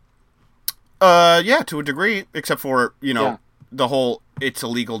 Yeah, to a degree, except for the whole it's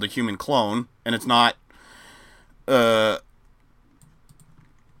illegal to human clone, and it's not. The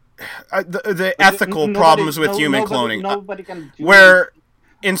ethical problems with human cloning, nobody can do where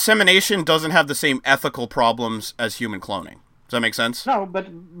insemination doesn't have the same ethical problems as human cloning. Does that make sense? No, but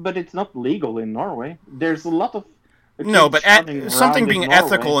it's not legal in Norway. There's a lot of something being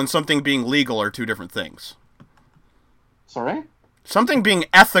ethical and something being legal are two different things. Sorry? Something being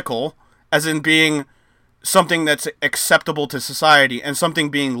ethical, as in being something that's acceptable to society, and something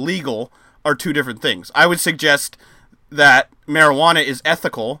being legal are two different things. I would suggest that marijuana is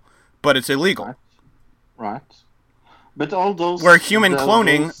ethical, but it's illegal. Right. But all those where human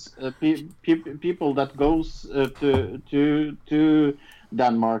cloning, people that goes to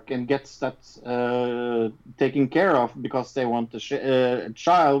Denmark and gets that taken care of because they want a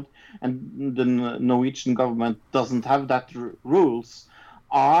child, and the Norwegian government doesn't have that rules,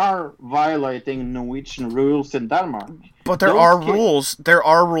 are violating Norwegian rules in Denmark. But there are rules. There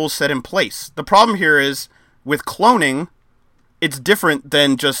are rules set in place. The problem here is with cloning, it's different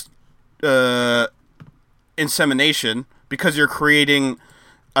than just insemination, because you're creating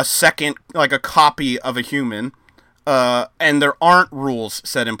a second, like a copy of a human, and there aren't rules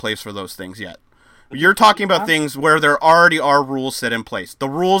set in place for those things yet. You're talking about things where there already are rules set in place. The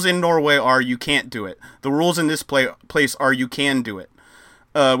rules in Norway are you can't do it. The rules in this place are you can do it.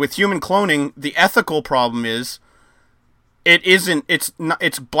 With human cloning, the ethical problem is it's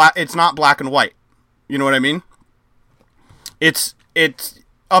not black and white. You know what I mean? It's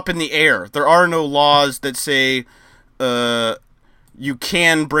up in the air. There are no laws that say you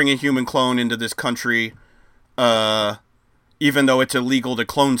can bring a human clone into this country, even though it's illegal to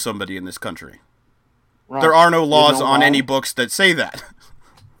clone somebody in this country. Right. There are no laws on any books that say that.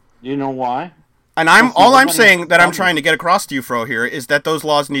 Do you know why? And I'm saying that I'm trying to get across to you, Fro, here, is that those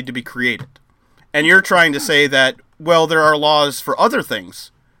laws need to be created. And you're trying to say that, well, there are laws for other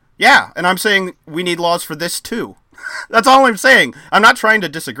things. Yeah, and I'm saying we need laws for this too. That's all I'm saying. I'm not trying to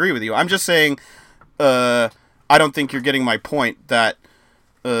disagree with you. I'm just saying I don't think you're getting my point that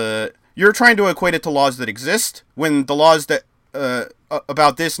you're trying to equate it to laws that exist when the laws that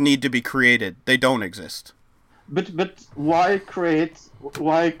about this need to be created. They don't exist. But why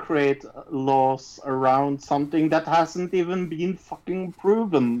create laws around something that hasn't even been fucking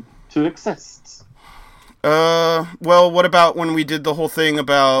proven to exist? Well, what about when we did the whole thing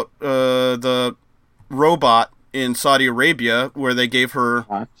about the robot in Saudi Arabia where they gave her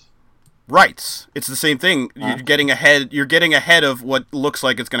Right. rights. It's the same thing. Right. You're getting ahead of what looks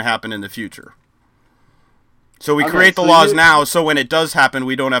like it's going to happen in the future. So we Okay, create the so laws you- now, so when it does happen,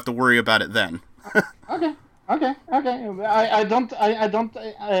 we don't have to worry about it then. Okay. I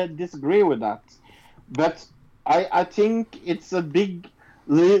don't disagree with that, but I think it's a big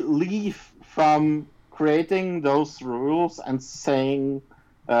leap from creating those rules and saying,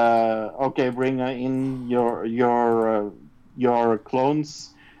 okay, bring in your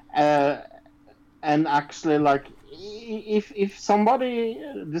clones, and actually, like, if somebody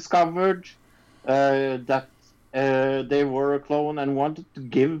discovered that they were a clone and wanted to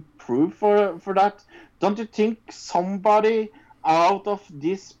give proof for that, don't you think somebody out of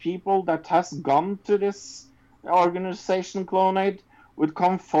these people that has gone to this organization Clonaid would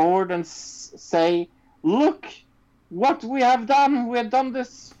come forward and say, look what we have done, we have done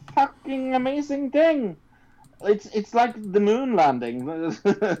this fucking amazing thing. It's like the moon landing.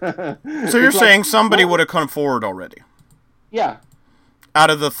 So you're saying somebody would have come forward already? Yeah. Out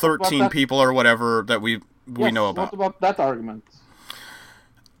of the 13 that- people or whatever that we Yes, know about. What about that argument?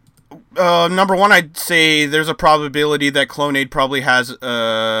 Number one, I'd say there's a probability that Clonaid probably has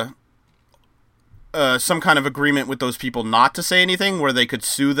some kind of agreement with those people not to say anything, where they could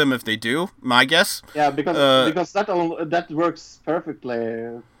sue them if they do. My guess. Yeah, because that works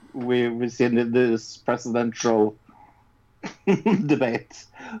perfectly within this presidential debate.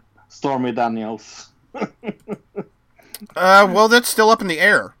 Stormy Daniels. Well, that's still up in the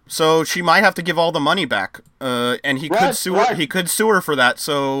air. So she might have to give all the money back. And he could Right, sue her. right. He could sue her for that.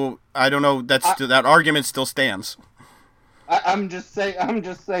 So I don't know. That argument still stands. I'm just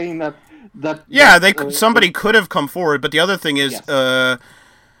saying that. Yeah, that, somebody could have come forward, but the other thing is, Yes.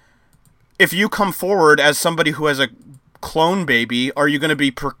 if you come forward as somebody who has a clone baby, are you going to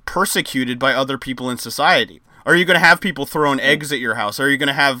be persecuted by other people in society? Are you going to have people throwing eggs at your house? Are you going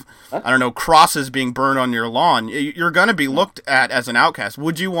to have, I don't know, crosses being burned on your lawn? You're going to be looked at as an outcast.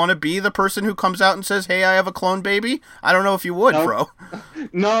 Would you want to be the person who comes out and says, hey, I have a clone baby? I don't know if you would, No. bro.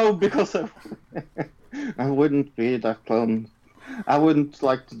 No, because I wouldn't be that clone. I wouldn't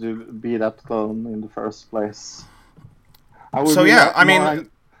like to be that clone in the first place. I would So, be yeah, more- I mean- more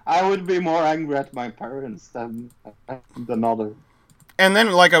I would be more angry at my parents than other. And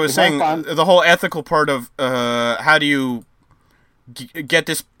then, like I was If I saying, find- the whole ethical part of how do you get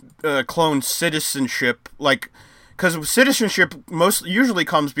this clone citizenship, like, because citizenship usually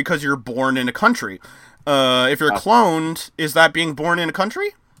comes because you're born in a country. If you're cloned, is that being born in a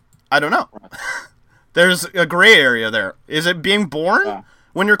country? I don't know. There's a gray area there. Is it being born Yeah.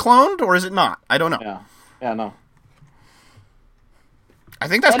 when you're cloned, or is it not? I don't know. Yeah, no. I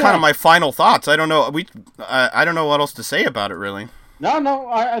think that's kind of my final thoughts. I don't know. I don't know what else to say about it, really. No.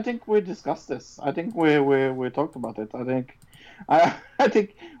 I think we discussed this. I think we talked about it. I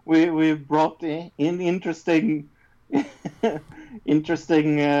think we brought in interesting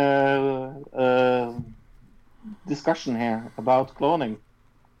discussion here about cloning.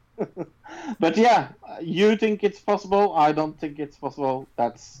 But yeah, you think it's possible. I don't think it's possible.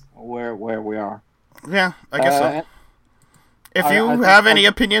 That's where we are. Yeah, I guess so. If you I think have any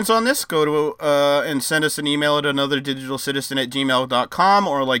opinions on this, go to and send us an email at anotherdigitalcitizen@gmail.com,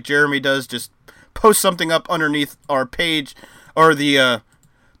 or like Jeremy does, just post something up underneath our page, or the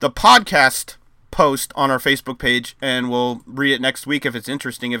podcast post on our Facebook page, and we'll read it next week if it's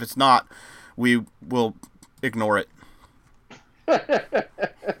interesting. If it's not, we will ignore it.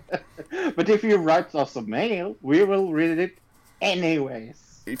 But if you write us a mail, we will read it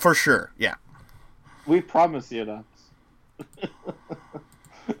anyways. For sure, yeah. We promise you that.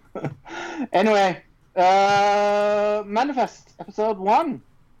 Anyway, Manifest, episode 1.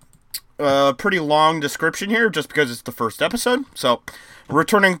 Pretty long description here, just because it's the first episode. So,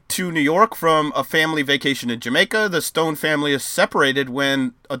 returning to New York from a family vacation in Jamaica, the Stone family is separated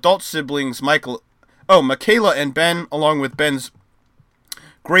when adult siblings Michaela and Ben, along with Ben's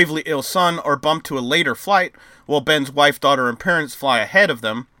gravely ill son, are bumped to a later flight, while Ben's wife, daughter, and parents fly ahead of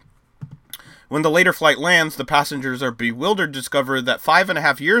them. When the later flight lands, the passengers are bewildered to discover that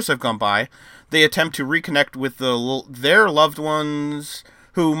 5.5 years have gone by. They attempt to reconnect with their loved ones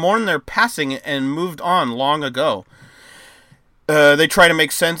who mourn their passing and moved on long ago. They try to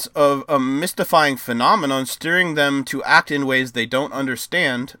make sense of a mystifying phenomenon, steering them to act in ways they don't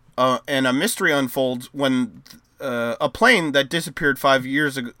understand, and a mystery unfolds when a plane that disappeared 5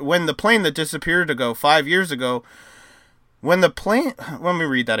 years ago. When the plane that disappeared 5 years ago. Let me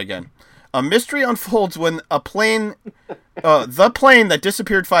read that again. A mystery unfolds when the plane that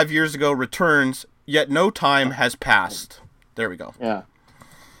disappeared 5 years ago returns, yet no time has passed. There we go. Yeah.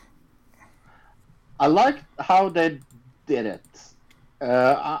 I liked how they did it.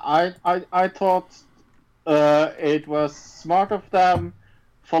 I thought it was smart of them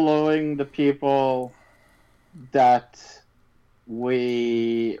following the people that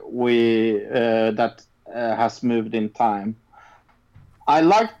that has moved in time. I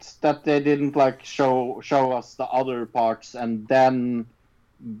liked that they didn't like show us the other parts and then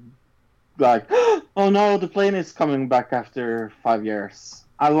like, oh no, the plane is coming back after 5 years.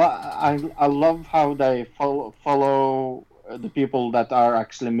 I love how they follow the people that are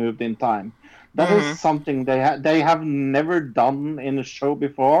actually moved in time. That is something they have never done in a show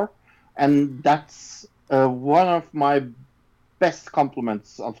before, and that's one of my best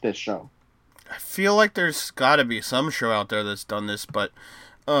compliments of this show. I feel like there's got to be some show out there that's done this, but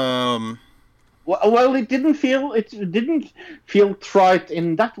well, it didn't feel trite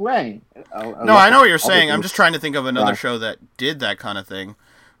in that way. No, I know what you're saying. I'm just trying to think of another show that did that kind of thing,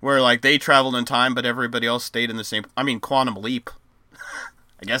 where like they traveled in time, but everybody else stayed in the same. I mean, Quantum Leap.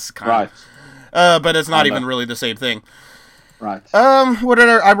 I guess kind of. But it's not even really the same thing. Right. What did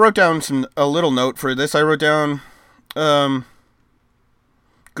I wrote down a little note for this. I wrote down,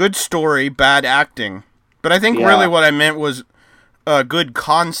 good story, bad acting. But I think really what I meant was good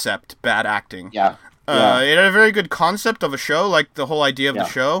concept, bad acting. Yeah. It had a very good concept of a show, like the whole idea of the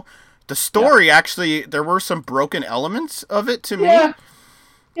show. The story, actually, there were some broken elements of it to me.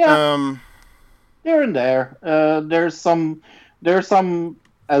 Yeah. Here and there. There's some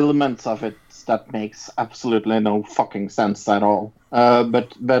elements of it that makes absolutely no fucking sense at all.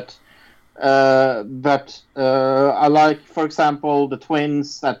 But I like, for example, the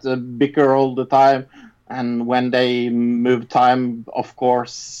twins that bicker all the time, and when they move time, of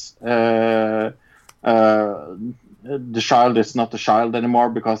course, the child is not a child anymore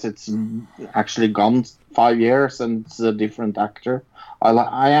because it's actually gone 5 years and it's a different actor.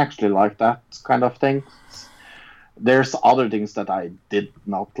 I actually like that kind of thing. There's other things that I did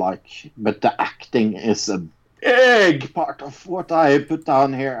not like, but the acting is a big part of what I put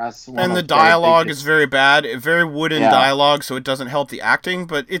down here as one. And the dialogue is very bad, very wooden dialogue, so it doesn't help the acting,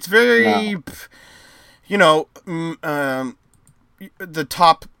 but it's very, the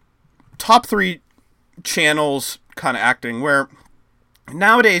top three channels kind of acting, where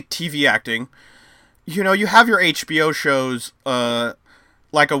nowadays TV acting, you have your HBO shows,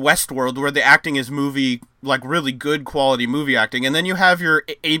 like a Westworld, where the acting is like really good quality movie acting, and then you have your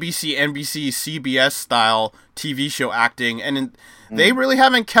ABC, NBC, CBS style TV show acting, and they really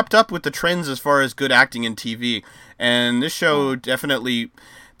haven't kept up with the trends as far as good acting in TV. And this show definitely,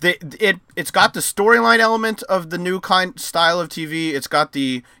 it's got the storyline element of the new style of TV. It's got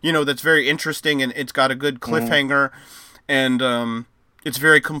the, that's very interesting, and it's got a good cliffhanger, and it's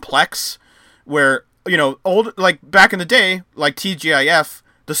very complex, where, old, like back in the day, like TGIF,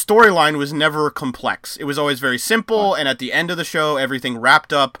 the storyline was never complex. It was always very simple, and at the end of the show, everything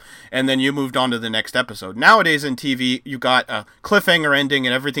wrapped up, and then you moved on to the next episode. Nowadays in TV, you got a cliffhanger ending,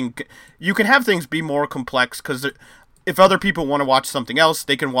 and everything. You can have things be more complex, because if other people want to watch something else,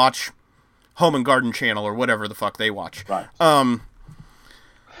 they can watch Home and Garden Channel or whatever the fuck they watch. Right.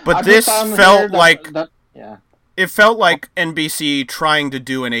 But this felt it felt like NBC trying to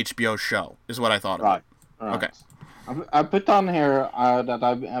do an HBO show, is what I thought of. Right. Okay. I put down here that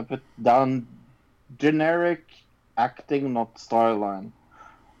I put down generic acting, not storyline,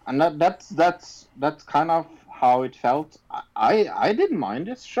 and that's kind of how it felt. I didn't mind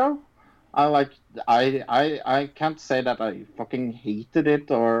this show. I can't say that I fucking hated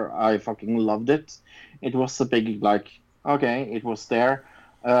it or I fucking loved it. It was a big okay, it was there.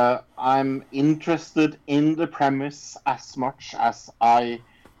 I'm interested in the premise as much as I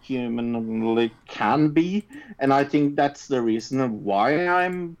humanly can be, and I think that's the reason why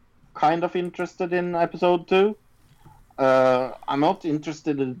I'm kind of interested in episode 2. I'm not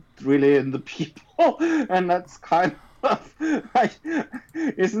interested really in the people, and that's kind of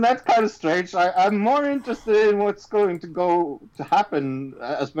isn't that kind of strange? I'm more interested in what's going to happen,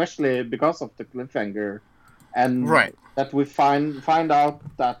 especially because of the cliffhanger, and that we find out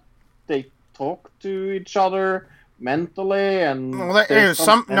that they talk to each other mentally, and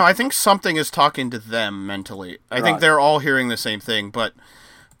I think something is talking to them mentally. I think they're all hearing the same thing, but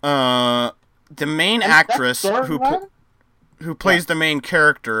the main actress who plays the main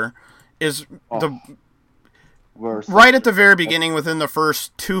character is right at the very beginning. Within the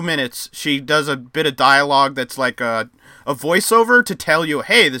first 2 minutes, she does a bit of dialogue that's like a voiceover to tell you,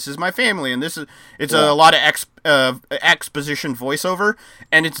 hey, this is my family, and it's a lot of exposition voiceover,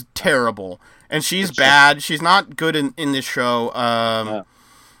 and it's terrible. And she's bad. She's not good in this show.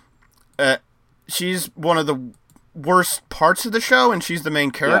 She's one of the worst parts of the show, and she's the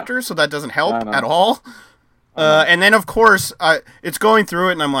main character, so that doesn't help at all. And then, of course, it's going through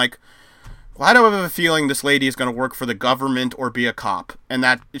it, and I'm like, why do I have a feeling this lady is going to work for the government or be a cop? And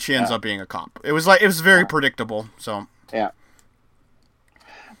that she ends up being a cop. It was very predictable. So yeah.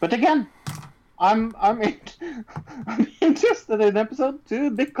 But again, I'm interested in episode 2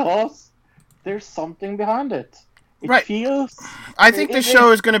 because there's something behind it. It feels. I think the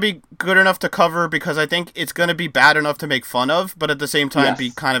show is going to be good enough to cover because I think it's going to be bad enough to make fun of, but at the same time be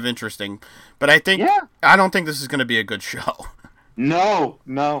kind of interesting. But I don't think this is going to be a good show. No.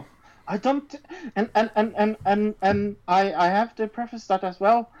 I don't, and I have to preface that as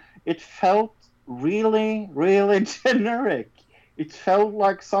well. It felt really, really generic. It felt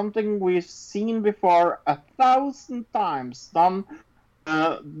like something we've seen before 1,000 times, done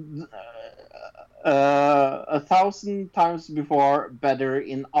 1,000 times before, better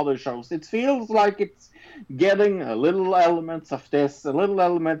in other shows. It feels like it's getting a little elements of this, a little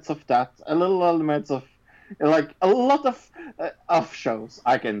elements of that, a little elements of. Like a lot of shows,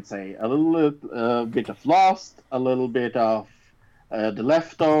 I can say. A little bit of Lost, a little bit of The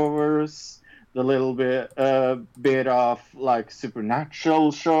Leftovers, the little bit of like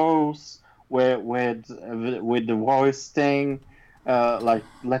supernatural shows with the voice thing, like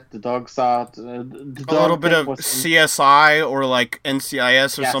Let the Dogs Out. A little bit of CSI or like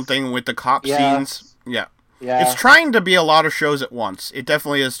NCIS or something with the cop scenes. Yeah. It's trying to be a lot of shows at once. It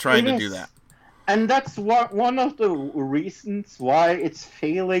definitely is trying to do that. And that's one of the reasons why it's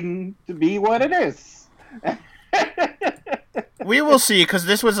failing to be what it is. We will see, because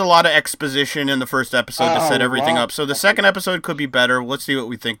this was a lot of exposition in the first episode to set everything up. So the second episode could be better. Let's see what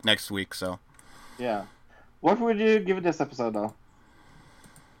we think next week. So, yeah. What would you give this episode, though?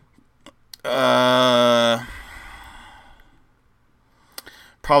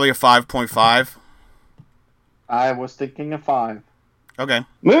 Probably a 5.5. I was thinking a 5. Okay.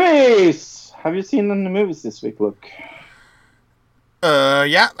 Movies! Have you seen any movies this week, Luke?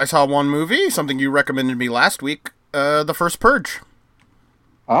 Yeah, I saw one movie, something you recommended me last week, The First Purge.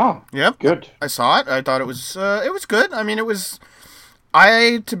 Oh, yep. Good. I saw it. I thought it was good. I mean, to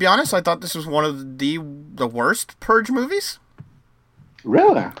be honest, I thought this was one of the worst Purge movies.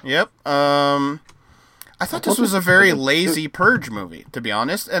 Really? Yep. I thought this was a very lazy Purge movie, to be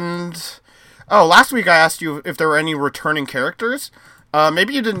honest. And last week I asked you if there were any returning characters.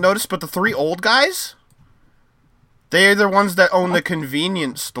 Maybe you didn't notice, but the 3 old guys, they're the ones that own the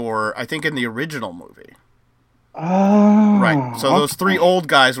convenience store, I think, in the original movie. Oh. Right. So those 3 old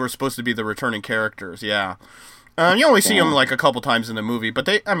guys were supposed to be the returning characters, yeah. You only see them like a couple times in the movie, but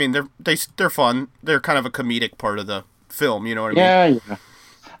they're fun. They're kind of a comedic part of the film, you know what I mean? Yeah.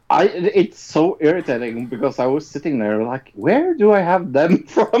 It's so irritating because I was sitting there like, where do I have them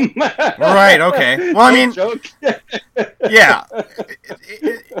from? Right, okay. Well, I mean, yeah.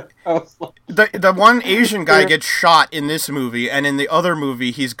 The one Asian guy gets shot in this movie, and in the other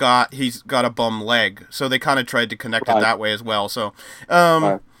movie he's got a bum leg. So they kind of tried to connect it that way as well. So,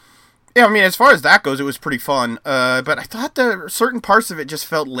 yeah, I mean, as far as that goes, it was pretty fun. But I thought certain parts of it just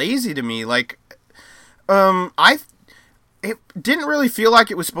felt lazy to me. Like, it didn't really feel like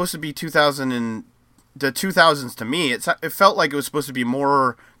it was supposed to be 2000 and the 2000s to me. It felt like it was supposed to be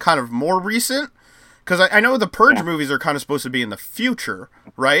more recent, because I know the Purge movies are kind of supposed to be in the future,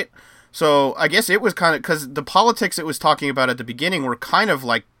 right? So I guess it was kind of, because the politics it was talking about at the beginning were kind of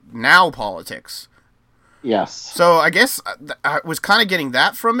like now politics. Yes. So I guess I was kind of getting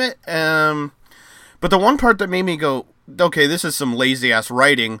that from it. But the one part that made me go, okay, this is some lazy ass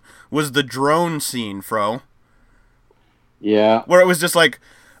writing, was the drone scene, Fro. Yeah. Where it was just like,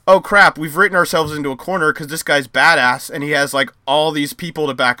 oh crap, we've written ourselves into a corner because this guy's badass and he has like all these people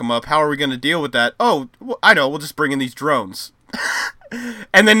to back him up. How are we going to deal with that? Oh, I know, we'll just bring in these drones.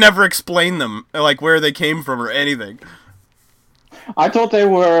 And then never explain them, like where they came from or anything. I thought they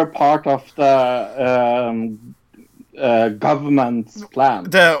were part of the government's plan.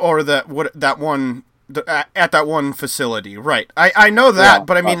 At that one facility, right. I know that,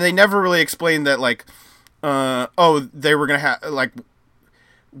 but I mean, they never really explained that, like, they were going to have, like,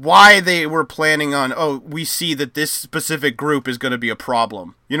 why they were planning on, we see that this specific group is going to be a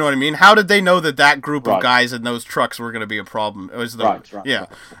problem. You know what I mean? How did they know that group of guys in those trucks were going to be a problem? It was right.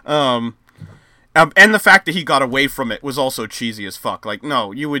 And the fact that he got away from it was also cheesy as fuck. Like,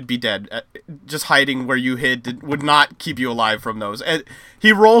 no, you would be dead. Just hiding where you hid would not keep you alive from those. And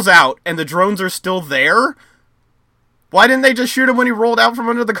he rolls out, and the drones are still there? Why didn't they just shoot him when he rolled out from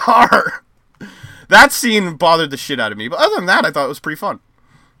under the car? That scene bothered the shit out of me. But other than that, I thought it was pretty fun.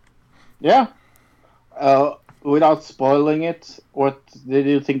 Yeah. without spoiling it, what did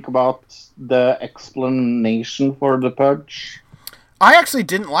you think about the explanation for the purge? I actually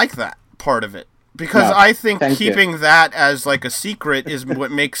didn't like that part of it. Because No, I think thank keeping that as like a secret is what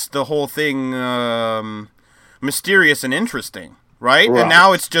makes the whole thing mysterious and interesting, right? Right. And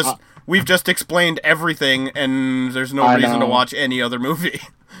now it's just we've just explained everything, and there's no I reason to know. watch any other movie.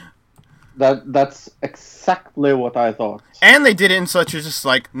 That's exactly what I thought. And they did it in such a just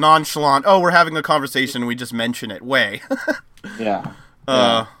like nonchalant. Oh, we're having a conversation. We just mention it. Way. Yeah.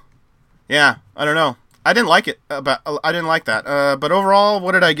 Yeah. I don't know. I didn't like it. I didn't like that. But overall,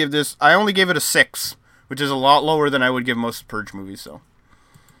 what did I give this? I only gave it a 6, which is a lot lower than I would give most Purge movies. So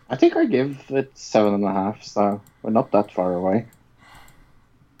I think I give it 7.5, so we're not that far away.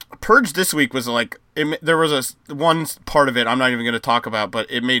 Purge this week was like there was one part of it I'm not even going to talk about, but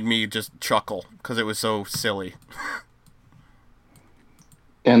it made me just chuckle because it was so silly.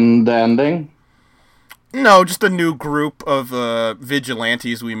 In the ending, No, just a new group of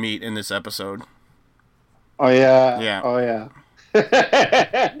vigilantes we meet in this episode. oh yeah, Yeah. oh yeah.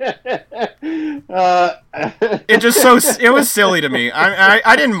 It just it was silly to me.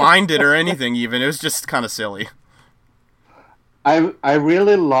 I didn't mind it or anything even. It was just kind of silly. I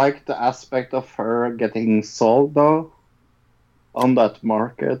really like the aspect of her getting sold though on that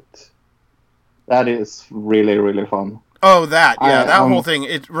market. That is really, really fun. Oh, that. Yeah, that I, whole thing.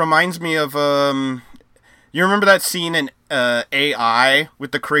 It reminds me of you remember that scene in AI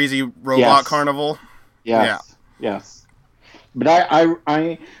with the crazy robot Yes. carnival? Yes, yes. But I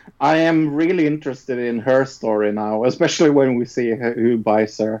am really interested in her story now, especially when we see who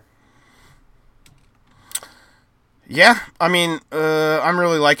buys her. Yeah, I mean, I'm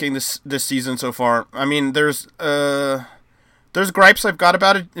really liking this season so far. I mean, there's gripes I've got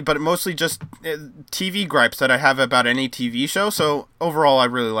about it, but mostly just TV gripes that I have about any TV show. So overall, I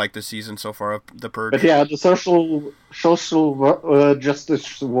really like this season so far of The Purge. But yeah, the social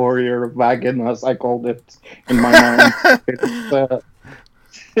justice warrior wagon, as I called it in my mind.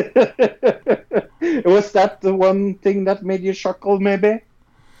 Was that the one thing that made you chuckle, maybe?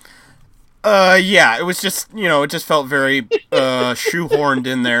 Yeah, it was just it just felt very shoehorned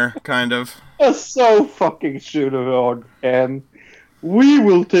in there, kind of. That's so fucking shoot-around, and we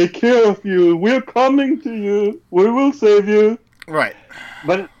will take care of you. We're coming to you. We will save you. Right.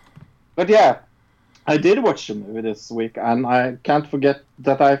 But yeah, I did watch the movie this week, and I can't forget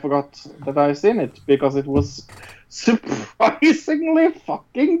that I forgot that I seen it because it was surprisingly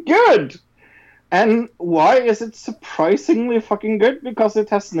fucking good. And why is it surprisingly fucking good? Because it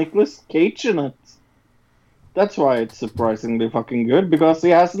has Nicolas Cage in it. That's why it's surprisingly fucking good, because he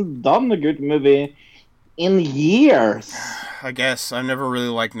hasn't done a good movie in years. I guess I never really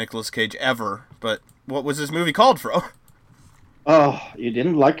liked Nicolas Cage ever, but what was this movie called, Fro? Oh, you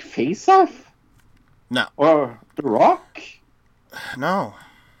didn't like Face Off? No. Or The Rock? No.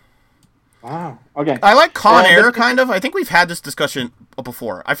 Wow. Okay. I like Con Air, but- kind of. I think we've had this discussion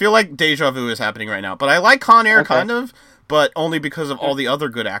before. I feel like deja vu is happening right now, but I like Con Air, Okay. kind of, but only because of all the other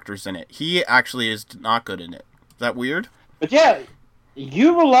good actors in it. He actually is not good in it. Is that weird? But yeah,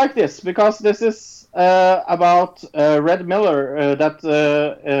 you will like this, because this is about Red Miller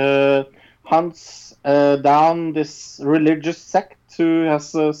that hunts down this religious sect who has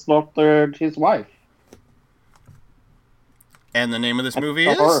slaughtered his wife. And the name of this movie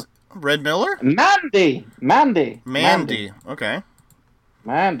horror. is Red Miller? Mandy! Mandy. Okay.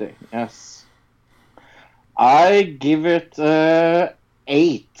 Mandy, yes. I give it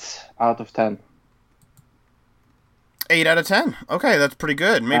 8 out of 10. 8 out of 10. Okay, that's pretty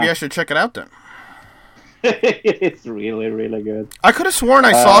good. Maybe Yeah. I should check it out then. It's really, really good. I could have sworn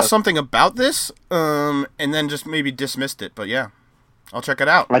I saw something about this, and then just maybe dismissed it, but yeah. I'll check it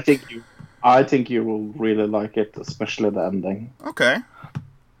out. I think you will really like it, especially the ending. Okay.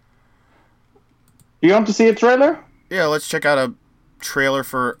 You want to see a trailer? Yeah, let's check out a trailer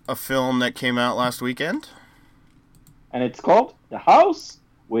for a film that came out last weekend. And it's called The House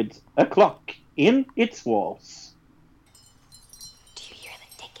with a Clock in Its Walls. Do you hear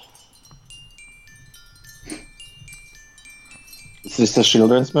the ticking? Is this a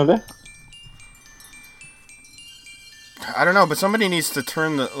children's movie? I don't know, but somebody needs to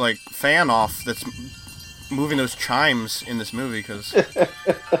turn the fan off that's moving those chimes in this movie, because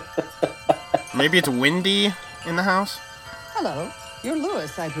maybe it's windy in the house. Hello. You're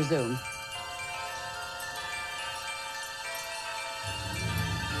Lewis, I presume.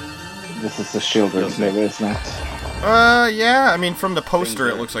 This is a children's movie, isn't it? Yeah, I mean, from the poster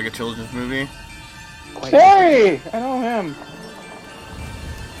it looks like a children's movie. Hey! I know him.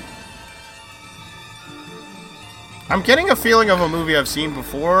 I'm getting a feeling of a movie I've seen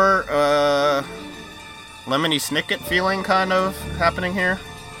before. Lemony Snicket feeling kind of happening here.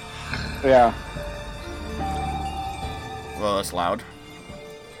 Yeah. Well, that's loud.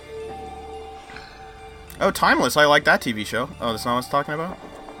 Oh, Timeless. I like that TV show. Oh, that's not what I was talking about?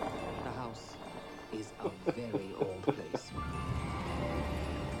 The house is a very old place.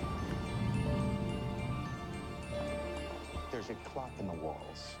 There's a clock in the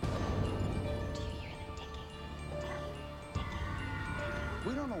walls. Do you hear them ticking?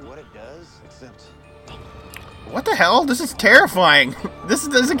 We don't know what it does, except What the hell? This is terrifying. This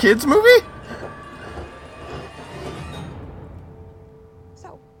is a kid's movie?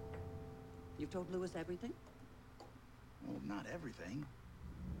 So, you've told Lewis everything? well, not everything.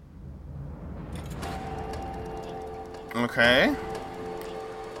 Okay.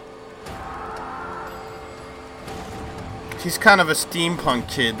 He's kind of a steampunk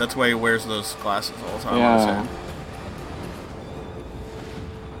kid. That's why he wears those glasses all the time. Yeah.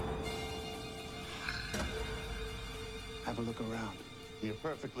 Have a look around. You're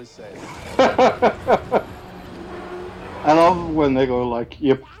perfectly safe. I love when they go like,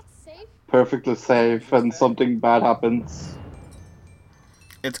 "You're That's safe. perfectly safe," and something bad happens.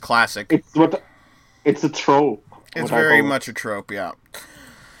 It's classic. It's a trope. It's what I very call it. much a trope, yeah.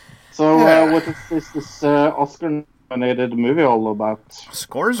 So, Yeah. what is this Oscar-nominated movie all about?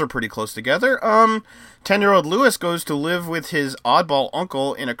 Scores are pretty close together. 10-year-old Lewis goes to live with his oddball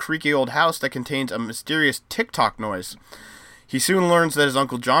uncle in a creaky old house that contains a mysterious tick-tock noise. He soon learns that his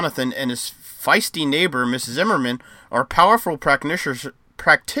Uncle Jonathan and his feisty neighbor, Miss Zimmerman, are powerful practitioners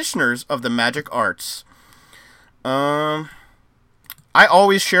of the magic arts. I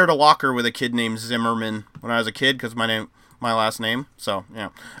always shared a locker with a kid named Zimmerman when I was a kid because my last name. So, yeah.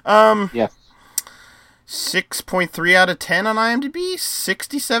 Yes. 6.3 out of 10 on IMDb,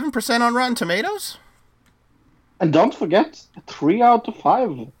 67% on Rotten Tomatoes. And don't forget, 3 out of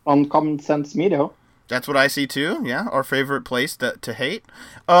 5 on Common Sense Media. That's what I see too. Yeah, our favorite place to hate.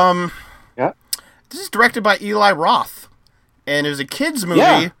 Yeah. This is directed by Eli Roth, and it was a kids movie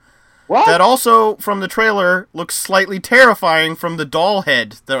Yeah. What? that also, from the trailer, looks slightly terrifying from the doll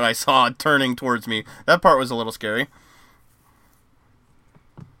head that I saw turning towards me. That part was a little scary.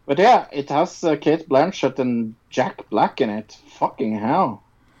 But yeah, it has Kate Blanchett and Jack Black in it. Fucking hell.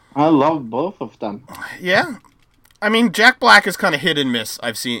 I love both of them. Yeah, I mean Jack Black is kind of hit and miss.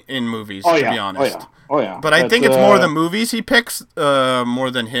 I've seen in movies, to be honest. Oh yeah. But I think it's more the movies he picks, more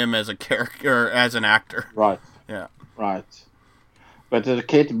than him as a character, as an actor. Right. Yeah. Right. But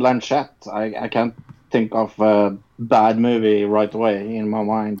Kate Blanchett, I can't think of a bad movie right away in my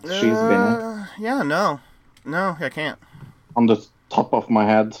mind. She's been in. Yeah, no, I can't. On the top of my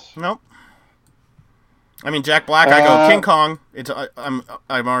head. Nope. I mean, Jack Black. I go King Kong. I'm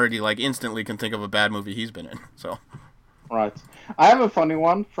already like instantly can think of a bad movie he's been in. So. Right. I have a funny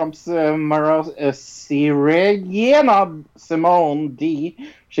one from Sierra Simone D.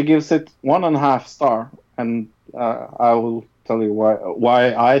 She gives it 1.5 star, and I will tell you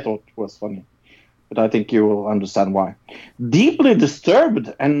why I thought it was funny. But I think you will understand why. Deeply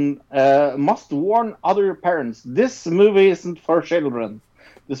disturbed and must warn other parents. This movie isn't for children.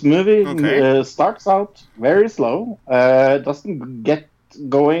 This movie starts out very slow. Doesn't get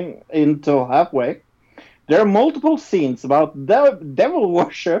going until halfway. There are multiple scenes about devil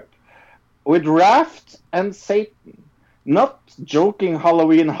worship with Raft and Satan. Not joking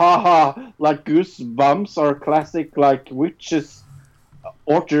Halloween, haha, like Goosebumps or classic like witches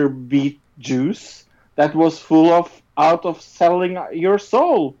order beet juice that was full of out of selling your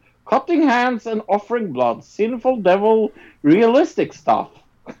soul, cutting hands and offering blood, sinful devil, realistic stuff.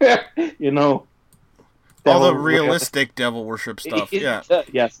 You know. All the realistic devil worship stuff, yeah.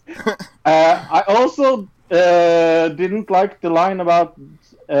 Yes. I also didn't like the line about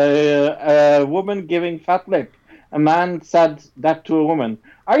a woman giving fat lip. A man said that to a woman.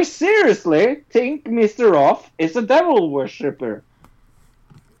 I seriously think Mr. Roth is a devil worshipper.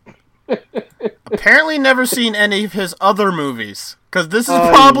 Apparently never seen any of his other movies. Because this is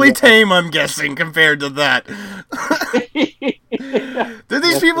probably tame, I'm guessing, compared to that. Did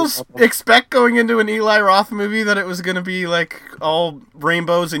these people expect going into an Eli Roth movie that it was going to be like all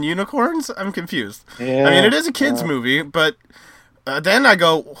rainbows and unicorns? I'm confused. Yeah, I mean, it is a kid's movie, but then I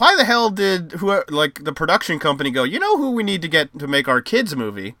go, why the hell did the production company go, you know who we need to get to make our kids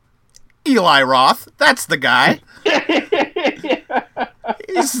movie? Eli Roth. That's the guy.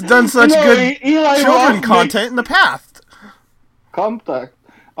 He's done such good children content in the past. Contact.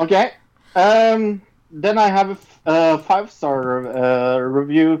 Okay. Then I have a 5-star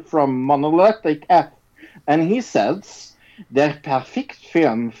review from Monolithic F. And he says, Der perfekt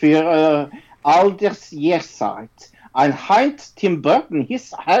Film für Altersjährzeit. Ein Heint Tim Burton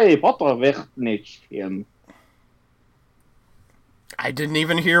his Harry Potter wird nicht Film. I didn't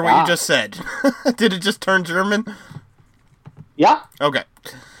even hear what you just said. Did it just turn German? Yeah. Okay.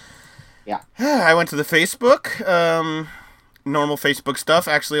 Yeah. I went to the Facebook. Normal Facebook stuff.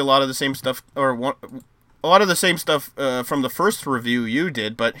 Actually, a lot of the same stuff, a lot of the same stuff from the first review you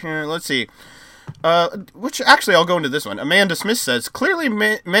did. But let's see. Which actually, I'll go into this one. Amanda Smith says, clearly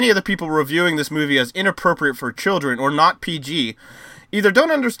many of the people reviewing this movie as inappropriate for children or not PG either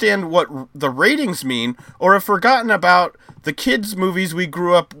don't understand what the ratings mean or have forgotten about the kids' movies we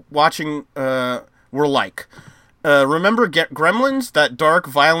grew up watching were like. Remember Gremlins? That dark,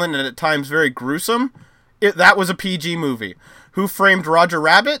 violent, and at times very gruesome? That was a PG movie. Who Framed Roger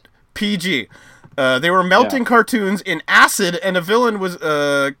Rabbit? PG. They were melting cartoons in acid, and a villain was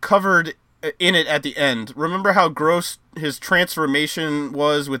covered in it at the end. Remember how gross his transformation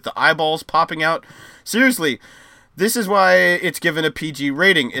was with the eyeballs popping out? Seriously, this is why it's given a PG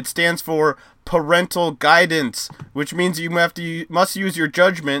rating. It stands for parental guidance, which means you must use your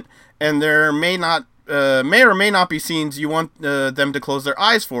judgment, and there may or may not be scenes you want them to close their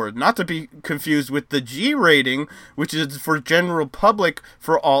eyes for. Not to be confused with the G rating, which is for general public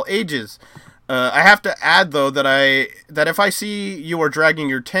for all ages. I have to add, though, that if I see you are dragging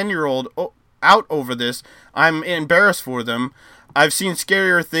your 10-year-old out over this, I'm embarrassed for them. I've seen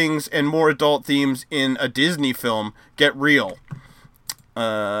scarier things and more adult themes in a Disney film. Get real.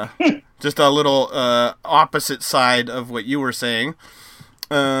 Just a little opposite side of what you were saying.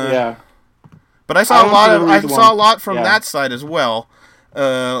 Yeah. But I saw a lot from that side as well.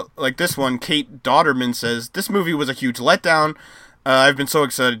 Like this one, Kate Dodderman says, this movie was a huge letdown. I've been so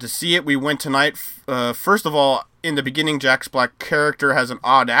excited to see it. We went tonight. First of all, in the beginning, Jack Black's character has an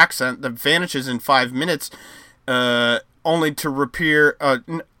odd accent that vanishes in 5 minutes, only to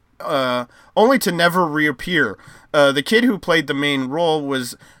never reappear. The kid who played the main role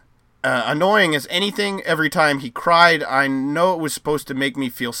was annoying as anything. Every time he cried, I know it was supposed to make me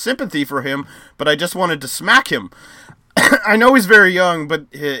feel sympathy for him, but I just wanted to smack him. I know he's very young, but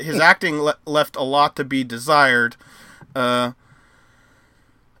his acting left a lot to be desired.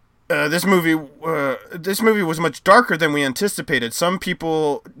 This movie was much darker than we anticipated. Some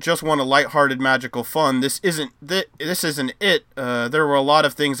people just want a lighthearted, magical fun. This isn't it. There were a lot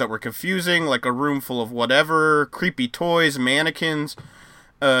of things that were confusing, like a room full of whatever, creepy toys, mannequins.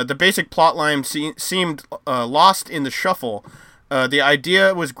 The basic plotline seemed lost in the shuffle. The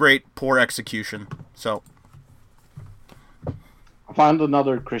idea was great, poor execution. So, I found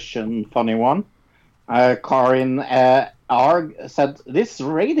another Christian funny one. Karin Arg said, this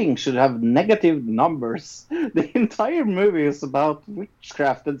rating should have negative numbers. The entire movie is about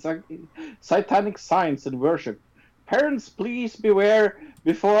witchcraft and satanic signs and worship. Parents, please beware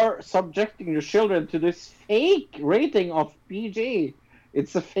before subjecting your children to this fake rating of PG.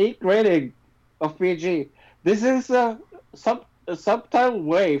 It's a fake rating of PG. This is a subtle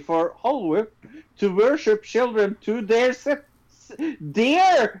way for Hollywood to worship children to their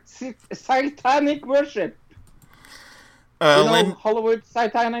satanic worship. Hollywood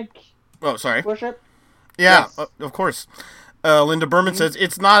satanic worship? Yeah, yes. Of course. Linda Berman says,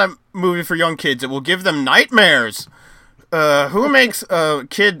 it's not a movie for young kids. It will give them nightmares. Who makes a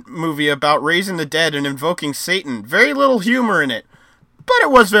kid movie about raising the dead and invoking Satan? Very little humor in it, but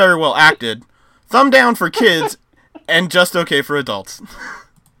it was very well acted. Thumb down for kids and just okay for adults.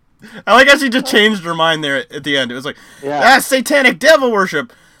 I like how she just changed her mind there at the end. It was like, that's satanic devil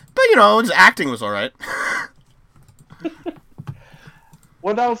worship. But, his acting was all right.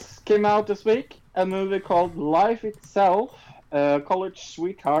 What else came out this week? A movie called Life Itself. College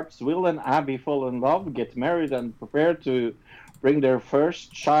sweethearts Will and Abby fall in love, get married, and prepare to bring their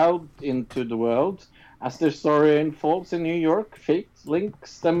first child into the world. As their story unfolds in New York, fate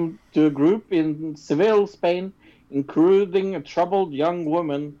links them to a group in Seville, Spain, including a troubled young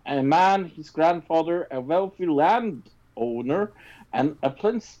woman, a man, his grandfather, a wealthy landowner, and a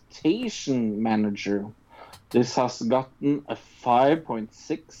plantation manager. This has gotten a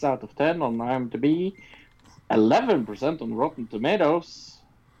 5.6 out of 10 on IMDb, 11% on Rotten Tomatoes,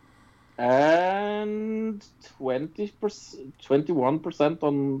 and 21%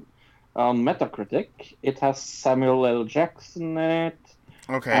 on Metacritic. It has Samuel L. Jackson in it,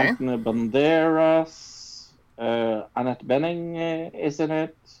 Anthony Banderas, Annette Bening is in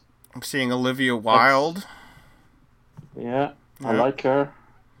it. I'm seeing Olivia Wilde. I like her.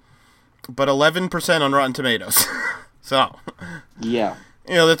 But 11% on Rotten Tomatoes. So. Yeah.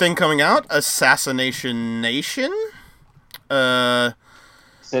 The thing coming out, Assassination Nation.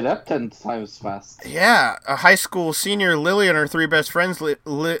 say that 10 times fast. Yeah, a high school senior, Lily, and her three best friends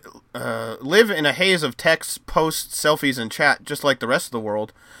live in a haze of texts, posts, selfies, and chat, just like the rest of the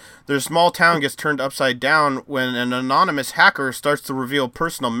world. Their small town gets turned upside down when an anonymous hacker starts to reveal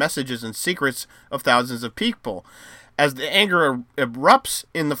personal messages and secrets of thousands of people. As the anger erupts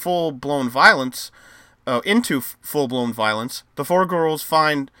in the full-blown violence, the four girls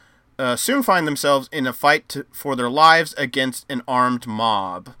soon find themselves in a fight for their lives against an armed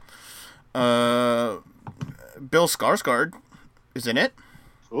mob. Bill Skarsgård is in it.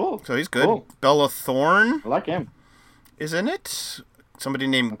 Cool. So he's good. Cool. Bella Thorne I like him. is in it. Somebody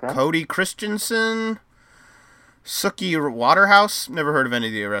named Okay. Cody Christensen. Suki Waterhouse. Never heard of any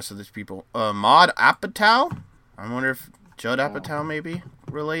of the rest of these people. Maud Apatow. I wonder if Judd Apatow may be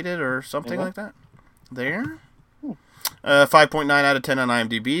related or something Yeah. like that. There. 5.9 out of 10 on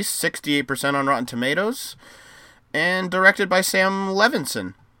IMDb. 68% on Rotten Tomatoes. And directed by Sam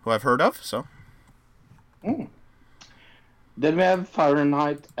Levinson, who I've heard of, so. Then we have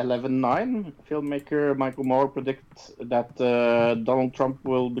Fahrenheit 11/9. Filmmaker Michael Moore predicts that Donald Trump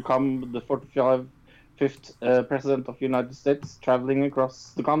will become the 45th president of the United States, traveling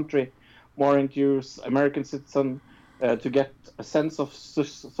across the country. Moore interviews American citizens to get a sense of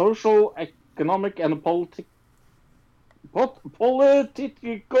social, economic, and political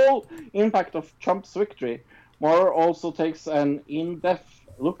impact of Trump's victory. Moore also takes an in-depth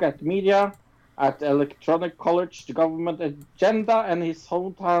look at media, at Electronic College, the government agenda, and his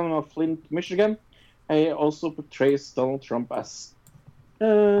hometown of Flint, Michigan. He also portrays Donald Trump as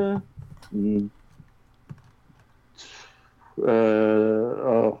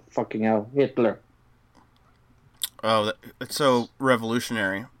fucking hell, Hitler. Oh, it's so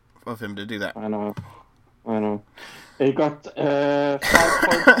revolutionary of him to do that. I know. He got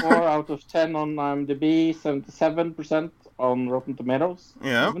 5.4 out of 10 on IMDb, 77% on Rotten Tomatoes.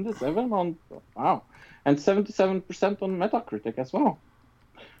 Yeah. 77 on, wow. And 77% on Metacritic as well.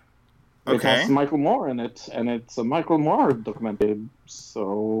 It Okay. has Michael Moore in it, and it's a Michael Moore documentary.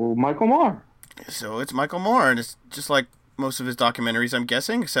 So, Michael Moore. So it's Michael Moore, and it's just like most of his documentaries, I'm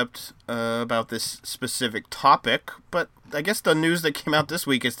guessing, except about this specific topic. But I guess the news that came out this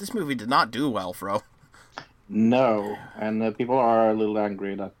week is this movie did not do well, Fro. No, and people are a little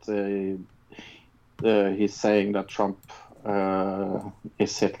angry that he's saying that Trump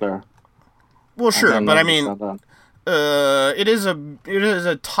is Hitler. Well, sure, don't but I mean, understand that. it is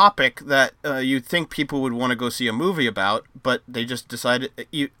a topic that you'd think people would want to go see a movie about, but they just decided.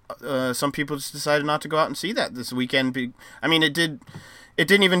 Some people just decided not to go out and see that this weekend. I mean, it didn't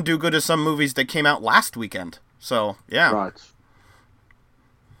even do good as some movies that came out last weekend. So yeah, Right.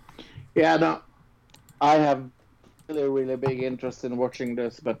 Yeah, no, I have really big interest in watching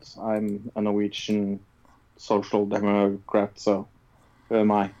this, but I'm a Norwegian social democrat, so who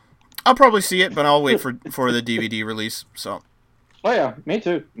am I? I'll probably see it, but I'll wait for the DVD release. So Oh yeah, me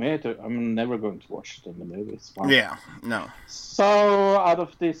too. I'm never going to watch it in the movies. Wow. yeah, no. So, out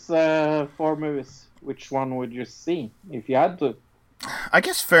of these 4 movies, which one would you see if you had to? I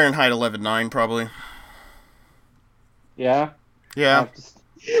guess Fahrenheit 11/9 probably. Yeah. I Yeah, have to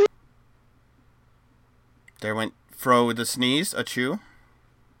there went Fro with the sneeze. Achoo.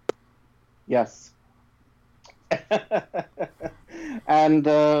 Yes. And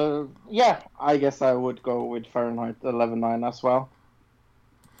yeah, I guess I would go with Fahrenheit 11/9 as well.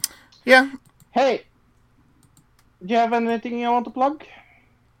 Yeah, Hey, do you have anything you want to plug?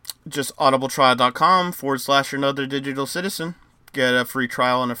 just audibletrial.com/another digital citizen. Get a free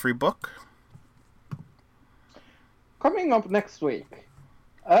trial and a free book. Coming up next week,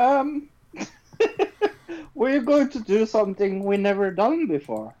 we're going to do something we never done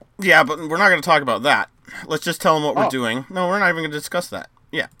before. Yeah, but we're not going to talk about that. Let's just tell them what we're Oh. doing. No, we're not even going to discuss that.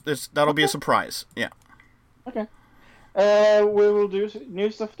 Yeah, that'll be a surprise. Yeah. Okay. We will do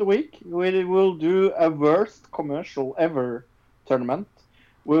news of the week. We will do a worst commercial ever tournament.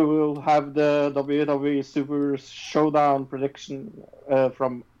 We will have the WWE Super Showdown prediction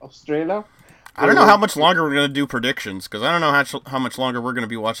from Australia. I don't know how much longer we're going to do predictions, because I don't know how much longer we're going to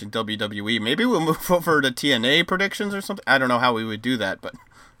be watching WWE. Maybe we'll move over to TNA predictions or something. I don't know how we would do that, but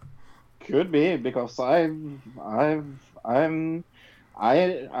Could be, because I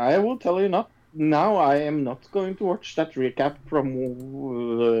will tell you not now. I am not going to watch that recap from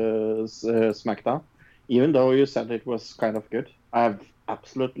SmackDown, even though you said it was kind of good. I have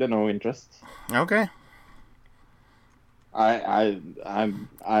absolutely no interest. okay. I'm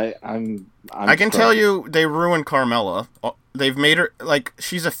I can tell you they ruined Carmella. They've made her, like,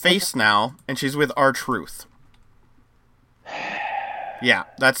 she's a face now, and she's with R-Truth. Yeah,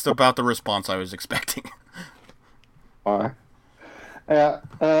 that's about the response I was expecting. Why?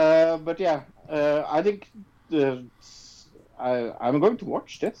 But yeah, I think I'm going to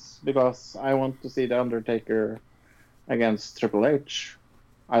watch this because I want to see The Undertaker against Triple H.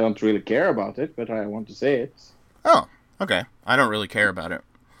 I don't really care about it, but I want to see it. Oh, okay. I don't really care about it.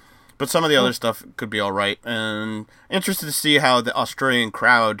 But some of the other stuff could be alright, and interested to see how the Australian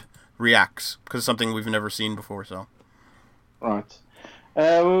crowd reacts, because it's something we've never seen before, so. Right. We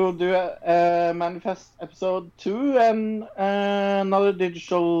will do a Manifest episode 2 and another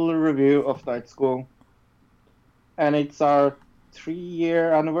digital review of Night School. And it's our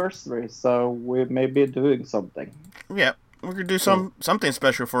 3-year anniversary, so we may be doing something. Yeah, we're going to do something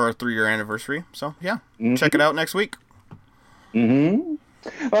special for our 3-year anniversary, so yeah, check it out next week. Mm-hmm.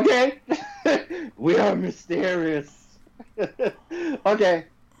 Okay, we are mysterious. Okay,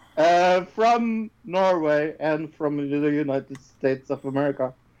 from Norway and from the United States of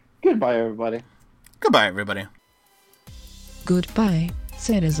America, goodbye, everybody. Goodbye, everybody. Goodbye,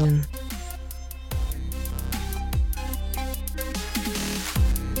 citizen.